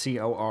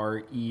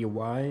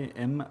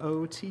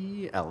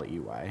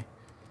CoreyMotley.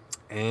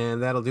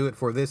 And that'll do it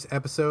for this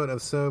episode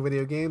of So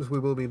Video Games. We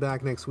will be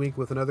back next week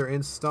with another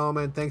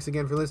installment. Thanks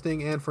again for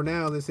listening. And for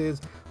now, this is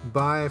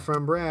bye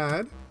from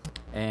Brad.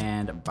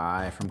 And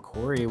bye from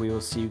Corey. We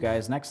will see you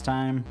guys next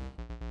time.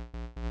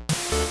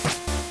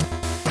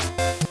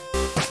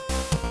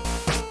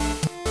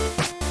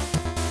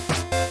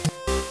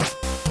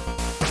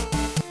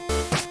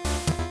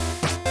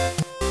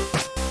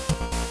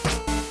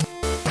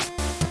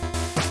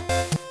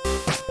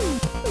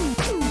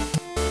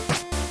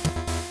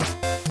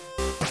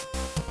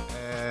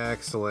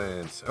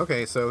 Excellent.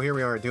 Okay, so here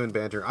we are doing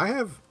banter. I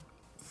have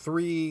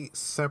 3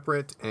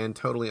 separate and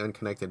totally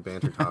unconnected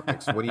banter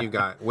topics. What do you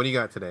got? What do you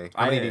got today?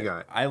 How many do you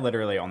got? I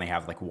literally only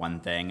have like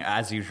one thing.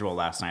 As usual,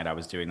 last night I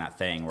was doing that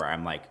thing where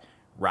I'm like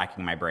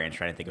racking my brain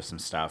trying to think of some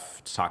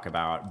stuff to talk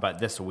about. But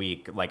this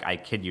week, like I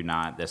kid you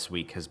not, this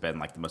week has been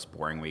like the most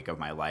boring week of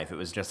my life. It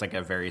was just like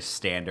a very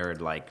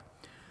standard like,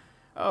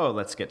 oh,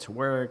 let's get to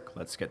work.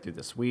 Let's get through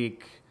this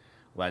week.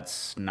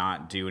 Let's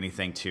not do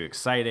anything too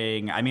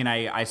exciting. I mean,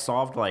 I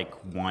solved like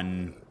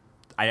one...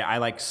 I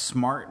like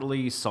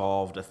smartly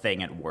solved a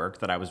thing at work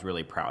that I was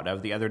really proud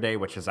of the other day,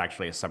 which is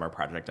actually a summer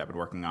project I've been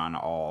working on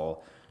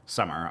all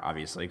summer,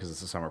 obviously, because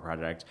it's a summer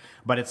project.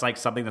 But it's like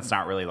something that's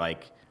not really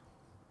like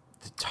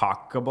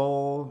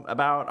talkable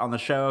about on the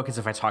show, because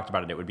if I talked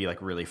about it, it would be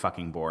like really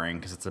fucking boring,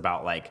 because it's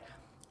about like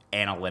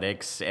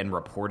analytics and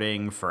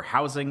reporting for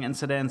housing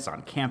incidents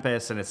on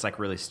campus, and it's like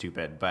really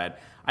stupid. But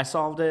I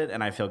solved it,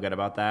 and I feel good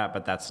about that,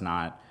 but that's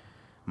not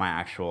my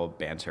actual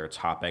banter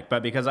topic.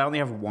 But because I only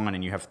have one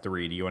and you have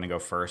three, do you want to go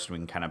first? We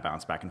can kind of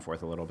bounce back and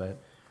forth a little bit.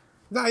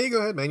 No, you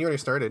go ahead, man. You already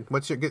started.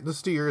 Let's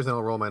do yours, and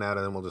I'll roll mine out,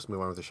 and then we'll just move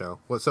on with the show.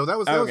 Well, so that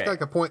was like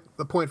a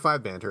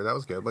 0.5 banter. That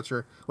was good. What's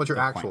your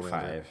actual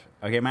banter?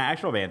 Okay, my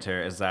actual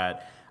banter is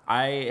that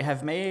I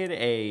have made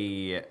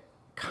a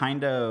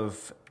kind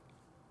of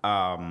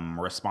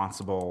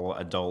responsible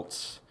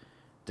adult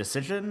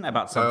decision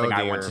about something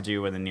I want to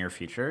do in the near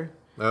future.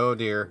 Oh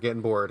dear,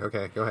 getting bored.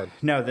 Okay, go ahead.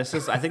 No,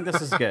 I think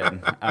this is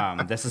good.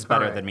 This is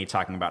better than me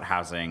talking about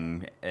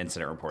housing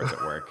incident reports at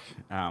work.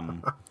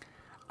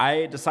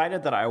 I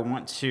decided that I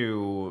want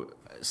to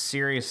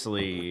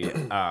seriously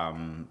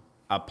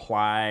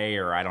apply,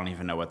 or I don't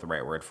even know what the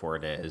right word for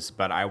it is,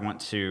 but I want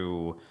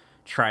to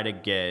try to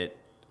get,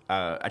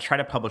 I try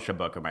to publish a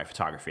book of my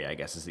photography, I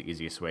guess is the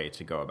easiest way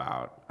to go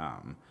about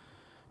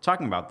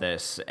talking about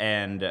this.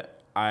 And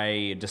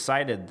I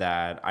decided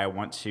that I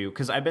want to,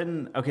 because I've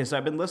been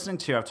listening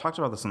to, I've talked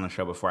about this on the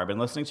show before, I've been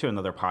listening to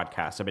another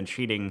podcast. I've been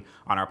cheating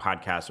on our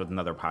podcast with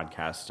another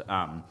podcast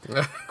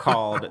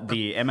called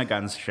The Emma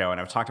Guns Show,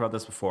 and I've talked about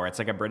this before. It's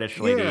like a British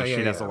lady.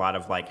 She does a lot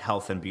of like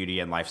health and beauty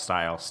and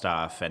lifestyle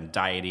stuff and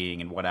dieting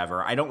and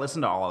whatever. I don't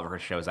listen to all of her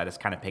shows. I just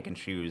kind of pick and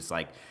choose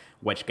like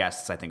which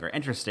guests I think are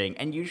interesting.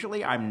 And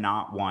usually I'm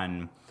not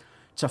one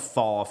to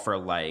fall for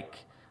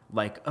like,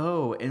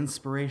 oh,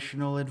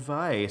 inspirational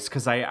advice,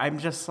 because I'm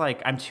just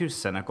like, I'm too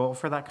cynical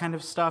for that kind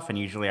of stuff, and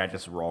usually I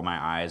just roll my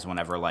eyes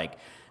whenever like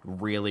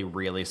really,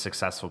 really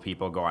successful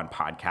people go on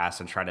podcasts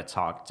and try to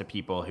talk to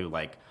people who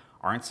like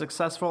aren't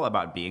successful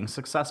about being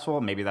successful.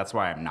 Maybe that's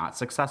why I'm not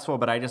successful,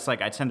 but I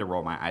tend to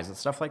roll my eyes at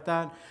stuff like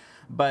that.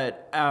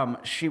 But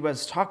she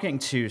was talking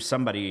to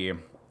somebody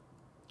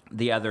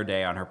the other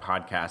day on her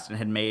podcast and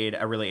had made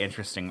a really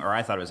interesting, or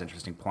I thought it was an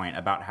interesting point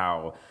about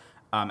how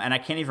and I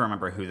can't even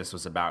remember who this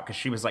was about, because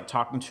she was like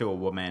talking to a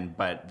woman,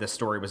 but the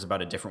story was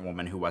about a different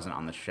woman who wasn't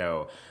on the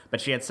show.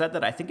 But she had said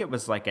that I think it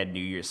was like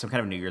some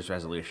kind of New Year's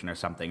resolution or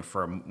something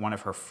from one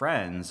of her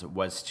friends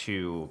was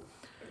to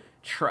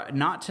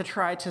not to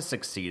try to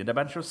succeed at a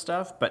bunch of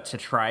stuff, but to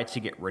try to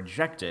get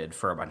rejected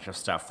for a bunch of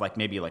stuff, like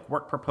maybe like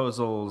work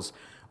proposals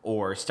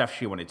or stuff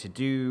she wanted to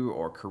do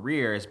or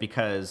careers,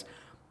 because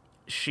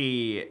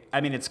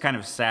it's kind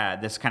of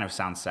sad. This kind of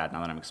sounds sad now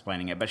that I'm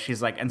explaining it, but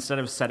she's like, instead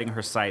of setting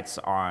her sights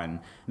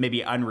on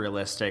maybe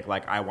unrealistic,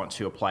 like I want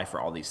to apply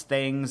for all these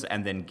things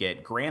and then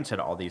get granted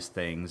all these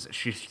things,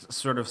 she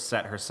sort of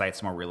set her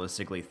sights more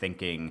realistically,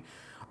 thinking,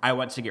 I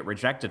want to get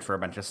rejected for a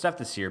bunch of stuff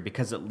this year,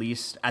 because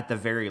at the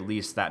very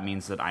least, that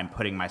means that I'm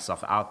putting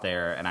myself out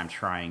there and I'm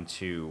trying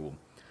to,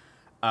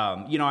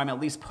 I'm at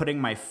least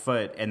putting my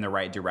foot in the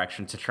right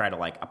direction to try to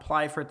like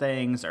apply for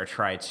things or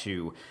try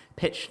to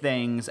pitch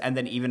things. And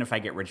then even if I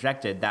get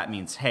rejected, that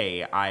means,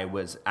 hey, I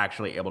was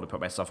actually able to put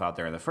myself out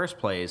there in the first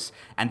place.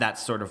 And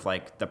that's sort of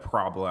like the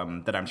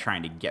problem that I'm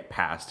trying to get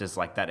past, is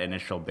like that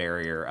initial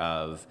barrier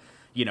of,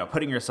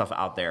 putting yourself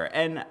out there.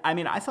 And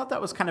I thought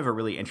that was kind of a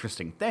really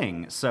interesting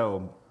thing.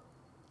 So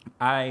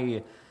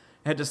I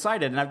had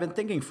decided, and I've been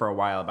thinking for a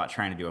while about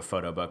trying to do a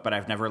photo book, but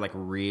I've never like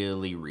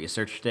really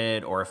researched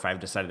it, or if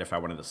I've decided if I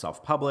wanted to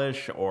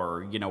self-publish,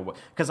 or,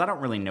 because I don't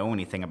really know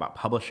anything about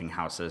publishing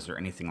houses or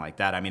anything like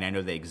that. I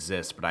know they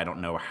exist, but I don't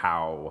know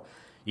how,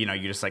 you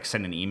just like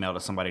send an email to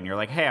somebody and you're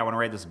like, hey, I want to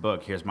write this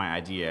book. Here's my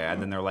idea. And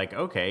then they're like,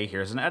 okay,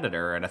 here's an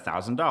editor and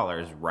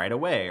 $1,000 right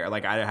away. Or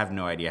like, I have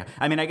no idea.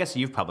 I guess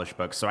you've published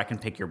books, so I can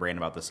pick your brain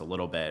about this a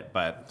little bit,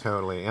 but.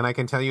 Totally. And I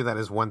can tell you that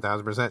is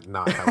 1,000%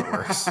 not how it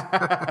works.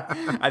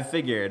 I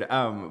figured.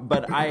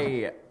 But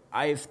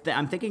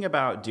I'm thinking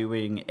about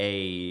doing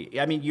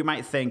you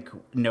might think,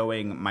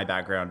 knowing my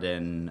background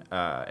in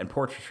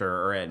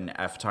portraiture or in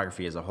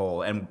photography as a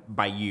whole, and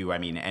by you, I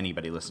mean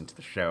anybody listening to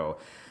the show,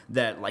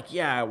 that like,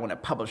 yeah, I want to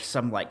publish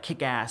some like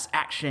kick-ass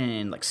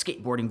action, like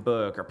skateboarding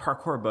book or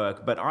parkour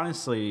book. But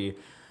honestly,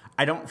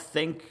 I don't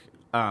think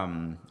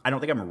I'm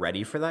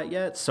ready for that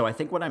yet. So I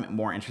think what I'm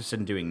more interested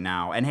in doing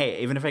now, and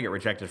hey, even if I get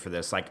rejected for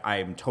this, like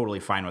I'm totally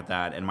fine with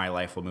that, and my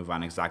life will move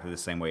on exactly the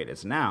same way it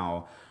is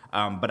now.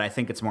 But I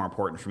think it's more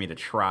important for me to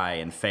try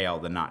and fail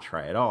than not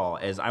try at all.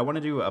 Is I want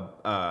to do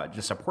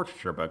just a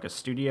portraiture book, a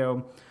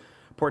studio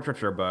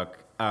portraiture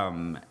book.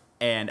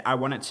 And I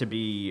want it to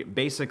be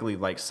basically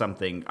like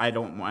something, I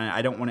don't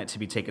want it to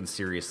be taken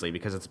seriously,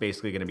 because it's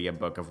basically going to be a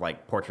book of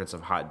like portraits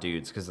of hot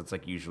dudes, because it's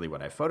like usually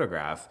what I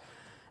photograph.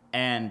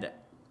 And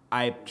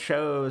I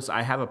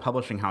have a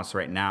publishing house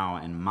right now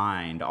in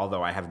mind,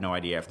 although I have no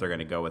idea if they're going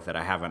to go with it.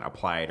 I haven't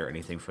applied or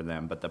anything for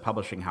them, but the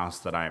publishing house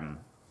that I'm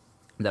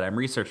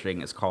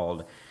researching is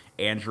called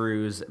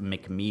Andrews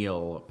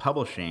McMeel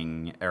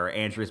Publishing, or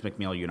Andrews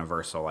McMeel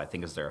Universal, I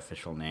think is their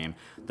official name.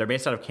 They're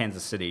based out of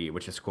Kansas City,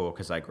 which is cool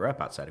because I grew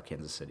up outside of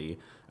Kansas City.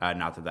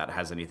 Not that that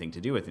has anything to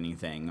do with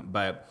anything,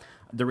 but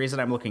the reason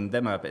I'm looking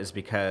them up is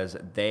because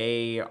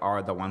they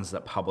are the ones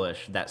that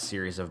published that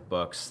series of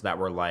books that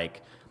were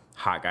like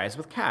hot guys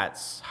with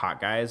cats,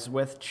 hot guys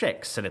with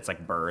chicks, and it's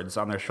like birds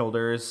on their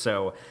shoulders.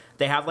 So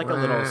they have like a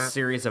little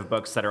series of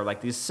books that are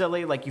like these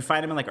silly, like you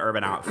find them in like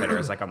Urban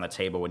Outfitters, like on the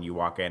table when you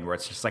walk in, where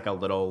it's just like a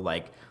little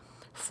like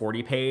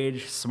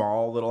 40-page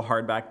small little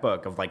hardback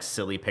book of like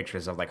silly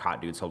pictures of like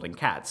hot dudes holding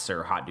cats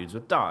or hot dudes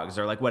with dogs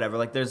or like whatever.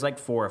 Like there's like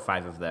 4 or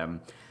 5 of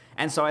them.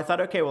 And so I thought,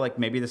 okay, well, like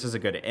maybe this is a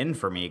good in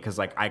for me because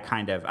like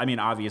I mean,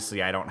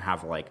 obviously I don't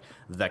have like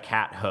the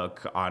cat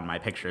hook on my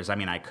pictures. I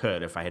mean, I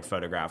could if I had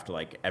photographed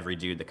like every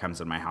dude that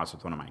comes in my house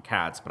with one of my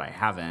cats, but I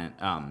haven't.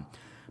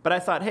 But I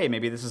thought, hey,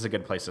 maybe this is a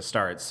good place to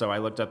start. So I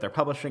looked up their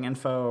publishing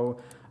info.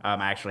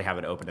 I actually have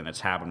it open in a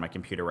tab on my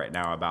computer right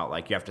now about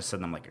like you have to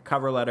send them like a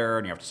cover letter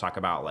and you have to talk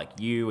about like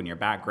you and your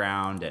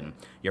background and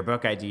your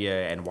book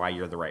idea and why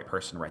you're the right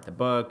person to write the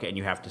book. And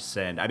you have to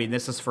send, I mean,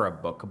 this is for a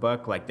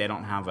book, like they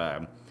don't have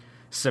a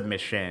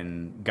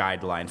submission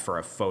guideline for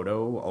a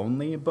photo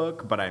only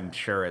book, but I'm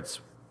sure it's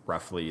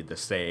roughly the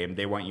same.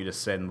 They want you to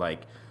send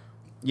like,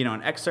 you know,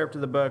 an excerpt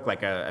of the book,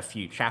 like a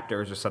few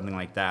chapters or something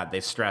like that. They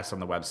stress on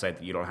the website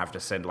that you don't have to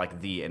send like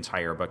the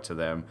entire book to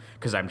them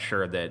because I'm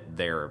sure that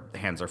their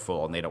hands are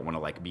full and they don't want to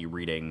like be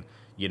reading,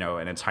 you know,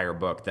 an entire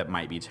book that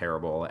might be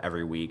terrible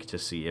every week to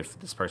see if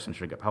this person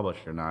should get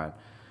published or not.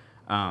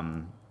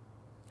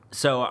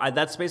 So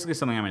that's basically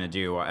something I'm going to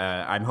do.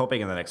 I'm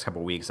hoping in the next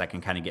couple of weeks I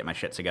can kind of get my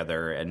shit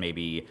together and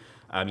maybe,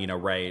 you know,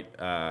 write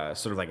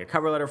sort of like a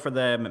cover letter for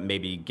them,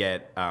 maybe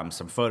get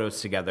some photos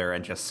together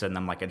and just send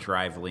them like a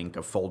Drive link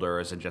of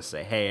folders and just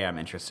say, hey, I'm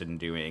interested in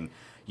doing,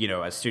 you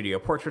know, a studio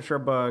portraiture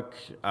book.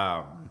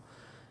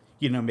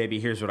 You know, maybe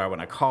here's what I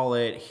want to call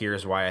it.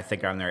 Here's why I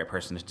think I'm the right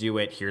person to do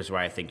it. Here's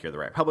why I think you're the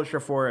right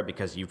publisher for it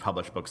because you've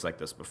published books like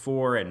this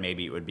before and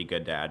maybe it would be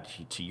good to add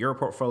to your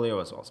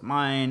portfolio as well as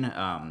mine.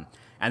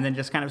 And then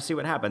just kind of see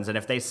what happens. And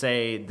if they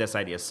say this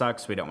idea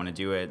sucks, we don't want to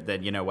do it,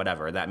 then, you know,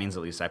 whatever. That means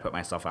at least I put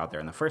myself out there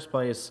in the first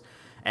place.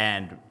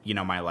 And, you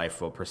know, my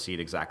life will proceed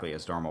exactly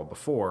as normal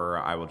before.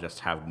 I will just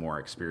have more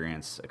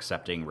experience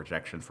accepting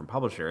rejection from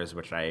publishers,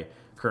 which I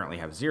currently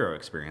have 0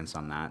 experience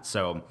on that.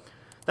 So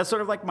that's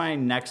sort of like my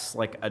next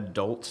like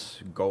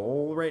adult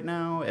goal right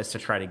now is to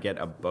try to get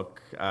a book,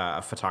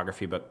 a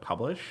photography book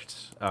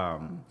published.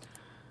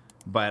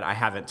 But I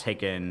haven't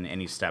taken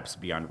any steps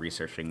beyond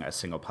researching a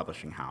single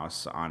publishing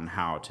house on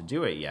how to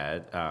do it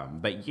yet.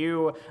 But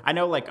I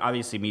know like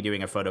obviously me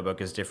doing a photo book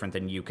is different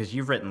than you because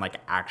you've written like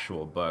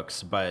actual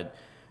books. But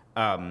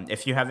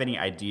if you have any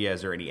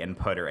ideas or any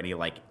input or any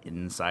like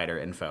insider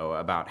info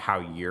about how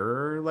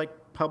your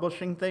like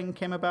publishing thing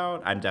came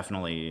about, I'm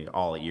definitely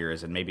all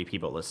ears, and maybe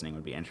people listening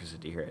would be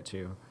interested to hear it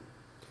too.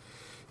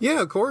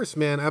 Yeah, of course,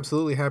 man.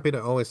 Absolutely happy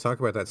to always talk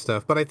about that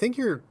stuff. But I think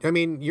you're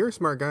a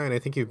smart guy, and I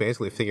think you've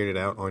basically figured it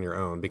out on your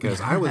own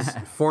because I was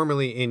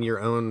formerly in your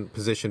own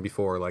position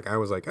before. Like, I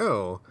was like,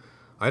 oh,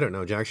 I don't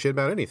know jack shit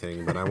about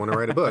anything, but I want to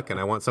write a book, and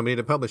I want somebody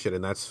to publish it,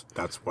 and that's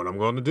what I'm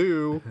going to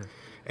do.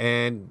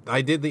 And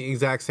I did the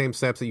exact same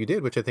steps that you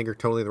did, which I think are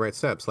totally the right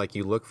steps. Like,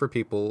 you look for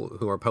people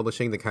who are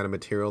publishing the kind of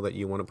material that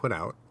you want to put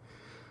out.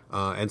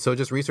 And so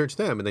just research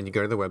them, and then you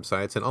go to the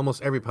websites, and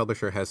almost every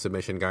publisher has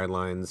submission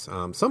guidelines.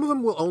 Some of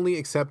them will only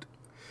accept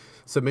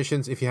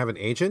submissions if you have an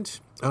agent,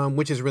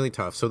 which is really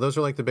tough. So those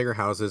are like the bigger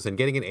houses, and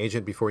getting an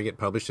agent before you get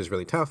published is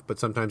really tough, but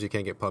sometimes you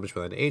can't get published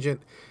without an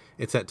agent.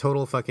 It's that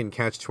total fucking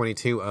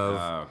catch-22 of,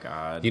 oh,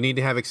 God, you need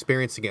to have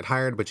experience to get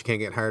hired, but you can't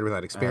get hired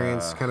without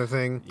experience kind of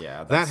thing.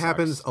 Yeah, that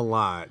happens a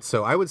lot.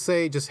 So I would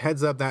say just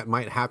heads up, that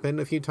might happen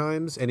a few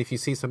times. And if you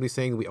see somebody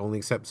saying we only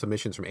accept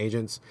submissions from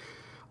agents,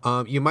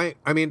 you might,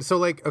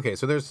 so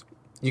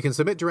you can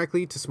submit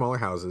directly to smaller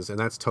houses, and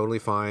that's totally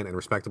fine and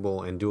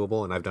respectable and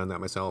doable, and I've done that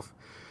myself.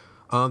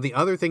 The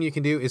other thing you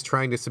can do is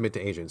trying to submit to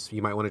agents.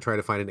 You might want to try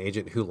to find an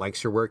agent who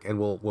likes your work and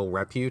will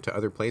rep you to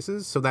other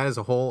places. So that is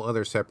a whole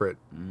other separate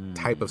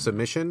type of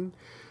submission,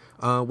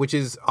 which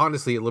is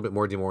honestly a little bit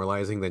more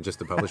demoralizing than just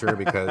the publisher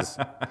because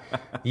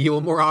you will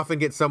more often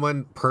get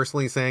someone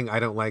personally saying, I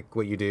don't like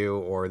what you do,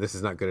 or this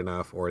is not good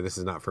enough, or this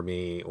is not for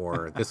me,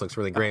 or this looks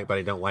really great, but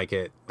I don't like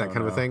it, that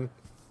kind of a thing.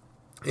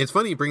 It's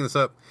funny you bring this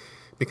up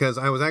because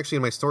I was actually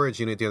in my storage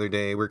unit the other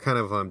day. We're kind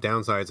of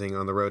downsizing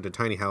on the road to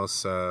Tiny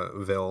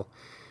Houseville.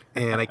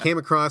 And I came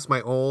across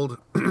my old,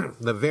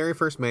 the very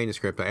first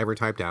manuscript I ever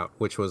typed out,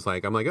 which was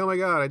like, I'm like, oh my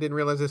God, I didn't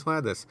realize I still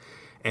had this.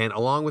 And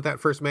along with that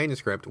first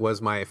manuscript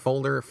was my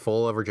folder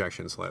full of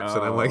rejection slips.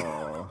 And I'm like,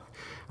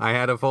 I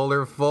had a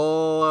folder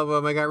full of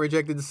them. I got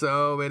rejected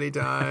so many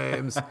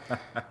times.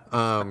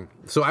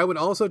 So I would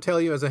also tell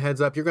you as a heads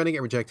up, you're going to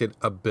get rejected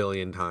a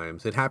billion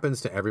times. It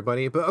happens to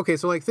everybody. But okay,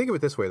 so like think of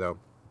it this way though.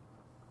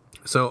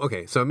 So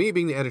me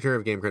being the editor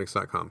of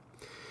GameCritics.com,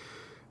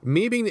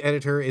 me being the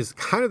editor is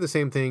kind of the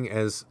same thing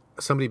as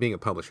somebody being a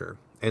publisher.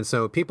 And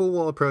so people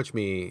will approach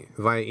me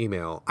via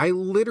email. I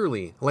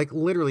literally,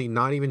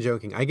 not even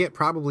joking, I get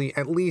probably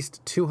at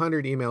least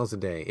 200 emails a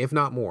day, if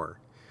not more,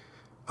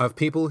 of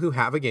people who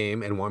have a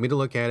game and want me to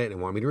look at it and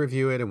want me to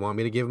review it and want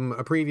me to give them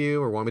a preview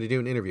or want me to do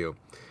an interview.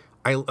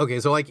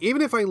 So like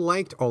even if I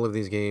liked all of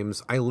these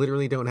games, I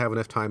literally don't have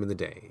enough time in the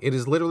day. It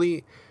is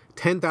literally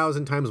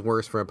 10,000 times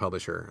worse for a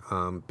publisher,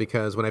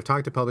 because when I've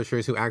talked to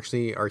publishers who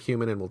actually are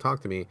human and will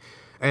talk to me,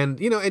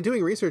 and and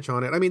doing research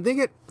on it, I mean, they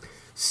get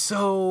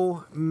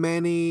so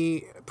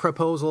many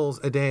proposals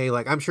a day.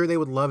 Like, I'm sure they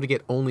would love to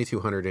get only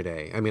 200 a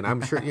day. I mean,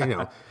 I'm sure,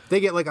 they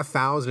get like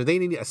 1,000. They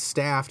need a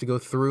staff to go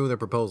through the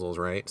proposals,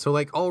 right? So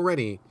like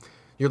already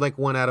you're like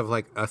one out of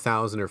like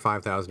 1,000 or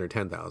 5,000 or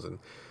 10,000.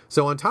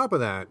 So on top of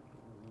that,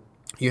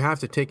 you have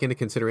to take into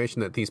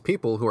consideration that these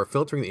people who are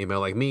filtering the email,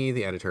 like me,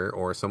 the editor,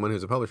 or someone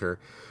who's a publisher,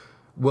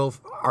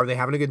 are they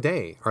having a good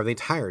day? Are they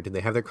tired? Did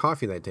they have their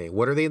coffee that day?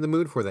 What are they in the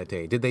mood for that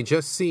day? Did they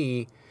just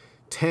see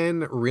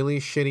 10 really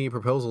shitty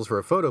proposals for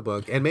a photo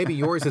book, and maybe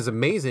yours is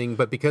amazing,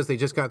 but because they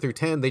just got through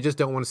 10, they just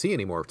don't want to see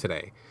anymore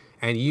today?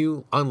 And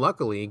you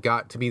unluckily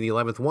got to be the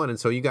 11th one, and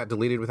so you got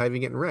deleted without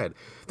even getting read.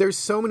 There's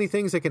so many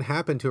things that can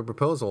happen to a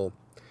proposal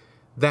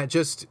that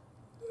just...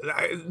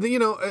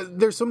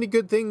 there's so many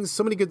good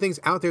things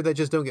out there that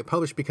just don't get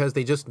published because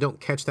they just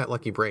don't catch that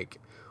lucky break,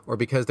 or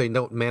because they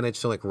don't manage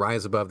to like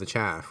rise above the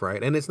chaff,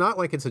 right? And it's not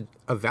like it's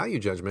a value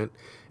judgment.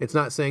 It's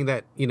not saying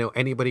that,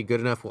 anybody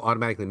good enough will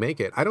automatically make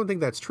it. I don't think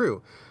that's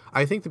true.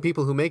 I think the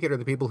people who make it are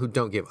the people who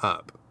don't give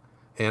up.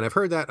 And I've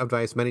heard that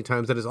advice many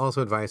times. That is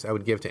also advice I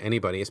would give to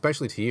anybody,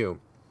 especially to you.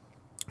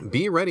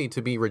 Be ready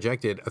to be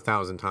rejected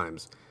 1,000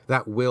 times.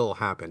 That will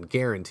happen,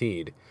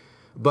 guaranteed.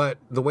 But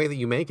the way that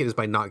you make it is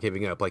by not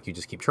giving up. Like, you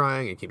just keep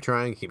trying and keep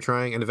trying and keep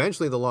trying. And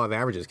eventually the law of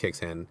averages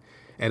kicks in.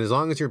 And as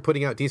long as you're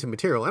putting out decent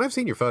material, and I've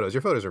seen your photos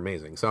are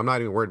amazing. So I'm not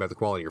even worried about the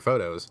quality of your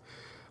photos.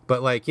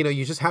 But like,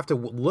 you just have to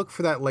look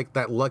for that, like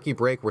that lucky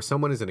break where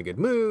someone is in a good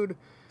mood.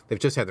 They've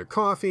just had their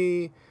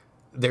coffee.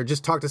 They're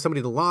just talking to somebody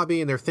in the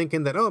lobby and they're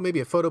thinking that, oh,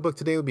 maybe a photo book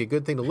today would be a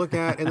good thing to look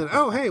at. And then,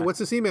 oh, hey, what's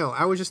this email?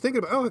 I was just thinking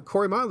about, oh,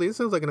 Corey Motley. This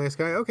sounds like a nice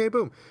guy. Okay,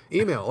 boom.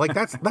 Email. Like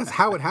that's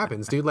how it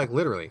happens, dude. Like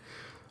literally.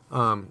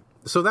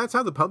 So that's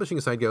how the publishing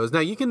side goes.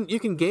 Now you can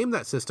game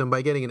that system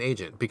by getting an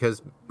agent,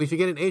 because if you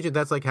get an agent,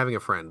 that's like having a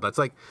friend. That's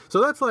like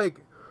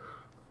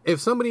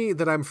if somebody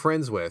that I'm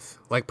friends with,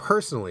 like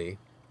personally,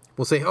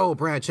 will say, "Oh,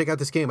 Brad, check out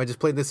this game. I just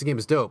played this game.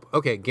 It's dope."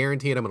 Okay,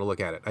 guaranteed I'm going to look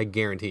at it. I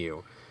guarantee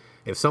you.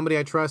 If somebody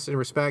I trust and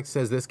respect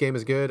says this game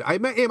is good, I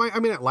may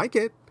not like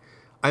it.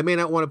 I may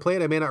not want to play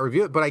it. I may not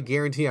review it, but I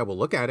guarantee I will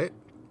look at it.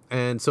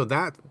 And so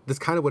that's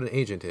kind of what an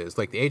agent is.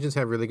 Like, the agents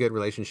have really good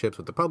relationships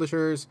with the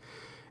publishers.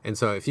 And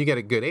so if you get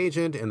a good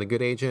agent and the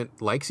good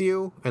agent likes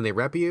you and they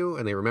rep you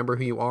and they remember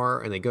who you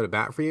are and they go to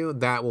bat for you,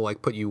 that will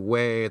like put you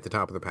way at the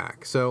top of the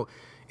pack. So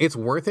it's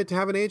worth it to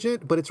have an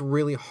agent, but it's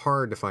really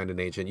hard to find an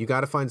agent. You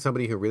got to find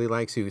somebody who really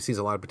likes you, who sees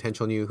a lot of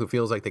potential in you, who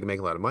feels like they can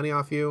make a lot of money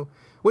off you,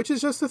 which is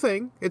just the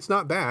thing. It's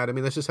not bad. I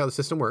mean, that's just how the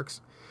system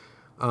works.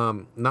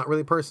 Not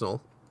really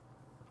personal.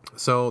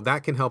 So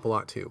that can help a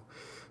lot too.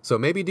 So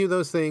maybe do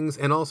those things.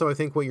 And also, I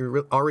think what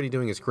you're already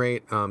doing is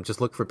great. Just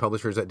look for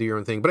publishers that do your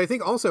own thing. But I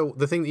think also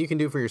the thing that you can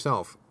do for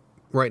yourself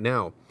right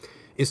now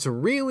is to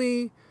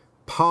really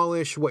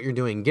polish what you're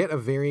doing. Get a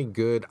very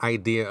good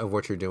idea of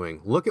what you're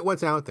doing. Look at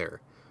what's out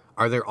there.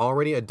 Are there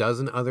already a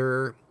dozen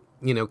other,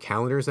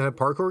 calendars that have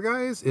parkour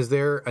guys? Is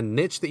there a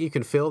niche that you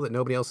can fill that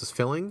nobody else is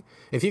filling?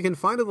 If you can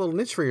find a little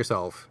niche for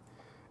yourself,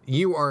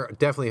 you are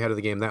definitely ahead of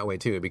the game that way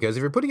too. Because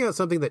if you're putting out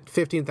something that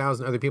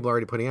 15,000 other people are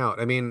already putting out,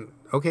 I mean,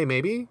 okay,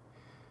 maybe.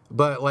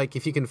 But like,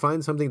 if you can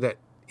find something that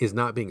is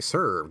not being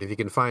served, if you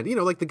can find,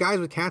 like the Guys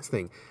with Cats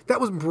thing,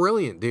 that was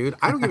brilliant, dude.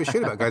 I don't give a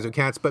shit about Guys with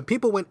Cats, but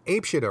people went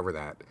apeshit over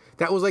that.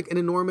 That was like an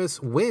enormous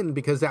win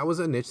because that was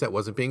a niche that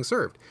wasn't being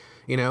served.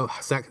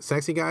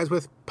 Sexy guys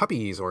with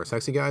puppies, or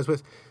sexy guys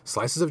with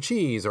slices of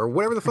cheese, or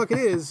whatever the fuck it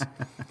is.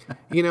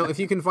 If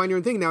you can find your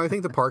own thing. Now, I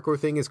think the parkour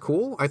thing is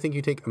cool. I think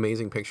you take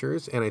amazing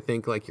pictures, and I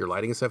think like your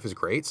lighting and stuff is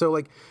great. So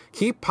like,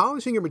 keep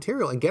polishing your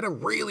material and get a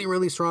really,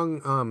 really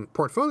strong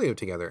portfolio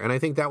together. And I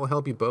think that will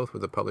help you both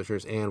with the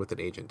publishers and with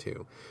an agent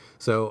too.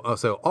 So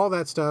all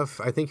that stuff,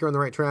 I think you're on the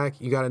right track.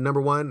 You got a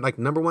number one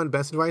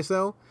best advice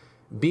though.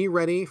 Be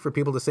ready for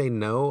people to say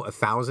no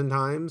 1,000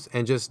 times,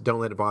 and just don't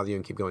let it bother you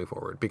and keep going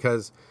forward.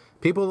 Because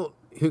people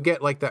who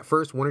get like that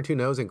first 1 or 2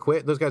 no's and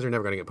quit, those guys are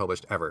never going to get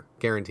published ever,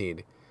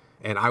 guaranteed.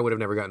 And I would have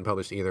never gotten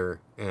published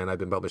either, and I've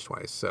been published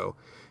twice. So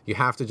you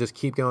have to just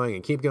keep going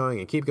and keep going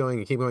and keep going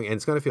and keep going, and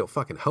it's going to feel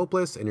fucking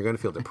hopeless, and you're going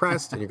to feel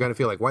depressed, and you're going to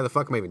feel like, why the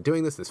fuck am I even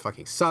doing this? This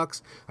fucking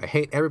sucks. I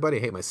hate everybody. I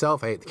hate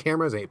myself. I hate the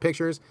cameras. I hate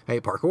pictures. I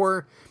hate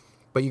parkour.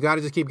 But you got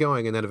to just keep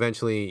going, and then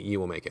eventually you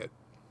will make it.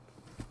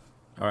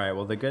 All right,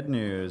 well, the good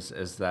news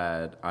is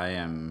that I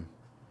am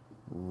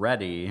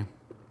ready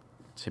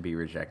to be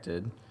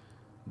rejected.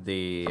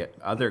 The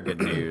other good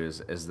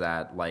news is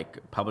that, like,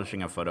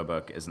 publishing a photo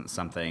book isn't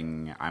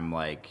something I'm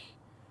like...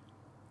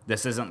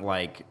 This isn't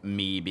like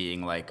me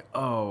being like,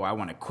 oh, I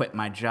want to quit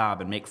my job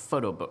and make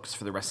photo books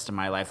for the rest of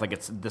my life. Like,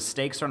 the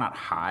stakes are not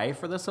high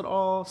for this at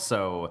all.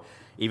 So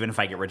even if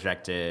I get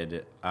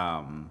rejected,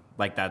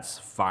 like, that's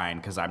fine,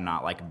 because I'm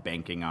not like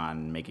banking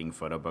on making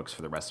photo books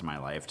for the rest of my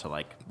life to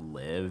like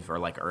live or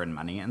like earn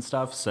money and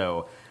stuff.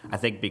 So I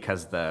think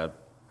because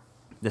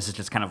this is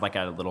just kind of like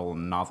a little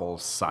novel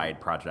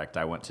side project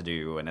I want to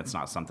do, and it's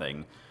not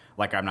something...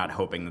 Like, I'm not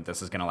hoping that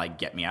this is going to, like,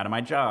 get me out of my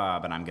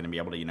job and I'm going to be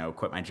able to,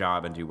 quit my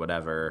job and do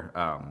whatever,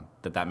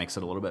 that makes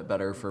it a little bit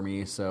better for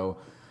me. So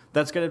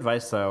that's good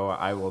advice, though.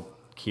 I will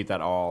keep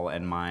that all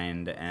in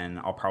mind, and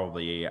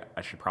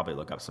I should probably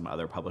look up some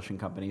other publishing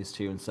companies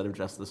too instead of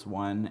just this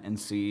one, and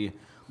see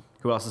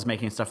who else is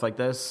making stuff like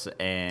this,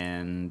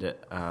 and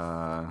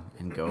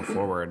go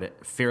forward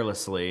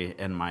fearlessly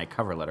in my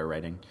cover letter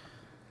writing.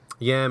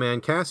 Yeah, man,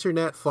 cast your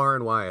net far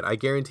and wide. I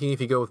guarantee if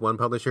you go with one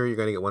publisher, you're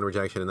going to get one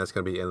rejection, and that's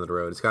going to be the end of the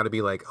road. It's got to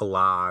be like a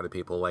lot of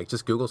people. Like,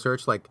 just Google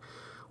search, like,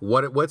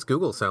 what's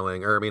Google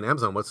selling? Or, I mean,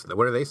 Amazon,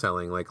 what are they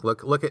selling? Like,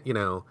 look at,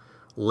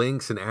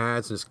 links and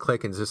ads, and just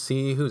click and just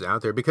see who's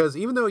out there. Because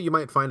even though you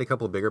might find a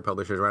couple of bigger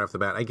publishers right off the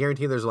bat, I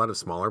guarantee there's a lot of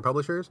smaller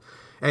publishers.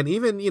 And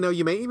even, you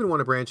may even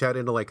want to branch out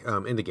into, like,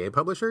 into gay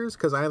publishers.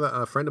 Because I have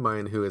a friend of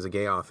mine who is a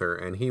gay author,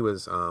 and he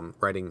was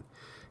writing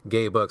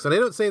gay books, and I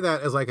don't say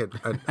that as like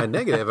a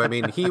negative. I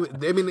mean,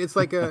 it's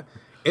like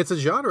it's a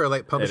genre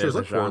like publishers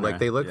look for. Like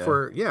they look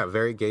for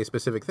very gay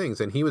specific things,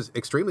 and he was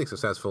extremely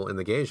successful in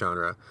the gay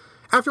genre.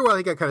 After a while,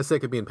 he got kind of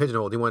sick of being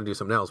pigeonholed. He wanted to do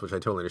something else, which I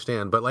totally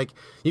understand. But like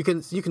you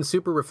can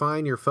super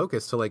refine your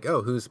focus to like,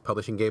 oh, who's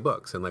publishing gay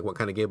books, and like what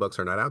kind of gay books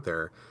are not out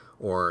there,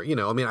 or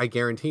I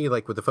guarantee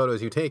like with the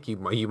photos you take, you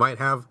might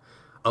have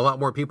a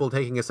lot more people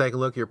taking a second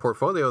look at your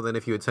portfolio than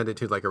if you had sent it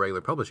to like a regular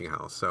publishing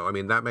house. So, I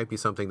mean, that might be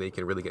something that you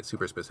can really get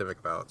super specific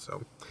about.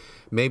 So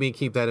maybe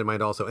keep that in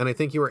mind also. And I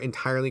think you are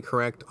entirely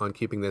correct on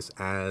keeping this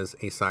as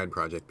a side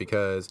project,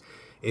 because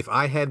if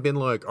I had been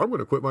like, I'm going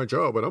to quit my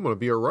job and I'm going to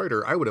be a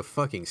writer, I would have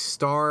fucking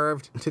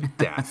starved to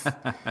death.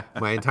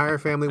 My entire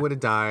family would have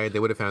died.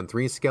 They would have found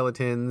 3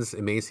 skeletons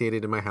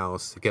emaciated in my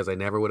house because I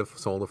never would have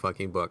sold a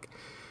fucking book.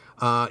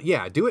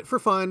 Do it for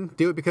fun.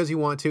 Do it because you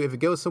want to. If it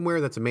goes somewhere,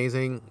 that's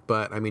amazing.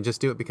 But I mean, just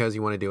do it because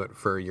you want to do it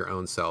for your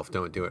own self.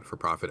 Don't do it for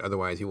profit.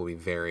 Otherwise, you will be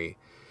very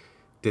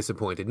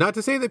disappointed. Not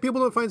to say that people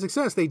don't find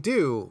success. They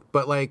do.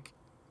 But like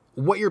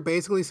what you're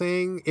basically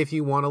saying, if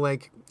you want to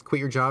like quit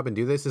your job and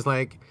do this, is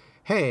like,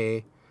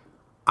 hey,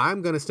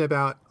 I'm going to step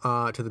out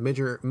to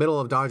the middle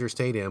of Dodger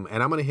Stadium,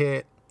 and I'm going to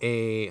hit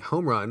a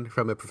home run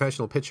from a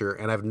professional pitcher,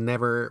 and I've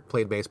never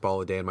played baseball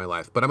a day in my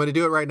life, but I'm going to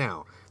do it right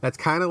now. That's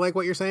kind of like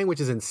what you're saying,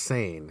 which is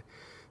insane.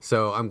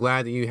 So I'm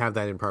glad that you have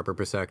that in proper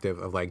perspective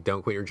of like,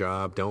 don't quit your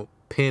job. Don't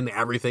pin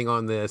everything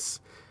on this.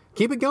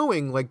 Keep it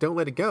going. Like, don't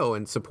let it go,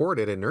 and support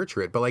it and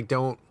nurture it. But like,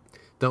 don't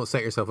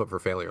set yourself up for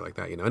failure like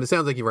that, And it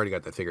sounds like you've already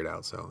got that figured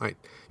out. So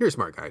you're a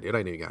smart guy, dude.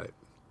 I knew you got it.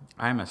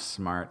 I'm a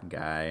smart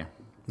guy.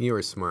 You're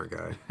a smart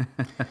guy.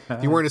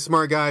 If you weren't a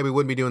smart guy, we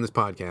wouldn't be doing this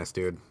podcast,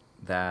 dude.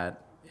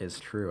 That is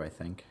true, I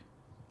think.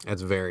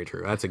 That's very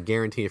true. That's a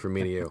guarantee from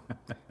me to you.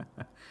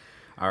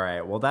 All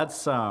right. Well,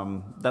 that's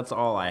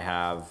all I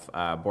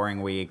have.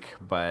 Boring week,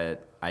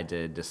 but I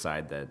did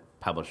decide that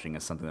publishing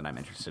is something that I'm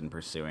interested in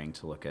pursuing,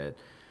 to look at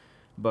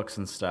books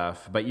and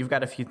stuff. But you've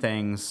got a few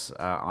things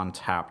on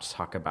tap to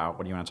talk about.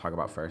 What do you want to talk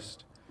about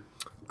first?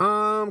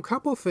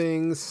 Couple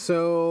things.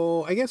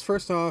 So I guess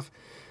first off,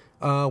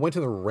 went to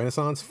the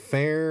Renaissance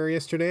Fair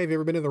yesterday. Have you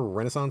ever been to the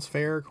Renaissance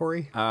Fair,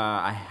 Corey?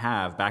 I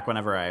have. Back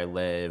whenever I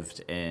lived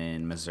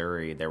in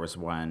Missouri, there was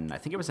one, I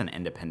think it was in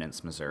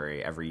Independence,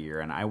 Missouri, every year.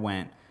 And I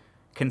went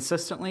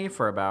consistently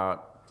for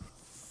about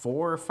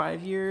 4 or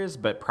 5 years,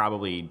 but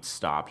probably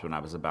stopped when I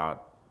was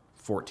about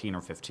 14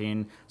 or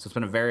 15. So it's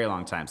been a very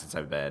long time since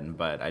I've been,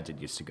 but I did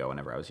used to go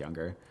whenever I was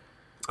younger.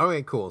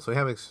 Okay, cool. So you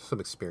have some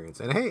experience.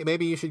 And hey,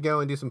 maybe you should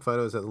go and do some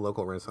photos at the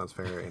local Renaissance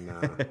Fair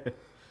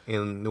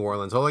in New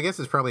Orleans. Well, I guess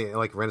it's probably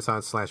like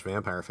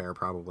Renaissance/Vampire Fair,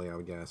 probably, I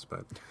would guess.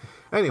 But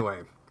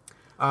anyway,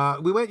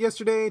 we went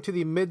yesterday to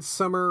the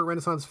Midsummer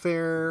Renaissance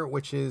Fair,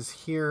 which is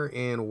here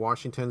in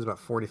Washington. It's about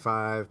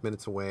 45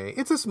 minutes away.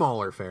 It's a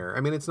smaller fair. I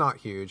mean, it's not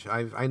huge.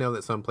 I know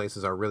that some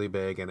places are really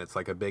big and it's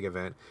like a big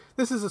event.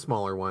 This is a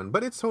smaller one,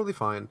 but it's totally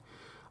fine.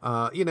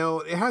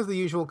 It has the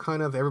usual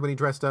kind of everybody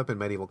dressed up in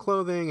medieval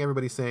clothing,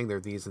 everybody saying their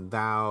these and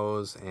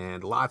thous,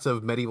 and lots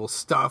of medieval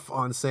stuff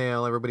on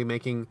sale, everybody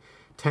making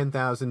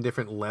 10,000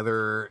 different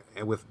leather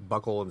with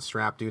buckle and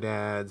strap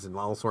doodads and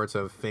all sorts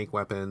of fake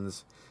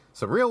weapons,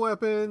 some real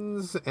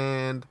weapons,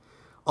 and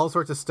all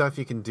sorts of stuff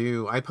you can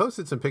do. I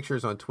posted some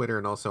pictures on Twitter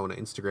and also on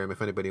Instagram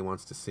if anybody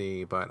wants to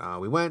see, but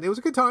we went. It was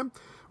a good time.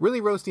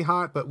 Really roasty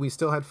hot, but we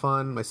still had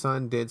fun. My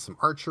son did some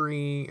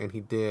archery, and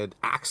he did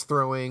axe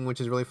throwing, which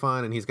is really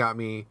fun, and he's got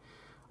me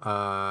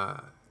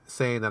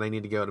saying that I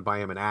need to go to buy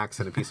him an axe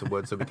and a piece of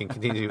wood so we can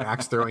continue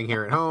axe throwing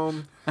here at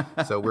home.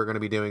 So we're going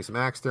to be doing some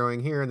axe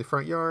throwing here in the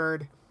front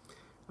yard.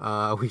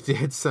 We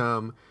did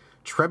some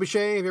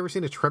trebuchet. Have you ever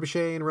seen a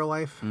trebuchet in real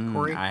life,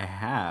 Corey? I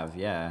have,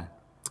 yeah.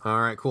 All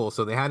right, cool.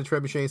 So they had a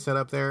trebuchet set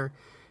up there,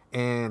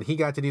 and he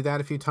got to do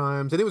that a few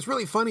times. And it was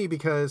really funny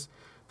because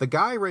the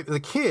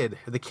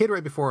kid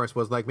right before us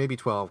was like maybe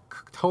 12,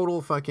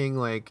 total fucking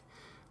like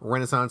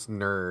Renaissance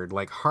nerd,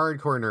 like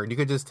hardcore nerd. You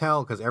could just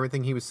tell because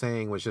everything he was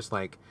saying was just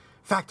like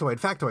factoid,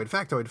 factoid,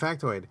 factoid,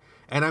 factoid.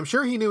 And I'm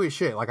sure he knew his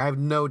shit. Like, I have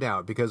no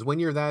doubt, because when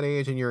you're that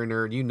age and you're a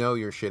nerd, you know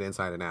your shit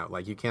inside and out.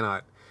 Like, you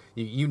cannot,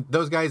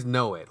 those guys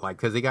know it, like,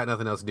 because they got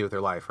nothing else to do with their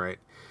life, right?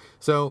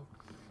 So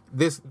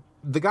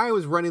the guy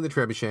was running the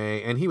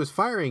trebuchet and he was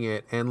firing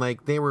it, and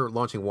like they were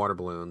launching water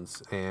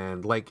balloons,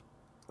 and like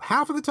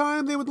half of the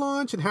time they would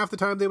launch and half the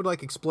time they would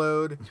like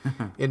explode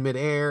in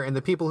midair. And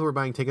the people who were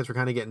buying tickets were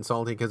kind of getting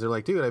salty because they're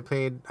like, dude, I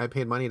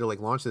paid money to like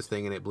launch this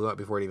thing and it blew up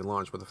before it even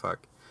launched. What the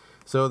fuck?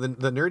 So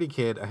the nerdy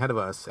kid ahead of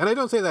us, and I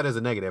don't say that as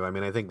a negative. I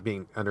mean, I think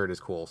being a nerd is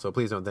cool. So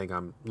please don't think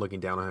I'm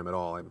looking down on him at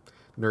all. I'm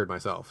a nerd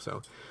myself.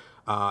 So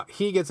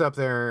he gets up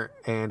there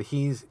and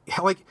he's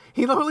like,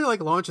 he literally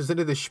like launches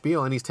into this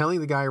spiel and he's telling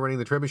the guy running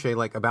the trebuchet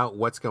like about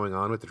what's going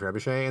on with the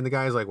trebuchet, and the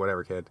guy's like,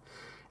 whatever, kid.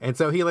 And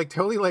so he like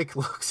totally like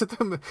looks at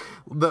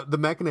the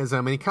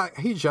mechanism, and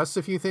he adjusts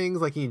a few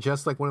things, like he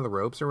adjusts like one of the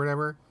ropes or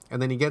whatever,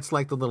 and then he gets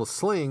like the little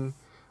sling.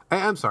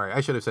 I'm sorry,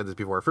 I should have said this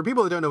before. For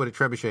people that don't know what a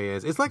trebuchet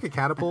is, it's like a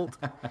catapult,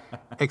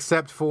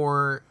 except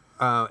for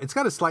it's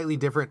got a slightly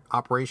different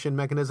operation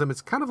mechanism.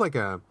 It's kind of like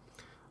a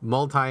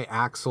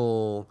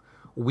multi-axle,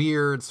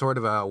 weird sort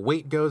of a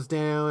weight goes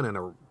down and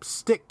a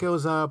stick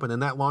goes up, and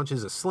then that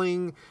launches a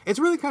sling. It's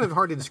really kind of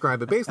hard to describe,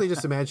 but basically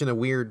just imagine a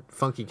weird,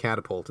 funky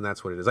catapult, and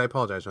that's what it is. I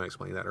apologize for not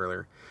explaining that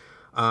earlier.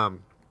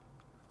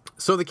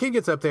 So the kid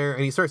gets up there,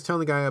 and he starts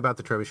telling the guy about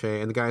the trebuchet,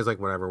 and the guy's like,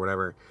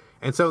 whatever.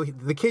 And so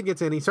the kid gets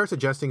in, he starts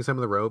adjusting some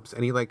of the ropes,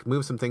 and he like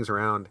moves some things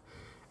around,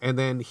 and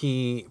then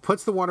he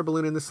puts the water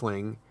balloon in the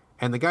sling,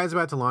 and the guy's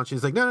about to launch.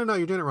 He's like, no,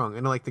 you're doing it wrong.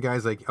 And like the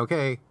guy's like,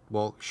 okay,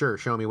 well, sure,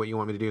 show me what you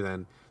want me to do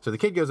then. So the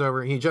kid goes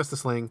over, he adjusts the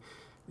sling,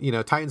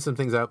 tightens some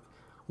things up,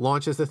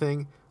 launches the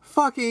thing,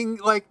 fucking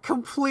like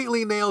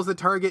completely nails the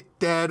target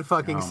dead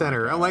fucking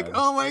center. I'm like,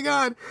 oh my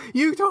God,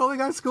 you totally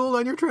got schooled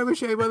on your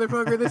trebuchet,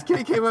 motherfucker. This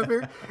kid came up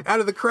here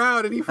out of the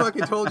crowd and he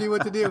fucking told you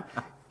what to do.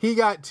 He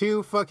got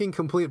 2 fucking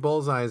complete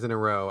bullseyes in a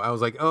row. I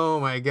was like, oh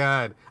my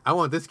God, I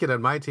want this kid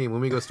on my team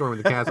when we go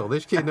storming the castle.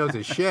 This kid knows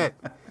his shit.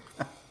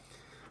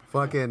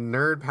 Fucking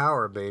nerd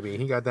power, baby.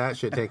 He got that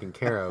shit taken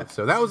care of.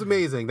 So that was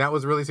amazing. That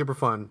was really super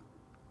fun.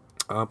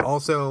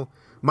 Also,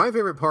 my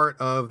favorite part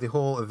of the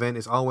whole event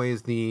is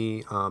always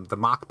the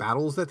mock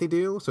battles that they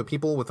do. So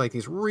people with like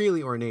these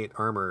really ornate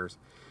armors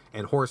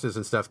and horses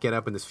and stuff get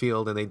up in this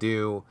field and they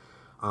do,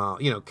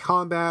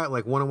 combat,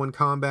 like one-on-one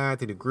combat.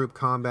 They do group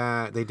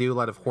combat. They do a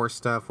lot of horse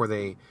stuff where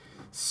they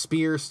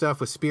spear stuff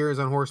with spears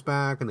on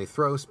horseback and they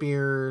throw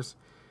spears.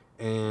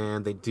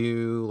 And they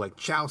do like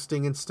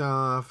jousting and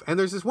stuff. And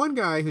there's this one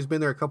guy who's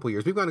been there a couple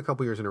years. We've gone a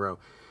couple years in a row.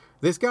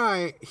 This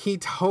guy, he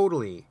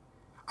totally...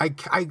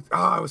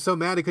 I was so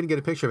mad I couldn't get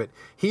a picture of it.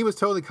 He was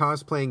totally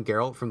cosplaying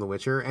Geralt from The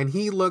Witcher, and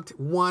he looked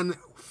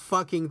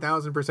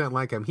 1,000%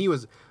 like him. He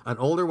was an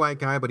older white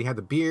guy, but he had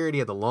the beard, he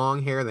had the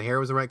long hair, the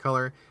hair was the right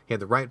color, he had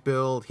the right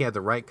build, he had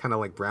the right kind of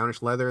like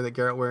brownish leather that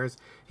Geralt wears.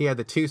 He had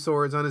the 2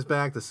 swords on his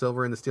back, the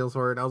silver and the steel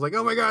sword. I was like,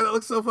 oh my God, that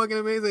looks so fucking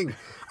amazing.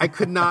 I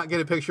could not get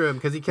a picture of him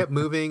because he kept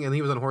moving and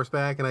he was on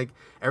horseback, and like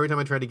every time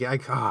I tried to get, I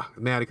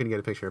couldn't get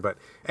a picture. But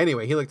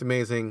anyway, he looked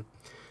amazing.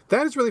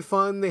 That is really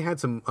fun. They had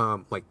some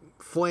like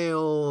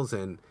flails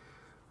and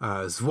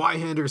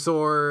Zweihander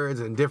swords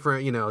and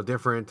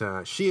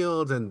different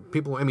shields and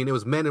people. I mean, it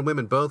was men and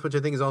women both, which I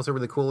think is also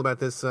really cool about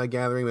this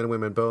gathering. Men and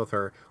women both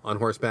are on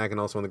horseback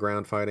and also on the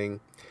ground fighting.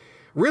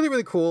 Really,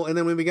 really cool. And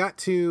then when we got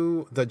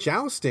to the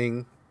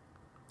jousting,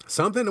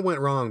 something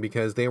went wrong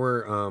because they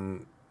were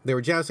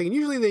jousting, and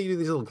usually they do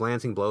these little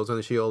glancing blows on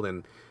the shield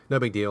and no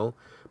big deal.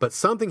 But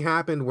something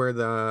happened where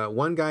the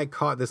one guy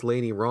caught this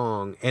lady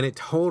wrong, and it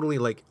totally,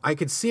 like, I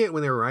could see it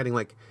when they were riding,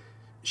 like,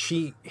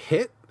 she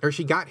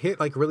got hit,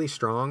 like, really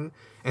strong,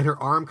 and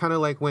her arm kind of,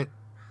 like, went,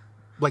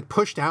 like,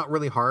 pushed out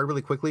really hard,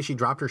 really quickly. She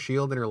dropped her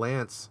shield and her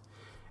lance,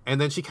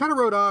 and then she kind of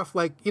rode off,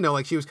 like,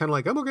 like, she was kind of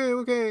like, I'm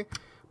okay.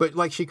 But,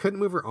 like, she couldn't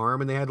move her arm,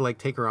 and they had to, like,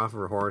 take her off of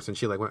her horse, and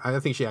she, like, I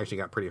think she actually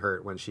got pretty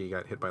hurt when she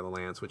got hit by the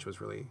lance, which was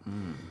really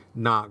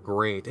not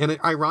great. And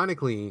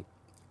ironically...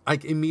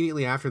 like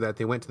immediately after that,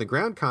 they went to the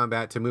ground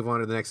combat to move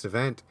on to the next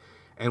event.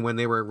 And when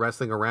they were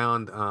wrestling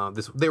around,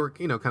 they were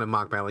kind of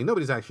mock battling.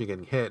 Nobody's actually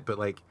getting hit, but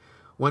like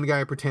one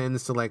guy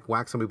pretends to like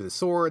whack somebody with a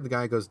sword. The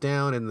guy goes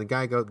down, and the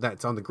guy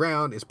that's on the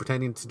ground is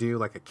pretending to do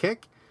like a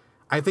kick.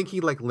 I think he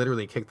like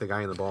literally kicked the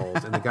guy in the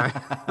balls, and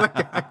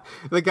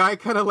the guy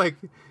kind of like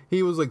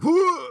he was like,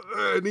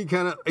 and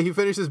he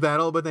finished his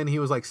battle, but then he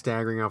was like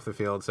staggering off the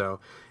field.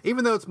 So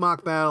even though it's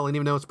mock battle and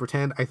even though it's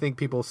pretend, I think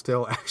people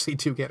still actually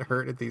do get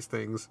hurt at these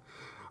things.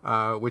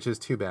 Which is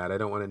too bad. I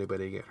don't want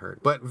anybody to get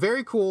hurt. But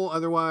very cool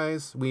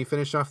otherwise. We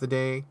finished off the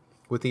day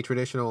with the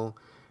traditional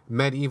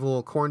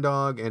medieval corn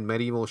dog and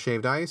medieval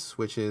shaved ice,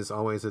 which is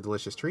always a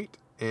delicious treat.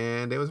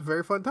 And it was a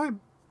very fun time.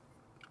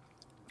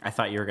 I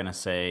thought you were going to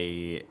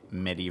say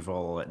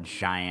medieval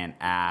giant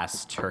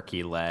ass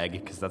turkey leg,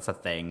 because that's a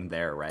thing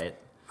there, right?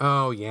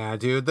 Oh yeah,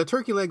 dude. The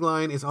turkey leg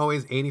line is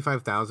always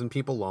 85,000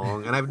 people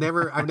long, and I've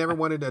never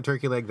wanted a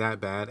turkey leg that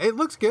bad. It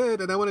looks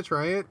good, and I want to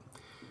try it.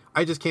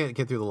 I just can't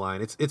get through the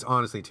line. It's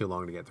honestly too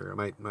long to get through.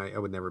 I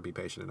would never be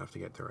patient enough to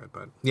get through it.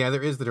 But yeah,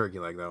 there is the turkey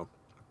leg though.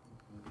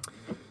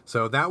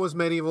 So that was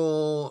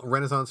Medieval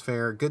Renaissance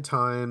Fair. Good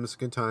times.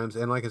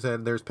 And like I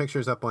said, there's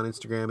pictures up on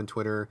Instagram and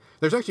Twitter.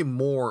 There's actually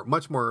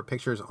much more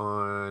pictures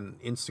on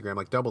Instagram,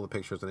 like double the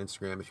pictures on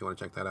Instagram if you want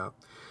to check that out.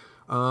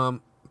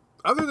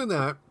 Other than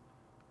that,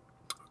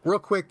 real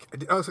quick.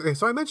 Okay,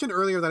 so I mentioned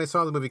earlier that I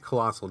saw the movie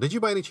Colossal. Did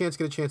you by any chance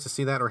get a chance to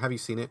see that, or have you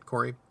seen it,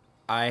 Corey?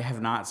 I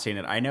have not seen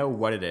it. I know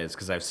what it is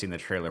because I've seen the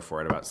trailer for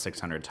it about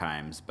 600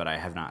 times, but I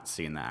have not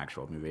seen the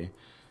actual movie.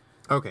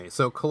 Okay,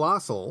 so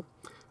Colossal,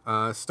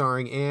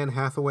 starring Anne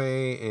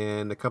Hathaway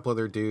and a couple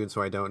other dudes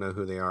who I don't know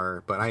who they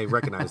are, but I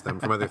recognize them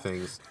from other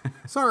things.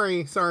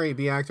 Sorry,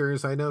 B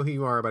actors. I know who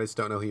you are, but I just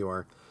don't know who you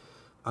are.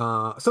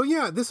 So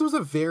yeah, this was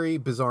a very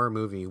bizarre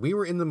movie. We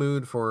were in the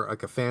mood for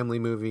like a family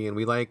movie, and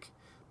we like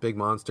big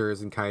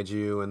monsters and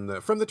kaiju.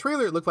 And from the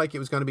trailer, it looked like it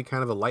was going to be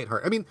kind of a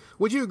lighthearted. I mean,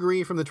 would you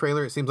agree? From the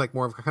trailer, it seems like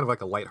more of kind of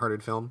like a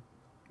lighthearted film.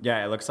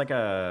 Yeah, it looks like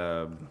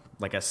a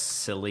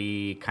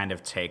silly kind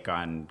of take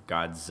on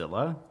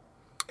Godzilla.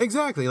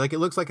 Exactly, like it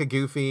looks like a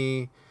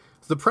goofy.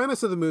 The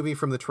premise of the movie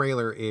from the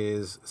trailer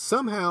is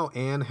somehow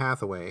Anne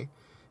Hathaway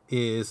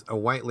is a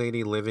white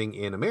lady living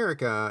in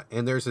America,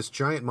 and there's this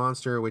giant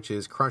monster which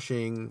is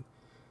crushing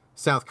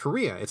South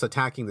Korea. It's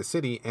attacking the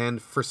city,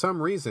 and for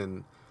some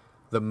reason,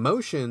 the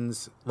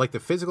motions, like the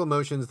physical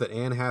motions that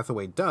Anne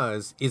Hathaway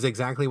does, is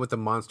exactly what the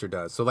monster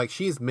does. So, like,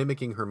 she's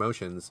mimicking her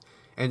motions,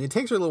 and it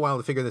takes her a little while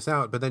to figure this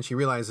out, but then she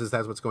realizes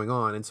that's what's going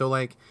on, and so,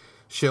 like,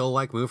 she'll,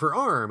 like, move her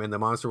arm, and the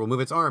monster will move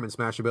its arm and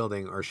smash a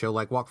building, or she'll,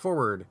 like, walk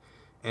forward,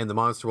 and the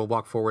monster will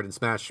walk forward and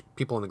smash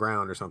people on the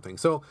ground or something.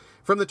 So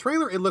from the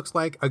trailer, it looks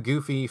like a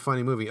goofy,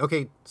 funny movie.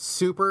 Okay,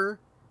 super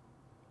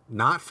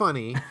not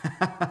funny,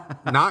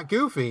 not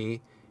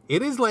goofy.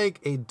 It is like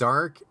a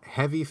dark,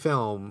 heavy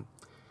film,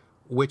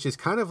 which is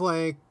kind of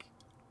like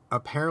a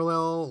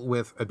parallel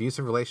with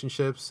abusive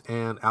relationships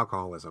and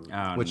alcoholism,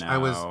 which I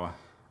was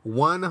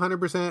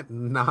 100%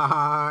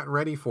 not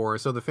ready for.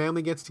 So the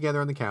family gets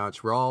together on the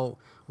couch. We're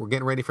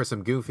getting ready for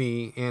some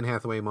goofy Anne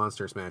Hathaway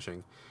monster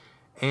smashing.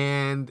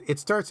 And it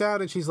starts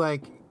out and she's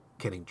like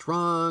getting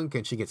drunk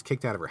and she gets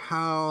kicked out of her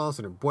house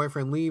and her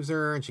boyfriend leaves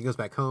her and she goes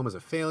back home as a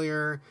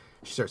failure.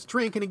 She starts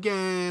drinking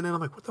again. And I'm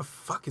like, what the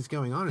fuck is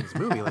going on in this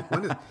movie? Like,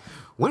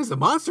 when is the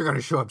monster going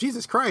to show up?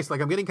 Jesus Christ.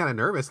 Like, I'm getting kind of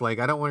nervous. Like,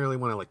 I don't really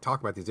want to like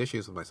talk about these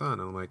issues with my son.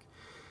 And I'm like,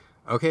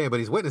 okay, but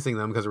he's witnessing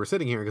them because we're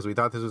sitting here because we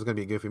thought this was going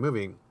to be a goofy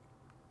movie.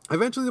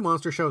 Eventually the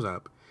monster shows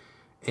up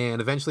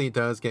and eventually it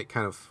does get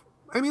kind of,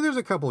 I mean, there's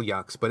a couple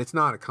yucks, but it's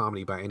not a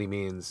comedy by any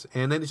means.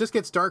 And then it just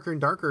gets darker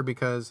and darker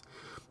because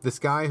this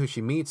guy who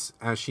she meets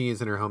as she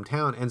is in her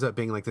hometown ends up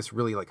being like this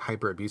really like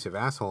hyper abusive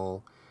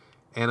asshole.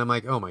 And I'm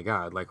like, oh my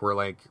God, like we're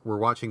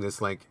watching this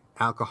like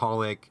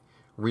alcoholic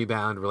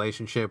rebound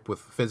relationship with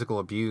physical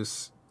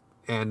abuse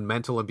and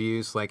mental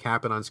abuse like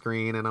happen on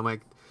screen. And I'm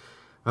like,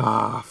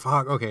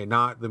 fuck. Okay.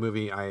 Not the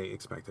movie I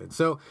expected.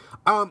 So,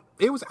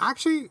 it was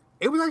actually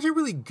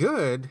really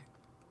good.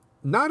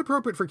 Not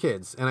appropriate for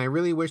kids, and I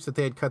really wish that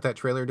they had cut that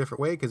trailer a different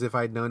way, because if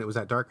I'd known it was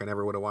that dark, I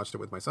never would have watched it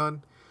with my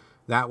son.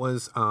 That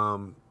was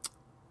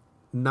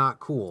not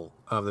cool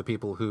of the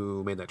people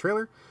who made that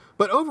trailer.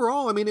 But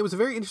overall, I mean, it was a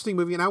very interesting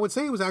movie, and I would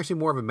say it was actually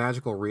more of a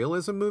magical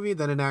realism movie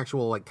than an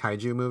actual like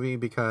kaiju movie,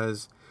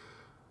 because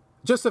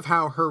just of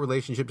how her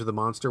relationship to the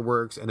monster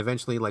works, and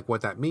eventually like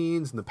what that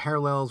means, and the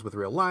parallels with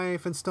real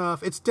life and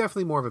stuff. It's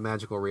definitely more of a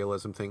magical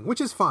realism thing,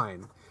 which is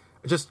fine.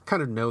 Just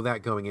kind of know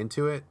that going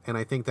into it, and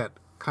I think that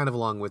kind of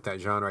along with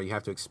that genre, you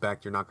have to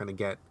expect you're not going to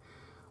get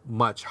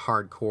much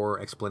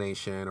hardcore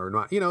explanation or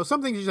not, some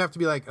things you just have to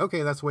be like,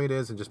 okay, that's the way it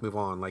is and just move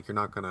on. Like they're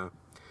not going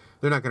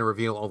to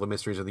reveal all the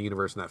mysteries of the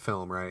universe in that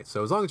film. Right.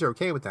 So as long as you're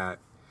okay with that,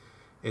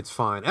 it's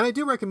fine. And I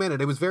do recommend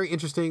it. It was very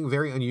interesting,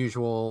 very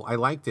unusual. I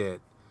liked it.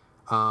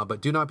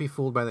 But do not be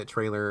fooled by that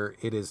trailer.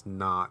 It is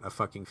not a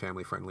fucking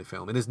family friendly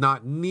film. It is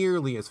not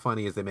nearly as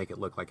funny as they make it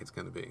look like it's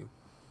going to be.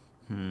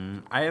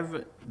 I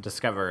have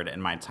discovered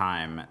in my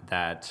time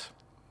that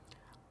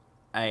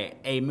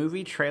a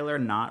movie trailer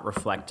not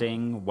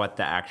reflecting what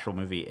the actual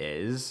movie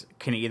is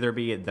can either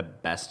be the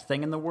best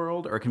thing in the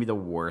world or it can be the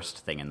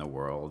worst thing in the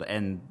world.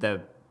 And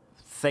the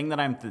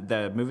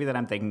movie that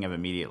I'm thinking of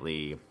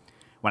immediately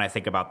when I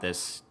think about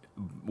this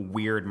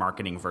weird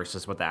marketing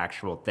versus what the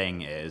actual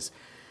thing is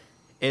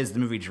the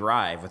movie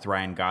Drive with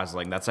Ryan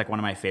Gosling. That's like one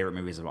of my favorite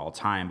movies of all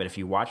time. But if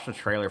you watch the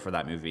trailer for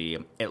that movie,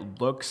 it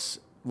looks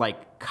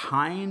like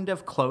kind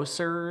of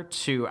closer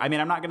to, I mean,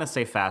 I'm not going to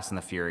say Fast and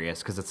the Furious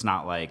because it's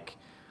not like,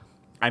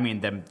 I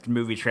mean, the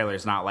movie trailer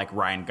is not like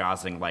Ryan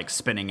Gosling, like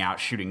spinning out,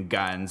 shooting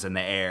guns in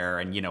the air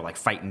and, like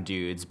fighting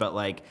dudes. But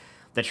like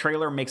the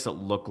trailer makes it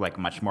look like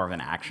much more of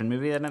an action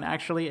movie than it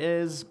actually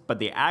is. But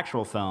the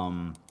actual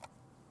film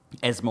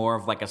is more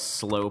of like a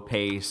slow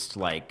paced,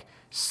 like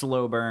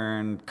slow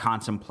burn,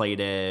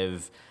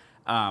 contemplative,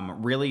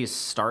 really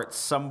starts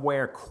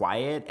somewhere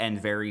quiet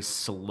and very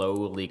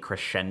slowly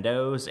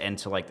crescendos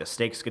into like the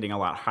stakes getting a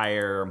lot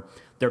higher.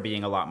 There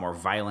being a lot more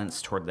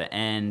violence toward the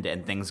end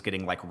and things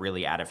getting like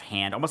really out of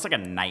hand, almost like a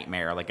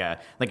nightmare, like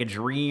a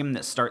dream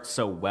that starts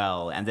so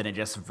well and then it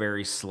just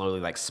very slowly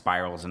like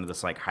spirals into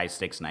this like high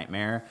stakes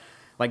nightmare.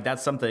 Like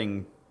that's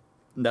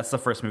the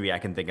first movie I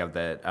can think of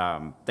that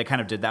kind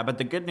of did that. But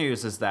the good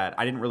news is that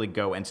I didn't really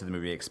go into the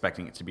movie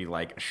expecting it to be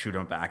like a shoot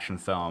 'em up action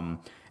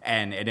film,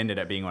 and it ended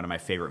up being one of my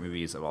favorite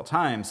movies of all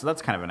time. So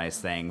that's kind of a nice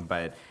thing,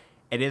 but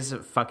it is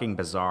fucking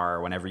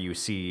bizarre whenever you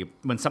see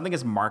when something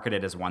is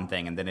marketed as one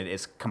thing and then it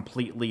is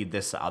completely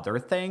this other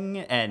thing.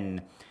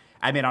 And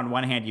I mean, on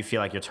one hand, you feel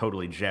like you're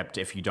totally gypped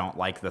if you don't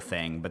like the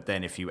thing, but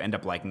then if you end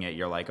up liking it,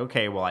 you're like,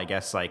 okay, well, I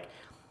guess like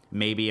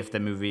maybe if the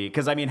movie,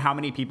 because I mean, how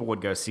many people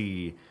would go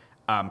see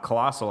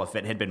Colossal if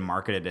it had been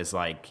marketed as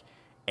like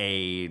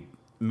a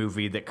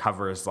movie that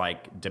covers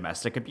like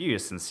domestic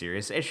abuse and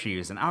serious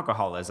issues and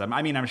alcoholism?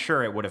 I mean, I'm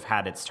sure it would have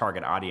had its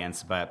target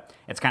audience, but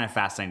it's kind of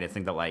fascinating to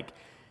think that like,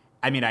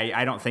 I mean,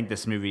 I don't think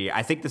this movie,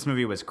 I think this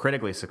movie was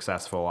critically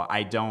successful.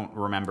 I don't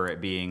remember it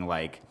being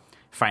like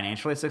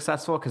financially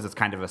successful because it's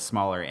kind of a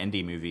smaller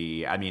indie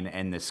movie. I mean,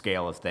 in the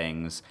scale of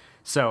things.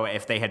 So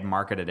if they had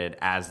marketed it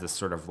as this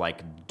sort of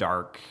like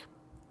dark,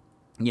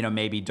 you know,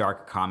 maybe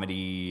dark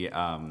comedy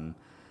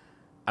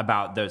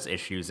about those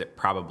issues, it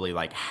probably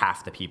like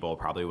half the people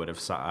probably would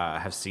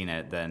have seen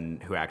it than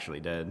who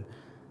actually did.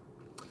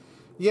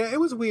 Yeah, it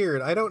was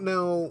weird. I don't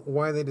know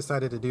why they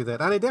decided to do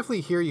that. And I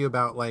definitely hear you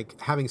about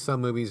like having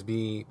some movies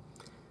be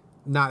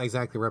not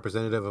exactly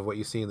representative of what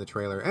you see in the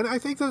trailer. And I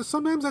think that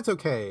sometimes that's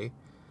okay.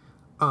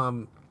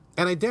 And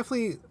I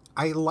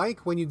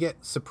like when you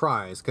get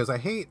surprised, because I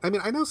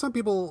know some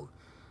people.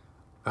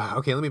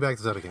 Okay, let me back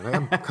this up again.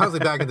 I'm constantly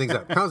backing things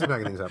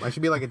up. I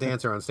should be like a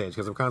dancer on stage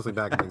because I'm constantly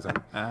backing things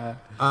up.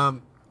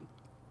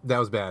 That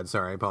was bad.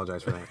 Sorry, I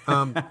apologize for that.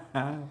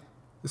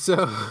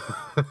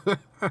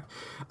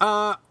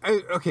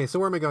 Okay, so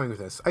where am I going with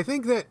this? I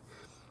think that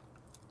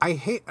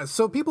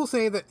so people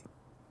say that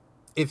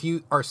if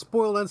you are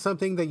spoiled on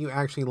something that you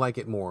actually like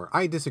it more.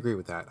 I disagree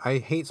with that. I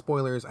hate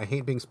spoilers. I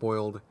hate being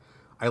spoiled.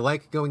 I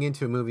like going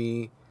into a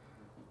movie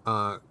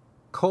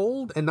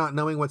cold and not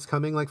knowing what's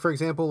coming. Like, for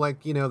example,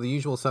 like, you know, The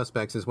Usual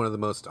Suspects is one of the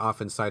most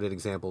often cited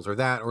examples, or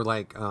that, or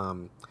like,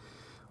 what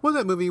was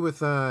that movie with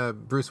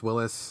Bruce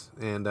Willis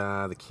and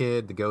the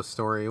kid, the ghost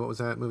story? What was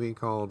that movie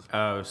called?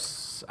 I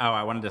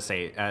wanted to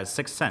say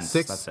Sixth Sense.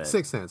 That's it.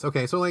 Sixth Sense.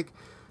 Okay, so like,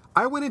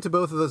 I went into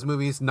both of those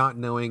movies not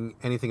knowing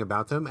anything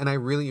about them, and I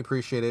really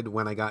appreciated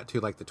when I got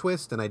to like the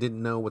twist and I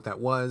didn't know what that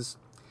was.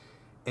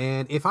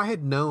 And if I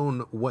had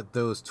known what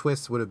those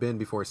twists would have been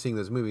before seeing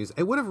those movies,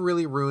 it would have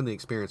really ruined the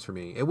experience for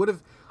me. I would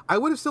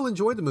have still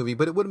enjoyed the movie,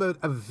 but it would have been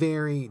a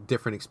very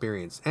different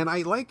experience. And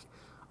I like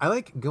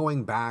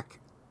going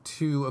back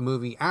to a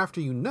movie after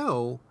you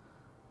know,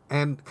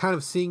 and kind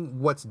of seeing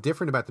what's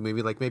different about the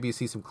movie. Like maybe you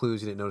see some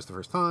clues you didn't notice the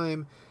first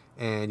time,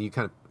 and you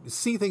kind of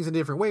see things in a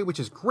different way, which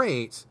is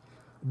great.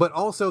 But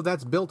also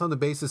that's built on the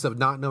basis of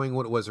not knowing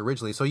what it was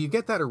originally. So you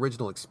get that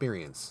original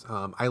experience.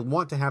 I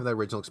want to have that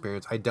original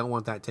experience. I don't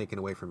want that taken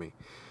away from me.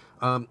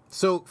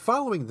 So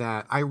following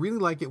that, I really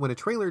like it when a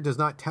trailer does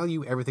not tell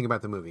you everything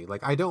about the movie.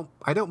 Like I don't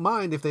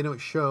mind if they don't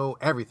show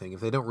everything, if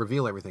they don't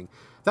reveal everything.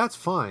 That's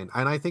fine.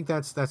 And I think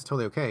that's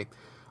totally okay.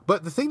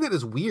 But the thing that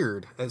is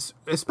weird,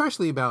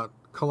 especially about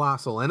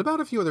Colossal and about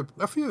a few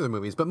other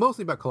movies, but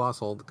mostly about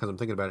Colossal because I'm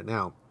thinking about it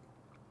now,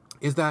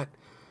 is that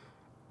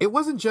it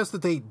wasn't just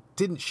that they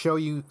didn't show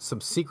you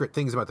some secret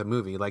things about the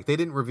movie. Like, they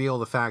didn't reveal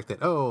the fact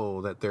that,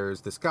 that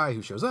there's this guy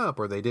who shows up,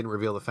 or they didn't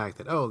reveal the fact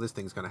that, this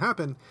thing's going to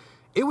happen.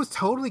 It was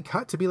totally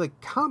cut to be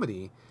like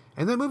comedy.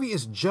 And that movie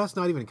is just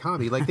not even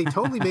comedy. Like, they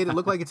totally made it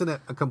look like it's in a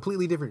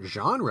completely different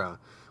genre,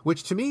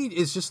 which to me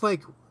is just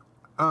like,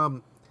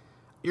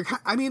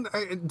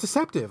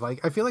 deceptive.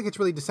 Like, I feel like it's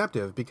really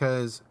deceptive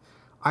because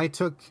I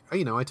took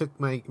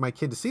my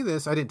kid to see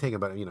this. I didn't take him,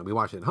 but, we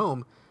watched it at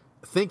home,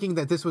 thinking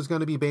that this was going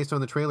to be based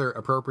on the trailer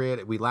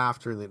appropriate. We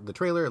laughed during the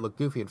trailer. It looked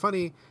goofy and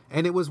funny,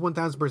 and it was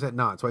 1000%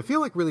 not. So I feel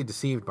like really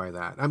deceived by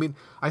that. I mean,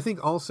 I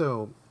think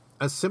also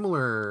a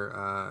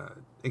similar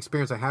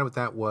experience I had with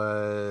that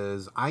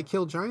was I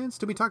Kill Giants.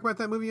 Did we talk about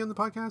that movie on the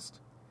podcast?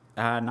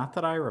 Not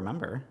that I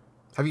remember.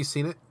 Have you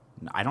seen it?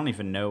 I don't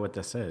even know what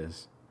this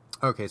is.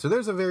 Okay, so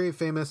there's a very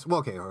famous,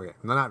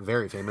 not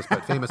very famous,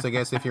 but famous, I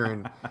guess, if you're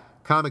in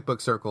comic book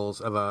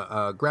circles, of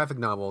a graphic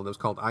novel that was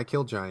called I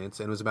Kill Giants,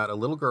 and it was about a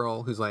little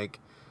girl who's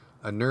like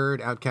a nerd,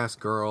 outcast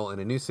girl in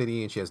a new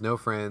city, and she has no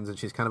friends, and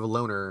she's kind of a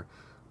loner,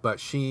 but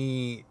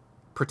she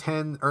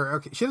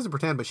she doesn't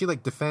pretend, but she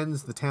like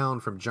defends the town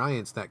from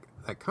giants that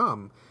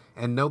come,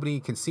 and nobody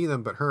can see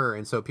them but her,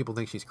 and so people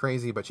think she's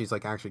crazy, but she's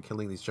like actually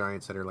killing these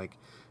giants that are like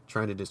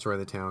trying to destroy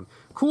the town.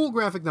 Cool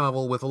graphic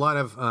novel with a lot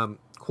of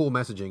cool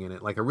messaging in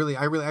it. Like I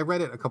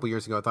read it a couple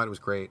years ago. I thought it was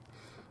great.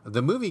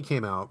 The movie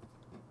came out,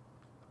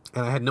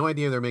 and I had no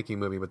idea they were making a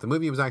movie, but the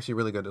movie was actually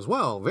really good as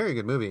well. Very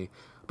good movie.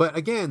 But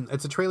again,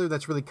 it's a trailer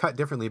that's really cut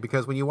differently,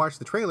 because when you watch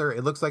the trailer,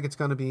 it looks like it's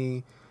going to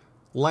be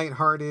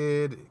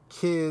lighthearted,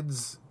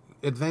 kids,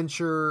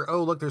 adventure.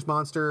 Oh, look, there's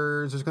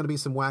monsters. There's going to be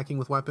some whacking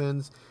with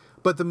weapons.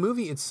 But the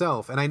movie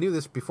itself, and I knew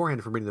this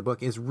beforehand from reading the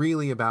book, is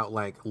really about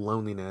like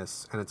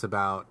loneliness, and it's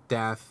about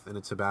death, and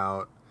it's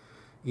about,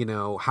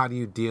 how do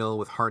you deal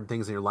with hard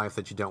things in your life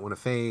that you don't want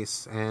to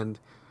face, and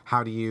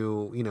how do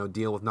you,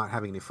 deal with not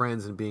having any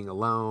friends and being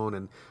alone.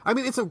 And I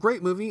mean, it's a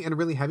great movie and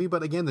really heavy,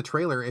 but again, the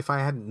trailer, if I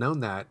hadn't known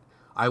that,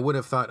 I would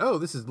have thought,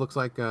 looks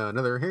like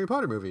another Harry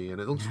Potter movie,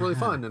 and it looks really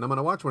fun, and I'm going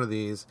to watch one of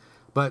these,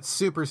 but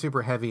super,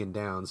 super heavy and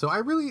down. So I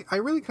really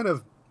kind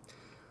of,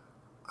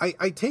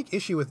 I take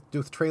issue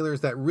with trailers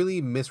that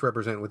really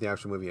misrepresent what the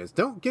actual movie is.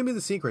 Don't give me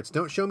the secrets.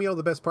 Don't show me all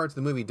the best parts of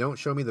the movie. Don't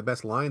show me the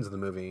best lines of the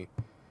movie.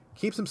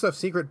 keep some stuff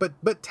secret,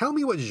 but tell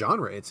me what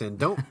genre it's in.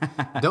 Don't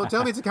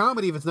tell me it's a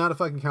comedy if it's not a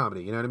fucking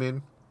comedy. You know what I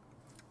mean?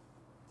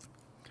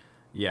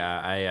 Yeah,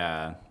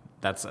 I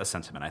that's a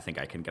sentiment I think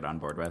I can get on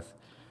board with.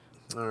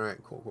 All right,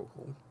 cool.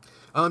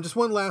 Just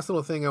one last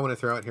little thing I want to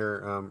throw out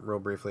here, real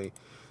briefly.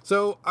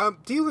 So,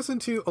 do you listen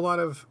to a lot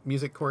of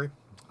music, Corey?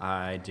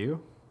 I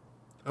do.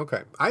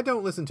 Okay, I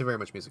don't listen to very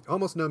much music,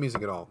 almost no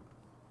music at all,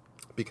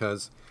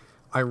 because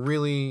I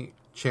really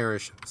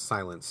cherish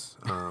silence.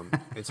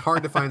 It's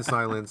hard to find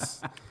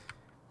silence,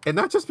 and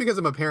not just because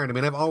I'm a parent. I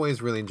mean, I've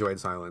always really enjoyed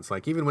silence.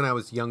 Like even when I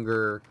was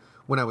younger,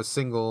 when I was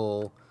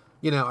single,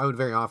 I would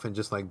very often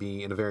just like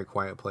be in a very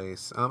quiet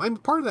place.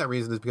 And part of that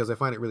reason is because I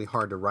find it really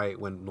hard to write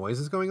when noise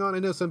is going on. I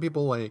know some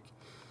people like,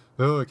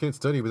 oh, I can't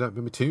study without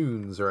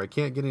tunes, or I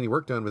can't get any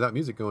work done without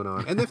music going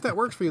on. And if that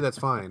works for you, that's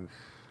fine.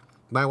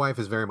 My wife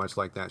is very much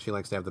like that. She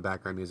likes to have the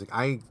background music.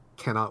 I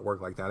cannot work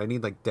like that. I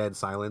need like dead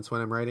silence when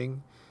I'm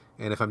writing.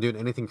 And if I'm doing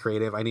anything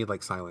creative, I need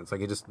like silence.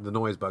 Like the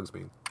noise bugs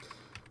me.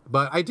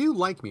 But I do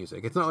like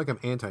music. It's not like I'm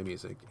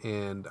anti-music.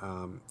 And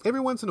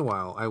every once in a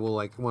while, I will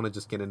like want to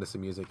just get into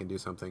some music and do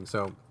something.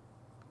 So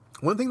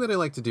one thing that I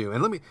like to do,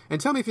 and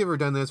tell me if you've ever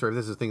done this or if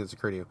this is a thing that's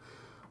occurred to you.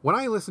 When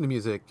I listen to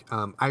music,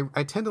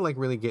 I tend to like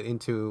really get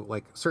into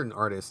like certain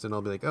artists, and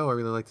I'll be like, oh, I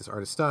really like this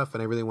artist stuff,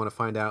 and I really want to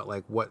find out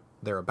like what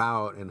they're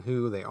about and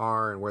who they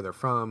are and where they're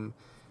from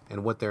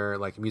and what their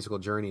like musical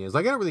journey is.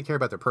 Like I don't really care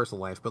about their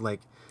personal life, but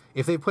like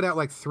if they put out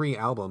like 3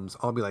 albums,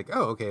 I'll be like,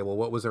 oh, okay, well,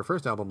 what was their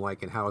first album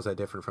like, and how is that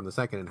different from the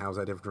second, and how is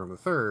that different from the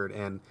third,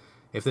 and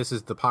if this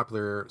is the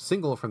popular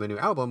single from the new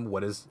album,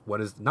 what is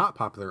not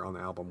popular on the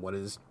album, what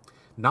is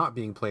not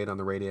being played on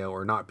the radio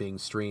or not being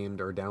streamed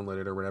or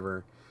downloaded or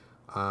whatever.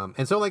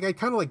 And so like I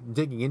kind of like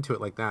digging into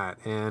it like that.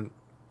 And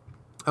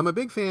I'm a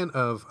big fan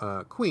of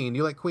Queen. Do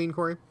you like Queen,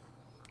 Corey?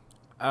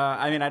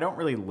 I mean, I don't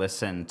really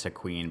listen to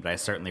Queen, but I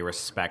certainly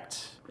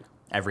respect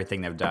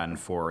everything they've done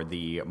for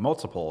the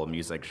multiple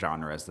music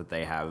genres that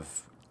they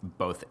have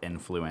both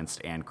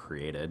influenced and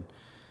created.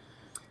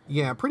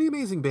 Yeah, pretty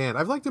amazing band.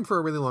 I've liked them for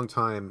a really long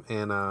time,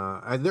 and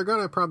you're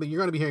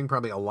gonna be hearing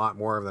probably a lot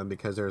more of them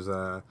because there's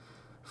a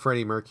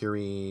Freddie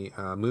Mercury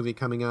movie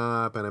coming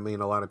up, and I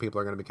mean a lot of people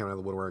are going to be coming out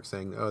of the woodwork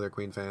saying, oh, they're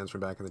Queen fans from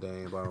back in the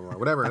day, and blah blah blah,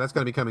 whatever. That's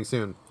going to be coming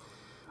soon.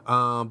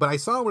 But I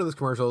saw one of those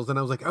commercials, and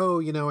I was like,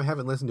 oh, I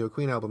haven't listened to a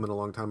Queen album in a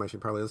long time. I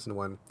should probably listen to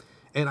one.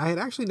 And I had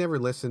actually never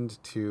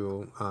listened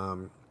to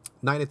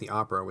Night at the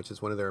Opera, which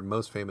is one of their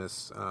most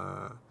famous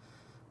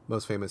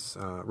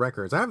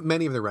records. I have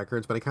many of their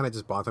records, but I kind of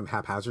just bought them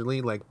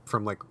haphazardly, like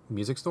from like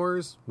music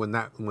stores when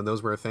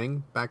those were a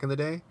thing back in the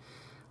day.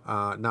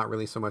 Not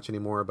really so much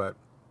anymore, but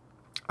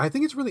I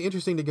think it's really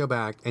interesting to go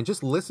back and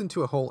just listen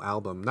to a whole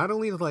album, not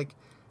only like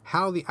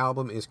how the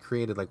album is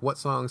created, like what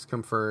songs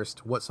come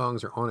first, what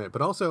songs are on it,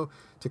 but also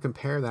to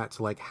compare that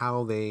to like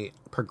how they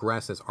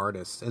progress as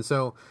artists. And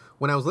so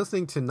when I was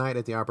listening to Night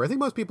at the Opera, I think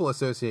most people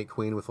associate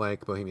Queen with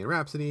like Bohemian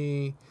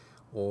Rhapsody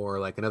or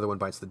like Another One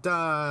Bites the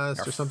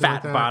Dust or something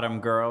like that. Fat Bottom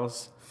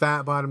Girls.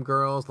 Fat Bottom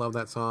Girls. Love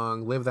that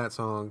song. Live that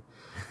song.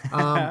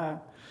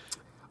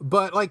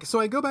 But like, so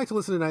I go back to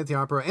listen to Night at the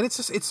Opera, and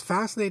it's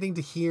fascinating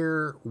to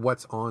hear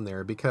what's on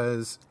there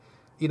because,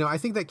 I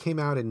think that came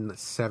out in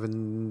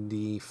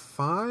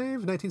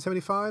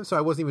 1975, so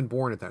I wasn't even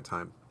born at that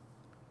time.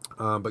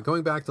 But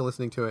going back to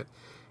listening to it,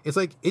 it's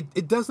like,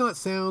 it does not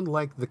sound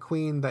like the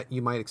Queen that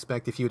you might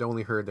expect if you had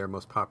only heard their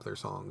most popular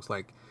songs.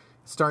 Like,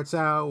 it starts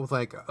out with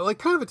like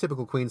kind of a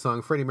typical Queen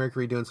song, Freddie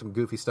Mercury doing some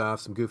goofy stuff,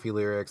 some goofy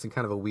lyrics, and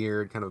kind of a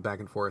weird kind of back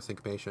and forth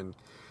syncopation.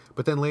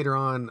 But then later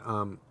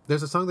on,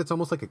 there's a song that's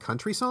almost like a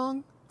country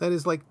song that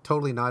is like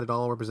totally not at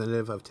all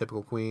representative of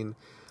typical Queen.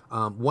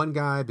 One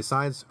guy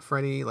besides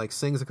Freddie like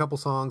sings a couple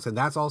songs, and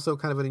that's also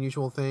kind of an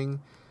unusual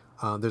thing.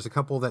 There's a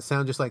couple that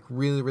sound just like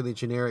really, really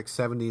generic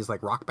 70s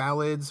like rock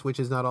ballads, which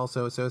is not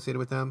also associated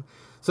with them.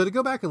 So to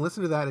go back and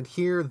listen to that and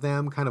hear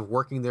them kind of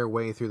working their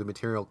way through the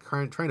material,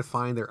 trying to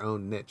find their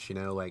own niche,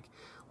 like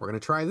we're going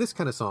to try this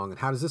kind of song and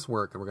how does this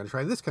work? And we're going to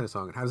try this kind of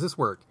song and how does this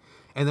work?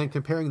 And then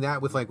comparing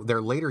that with like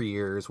their later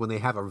years when they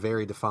have a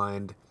very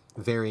defined,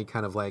 very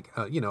kind of like,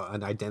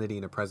 an identity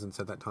and a presence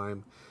at that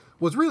time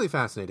was really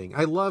fascinating.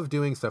 I love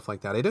doing stuff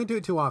like that. I don't do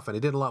it too often. I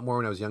did a lot more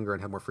when I was younger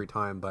and had more free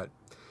time, but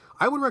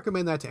I would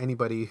recommend that to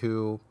anybody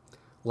who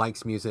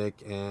likes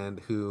music and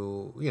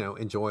who,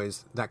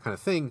 enjoys that kind of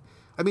thing.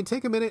 I mean,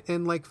 take a minute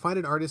and like find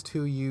an artist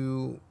who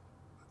you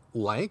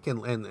like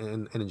and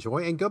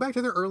enjoy and go back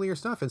to their earlier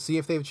stuff and see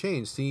if they've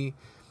changed. See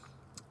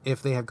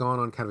if they have gone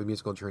on kind of a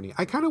musical journey.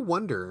 I kind of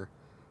wonder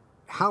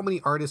how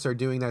many artists are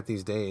doing that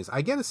these days.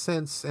 I get a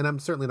sense, and I'm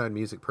certainly not a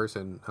music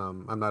person.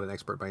 I'm not an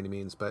expert by any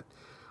means, but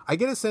I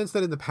get a sense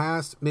that in the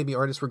past, maybe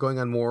artists were going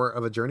on more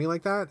of a journey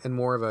like that and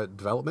more of a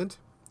development.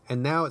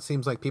 And now it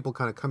seems like people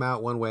kind of come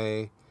out one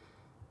way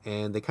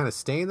and they kind of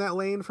stay in that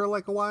lane for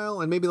like a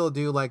while. And maybe they'll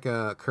do like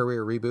a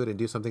career reboot and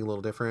do something a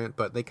little different,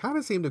 but they kind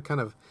of seem to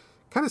kind of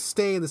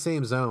stay in the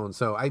same zone.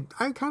 So I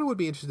kind of would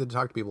be interested to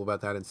talk to people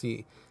about that and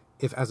see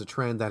if as a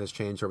trend that has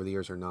changed over the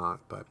years or not.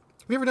 But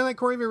have you ever done that,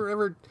 Corey? Have you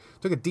ever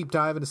took a deep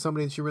dive into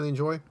somebody that you really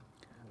enjoy?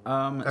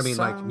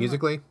 Like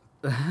musically?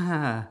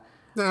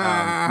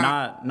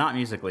 Not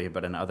musically,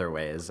 but in other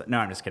ways. No,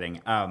 I'm just kidding.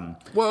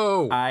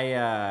 Whoa!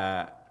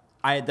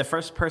 The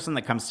first person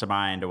that comes to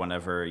mind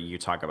whenever you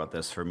talk about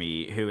this for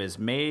me, who is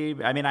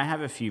maybe, I mean, I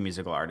have a few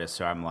musical artists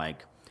who I'm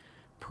like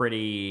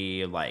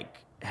pretty like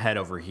head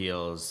over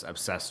heels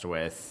obsessed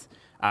with.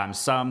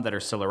 Some that are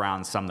still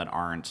around, some that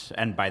aren't,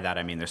 and by that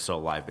I mean they're still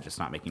alive but just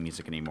not making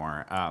music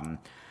anymore.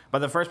 But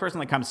the first person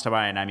that comes to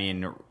mind, I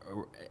mean,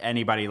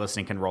 anybody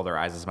listening can roll their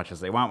eyes as much as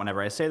they want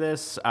whenever I say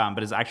this,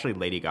 but it's actually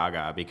Lady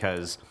Gaga,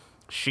 because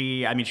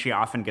she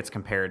often gets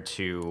compared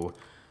to,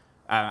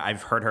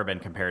 I've heard her been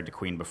compared to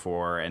Queen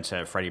before, and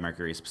to Freddie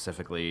Mercury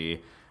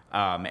specifically,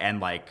 and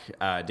like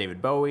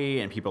David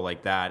Bowie and people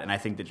like that. And I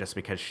think that just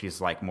because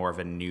she's like more of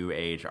a new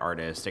age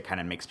artist, it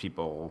kind of makes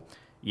people,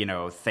 you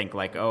know, think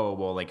like, oh,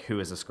 well, like, who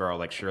is this girl?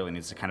 Like, Shirley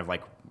needs to kind of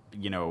like,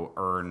 you know,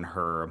 earn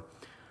her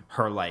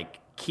like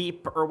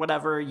keep or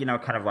whatever, you know,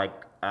 kind of like,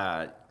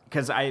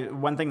 because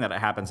one thing that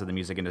happens in the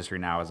music industry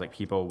now is like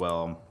people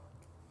will,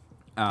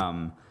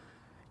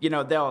 you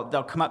know,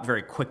 they'll come up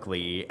very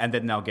quickly, and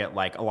then they'll get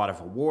like a lot of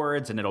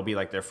awards, and it'll be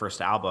like their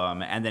first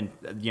album, and then,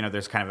 you know,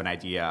 there's kind of an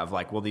idea of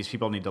like, well, these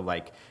people need to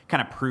like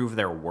kind of prove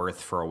their worth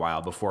for a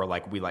while before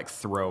like we like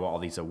throw all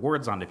these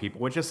awards onto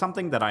people, which is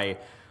something that I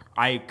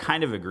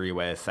kind of agree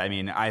with. I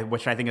mean,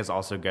 which I think is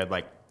also good,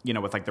 like, you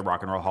know, with like the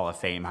Rock and Roll Hall of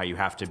Fame, how you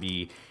have to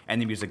be in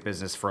the music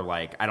business for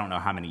like, I don't know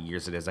how many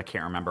years it is, I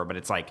can't remember, but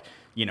it's like,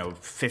 you know,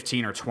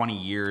 15 or 20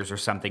 years or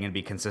something, and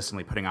be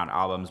consistently putting out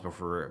albums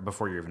before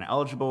you're even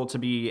eligible to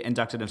be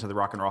inducted into the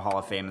Rock and Roll Hall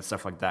of Fame and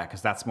stuff like that,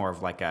 because that's more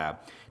of like a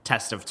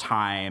test of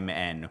time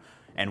and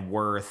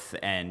worth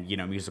and, you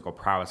know, musical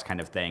prowess kind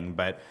of thing.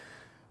 But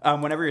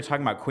whenever you're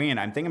talking about Queen,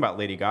 I'm thinking about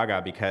Lady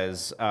Gaga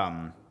because,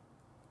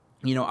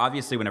 you know,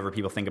 obviously whenever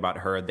people think about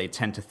her, they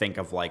tend to think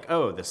of like,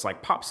 oh, this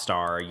like pop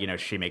star, you know,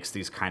 she makes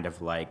these kind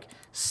of like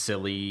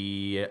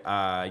silly,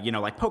 you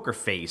know, like Poker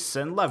Face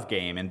and Love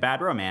Game and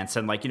Bad Romance.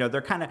 And like, you know,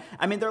 they're kind of,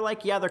 I mean, they're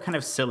like, yeah, they're kind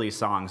of silly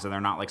songs, and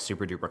they're not like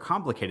super duper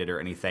complicated or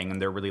anything.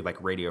 And they're really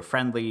like radio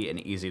friendly and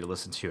easy to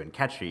listen to and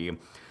catchy.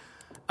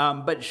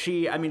 But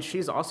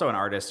she's also an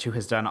artist who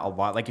has done a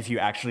lot. Like, if you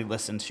actually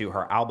listen to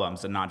her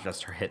albums and not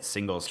just her hit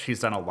singles,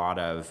 she's done a lot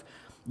of,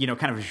 you know,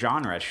 kind of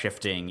genre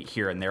shifting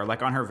here and there.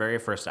 Like on her very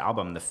first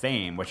album, The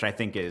Fame, which I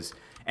think is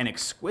an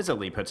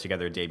exquisitely put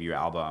together debut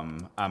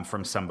album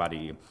from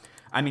somebody.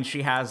 I mean,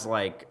 she has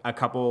like a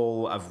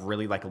couple of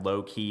really like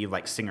low key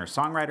like singer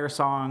songwriter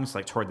songs.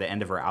 Like toward the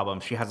end of her album,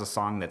 she has a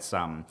song that's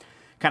kind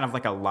of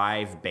like a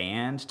live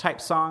band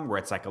type song where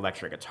it's like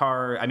electric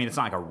guitar. I mean, it's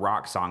not like a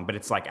rock song, but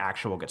it's like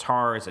actual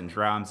guitars and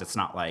drums. It's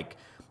not like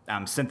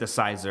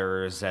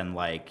synthesizers and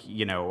like,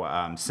 you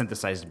know,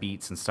 synthesized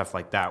beats and stuff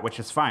like that, which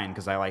is fine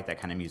because I like that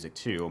kind of music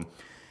too.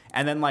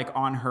 And then like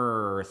on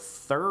her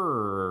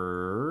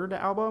fourth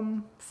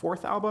album,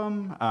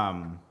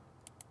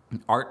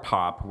 Art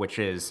Pop, which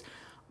is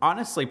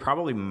honestly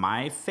probably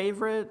my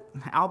favorite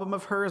album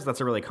of hers. That's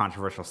a really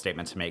controversial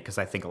statement to make because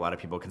I think a lot of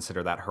people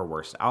consider that her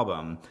worst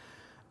album.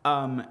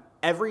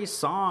 Every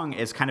song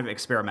is kind of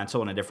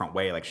experimental in a different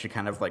way. Like she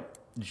kind of like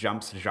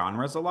jumps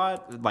genres a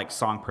lot, like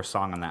song per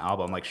song on the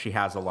album. Like she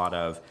has a lot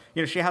of,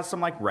 you know, she has some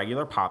like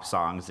regular pop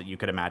songs that you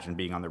could imagine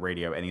being on the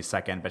radio any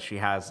second, but she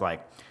has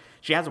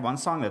one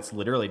song that's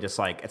literally just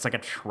like, it's like a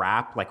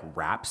trap, like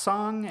rap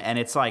song. And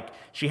it's like,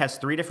 she has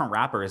 3 different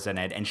rappers in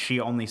it and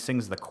she only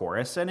sings the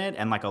chorus in it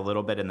and like a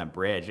little bit in the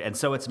bridge. And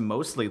so it's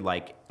mostly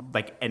like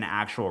an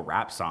actual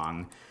rap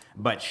song,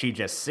 but she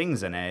just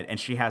sings in it. And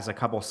she has a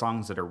couple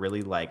songs that are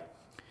really like,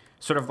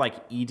 sort of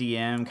like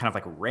EDM, kind of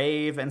like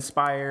rave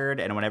inspired.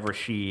 And whenever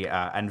she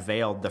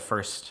unveiled the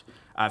first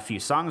few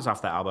songs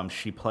off the album,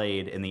 she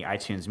played in the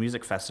iTunes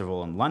Music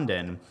Festival in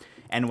London.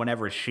 And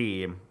whenever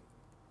she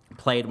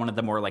played one of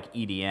the more like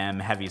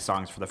EDM heavy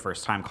songs for the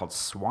first time called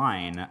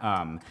Swine,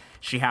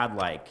 she had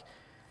like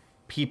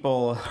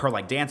people, her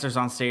like dancers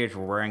on stage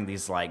were wearing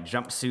these like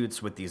jumpsuits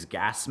with these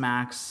gas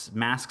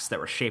masks that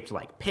were shaped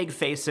like pig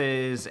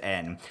faces,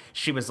 and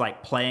she was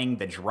like playing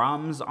the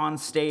drums on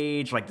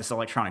stage, like this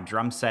electronic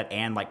drum set,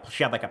 and like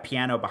she had like a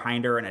piano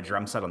behind her and a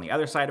drum set on the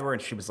other side of her,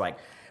 and she was like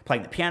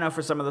playing the piano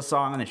for some of the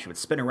song, and then she would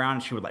spin around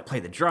and she would like play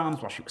the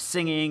drums while she was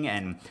singing.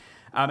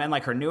 And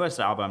like her newest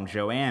album,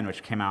 Joanne,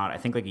 which came out, I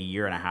think like a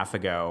year and a half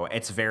ago,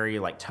 it's very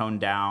like toned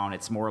down.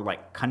 It's more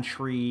like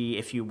country,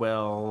 if you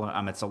will.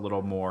 It's a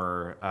little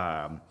more,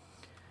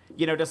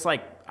 you know, just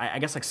like, I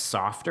guess like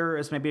softer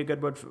is maybe a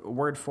good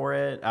word for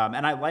it.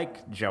 And I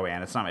like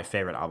Joanne. It's not my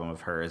favorite album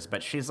of hers,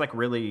 but she's like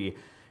really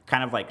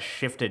kind of like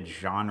shifted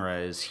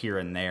genres here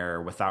and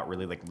there without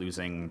really like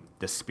losing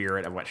the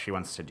spirit of what she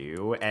wants to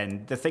do.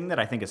 And the thing that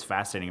I think is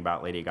fascinating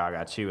about Lady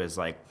Gaga too is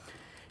like,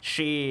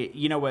 she,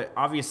 you know what,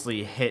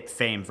 obviously hit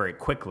fame very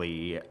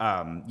quickly.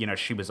 You know,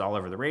 she was all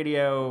over the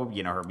radio.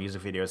 You know, her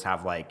music videos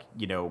have like,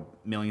 you know,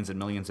 millions and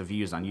millions of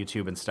views on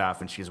YouTube and stuff.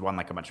 And she's won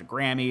like a bunch of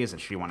Grammys,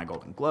 and she won a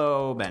Golden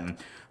Globe, and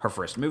her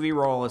first movie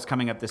role is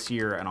coming up this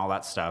year and all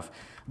that stuff.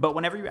 But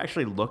whenever you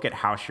actually look at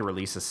how she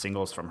releases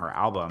singles from her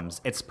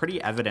albums, it's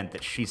pretty evident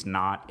that she's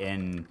not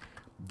in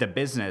the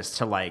business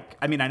to like,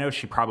 I mean, I know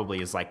she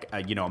probably is like a,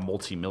 a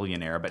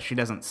multimillionaire, but she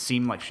doesn't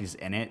seem like she's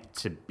in it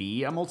to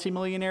be a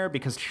multimillionaire,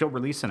 because she'll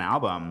release an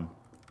album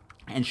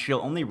and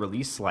she'll only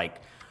release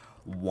like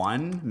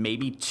one,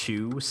 maybe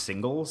two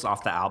singles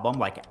off the album,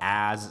 like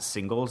as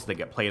singles that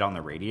get played on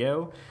the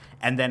radio.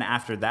 And then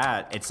after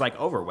that, it's like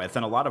over with.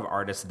 And a lot of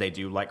artists, they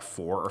do like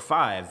 4 or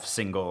 5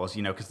 singles,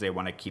 because they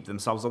want to keep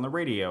themselves on the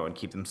radio and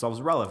keep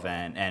themselves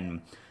relevant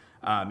and,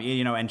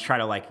 and try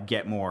to like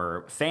get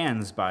more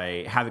fans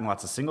by having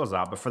lots of singles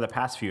out. But for the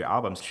past few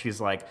albums, she's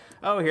like,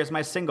 oh, here's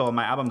my single.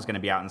 My album's going to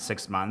be out in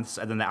 6 months.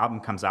 And then the album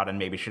comes out and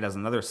maybe she does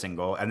another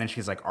single. And then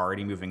she's like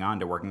already moving on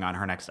to working on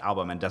her next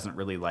album and doesn't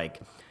really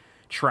like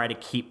try to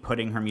keep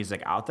putting her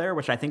music out there,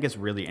 which I think is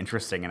really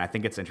interesting. And I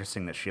think it's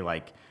interesting that she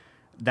like,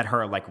 that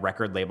her like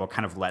record label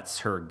kind of lets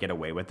her get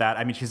away with that.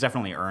 I mean, she's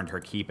definitely earned her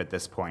keep at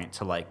this point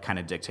to like kind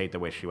of dictate the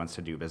way she wants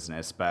to do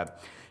business,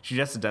 but she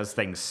just does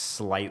things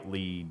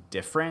slightly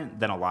different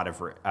than a lot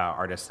of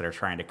artists that are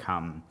trying to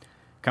come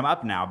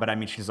up now. But I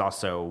mean, she's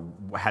also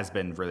has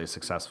been really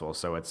successful,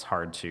 so it's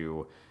hard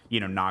to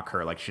knock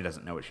her like she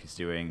doesn't know what she's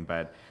doing.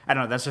 But I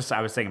don't know, that's just,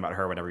 I was thinking about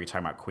her whenever you talk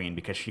about Queen,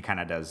 because she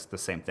kind of does the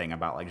same thing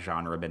about like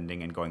genre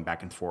bending and going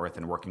back and forth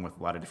and working with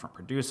a lot of different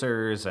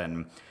producers,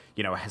 and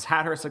has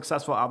had her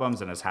successful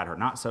albums and has had her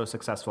not so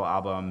successful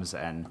albums.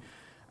 And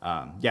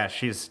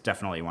she's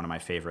definitely one of my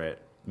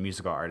favorite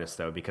musical artists,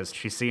 though, because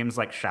she seems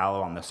like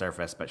shallow on the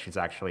surface, but she's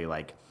actually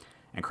like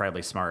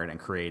incredibly smart and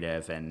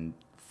creative and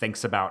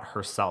thinks about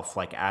herself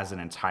like as an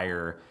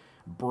entire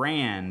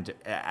brand,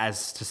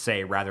 as to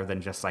say, rather than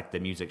just like the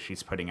music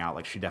she's putting out.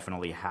 Like she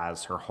definitely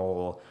has her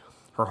whole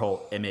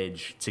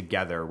image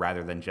together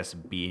rather than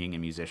just being a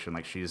musician.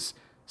 Like she's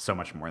so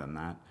much more than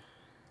that.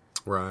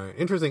 Right.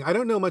 Interesting. I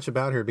don't know much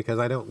about her because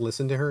I don't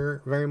listen to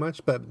her very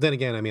much. But then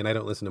again, I mean, I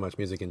don't listen to much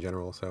music in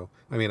general. So,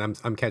 I mean,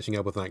 I'm catching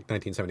up with like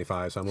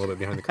 1975, so I'm a little bit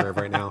behind the curve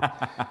right now.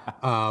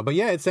 But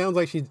yeah, it sounds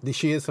like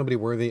she is somebody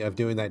worthy of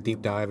doing that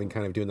deep dive and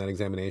kind of doing that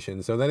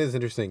examination. So that is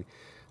interesting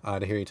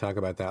to hear you talk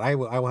about that. I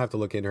will have to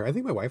look into her. I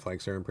think my wife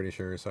likes her, I'm pretty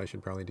sure. So I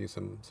should probably do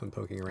some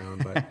poking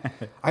around. But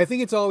I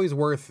think it's always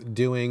worth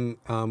doing,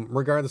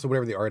 regardless of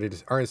whatever the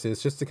artist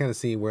is, just to kind of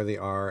see where they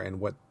are and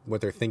what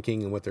they're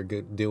thinking and what they're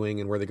doing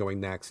and where they're going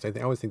next.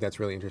 I always think that's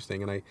really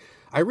interesting. And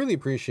I really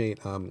appreciate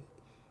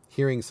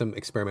hearing some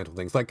experimental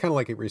things, like kind of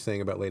like what you're saying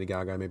about Lady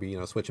Gaga, maybe,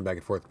 switching back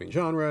and forth between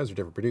genres or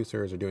different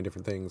producers or doing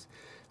different things.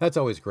 That's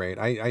always great.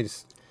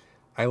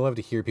 I love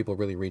to hear people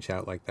really reach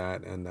out like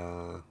that. And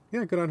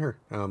good on her.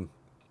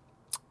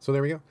 So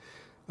there we go.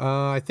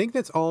 I think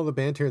that's all the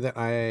banter that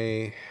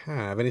I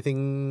have.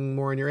 Anything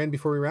more on your end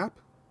before we wrap?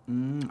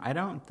 I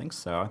don't think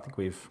so. I think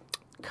we've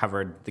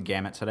covered the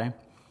gamut today.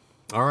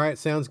 All right.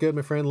 Sounds good,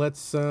 my friend.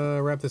 Let's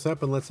wrap this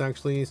up and let's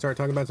actually start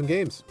talking about some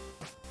games.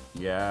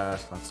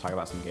 Yes, let's talk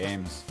about some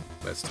games.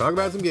 Let's talk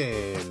about some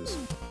games.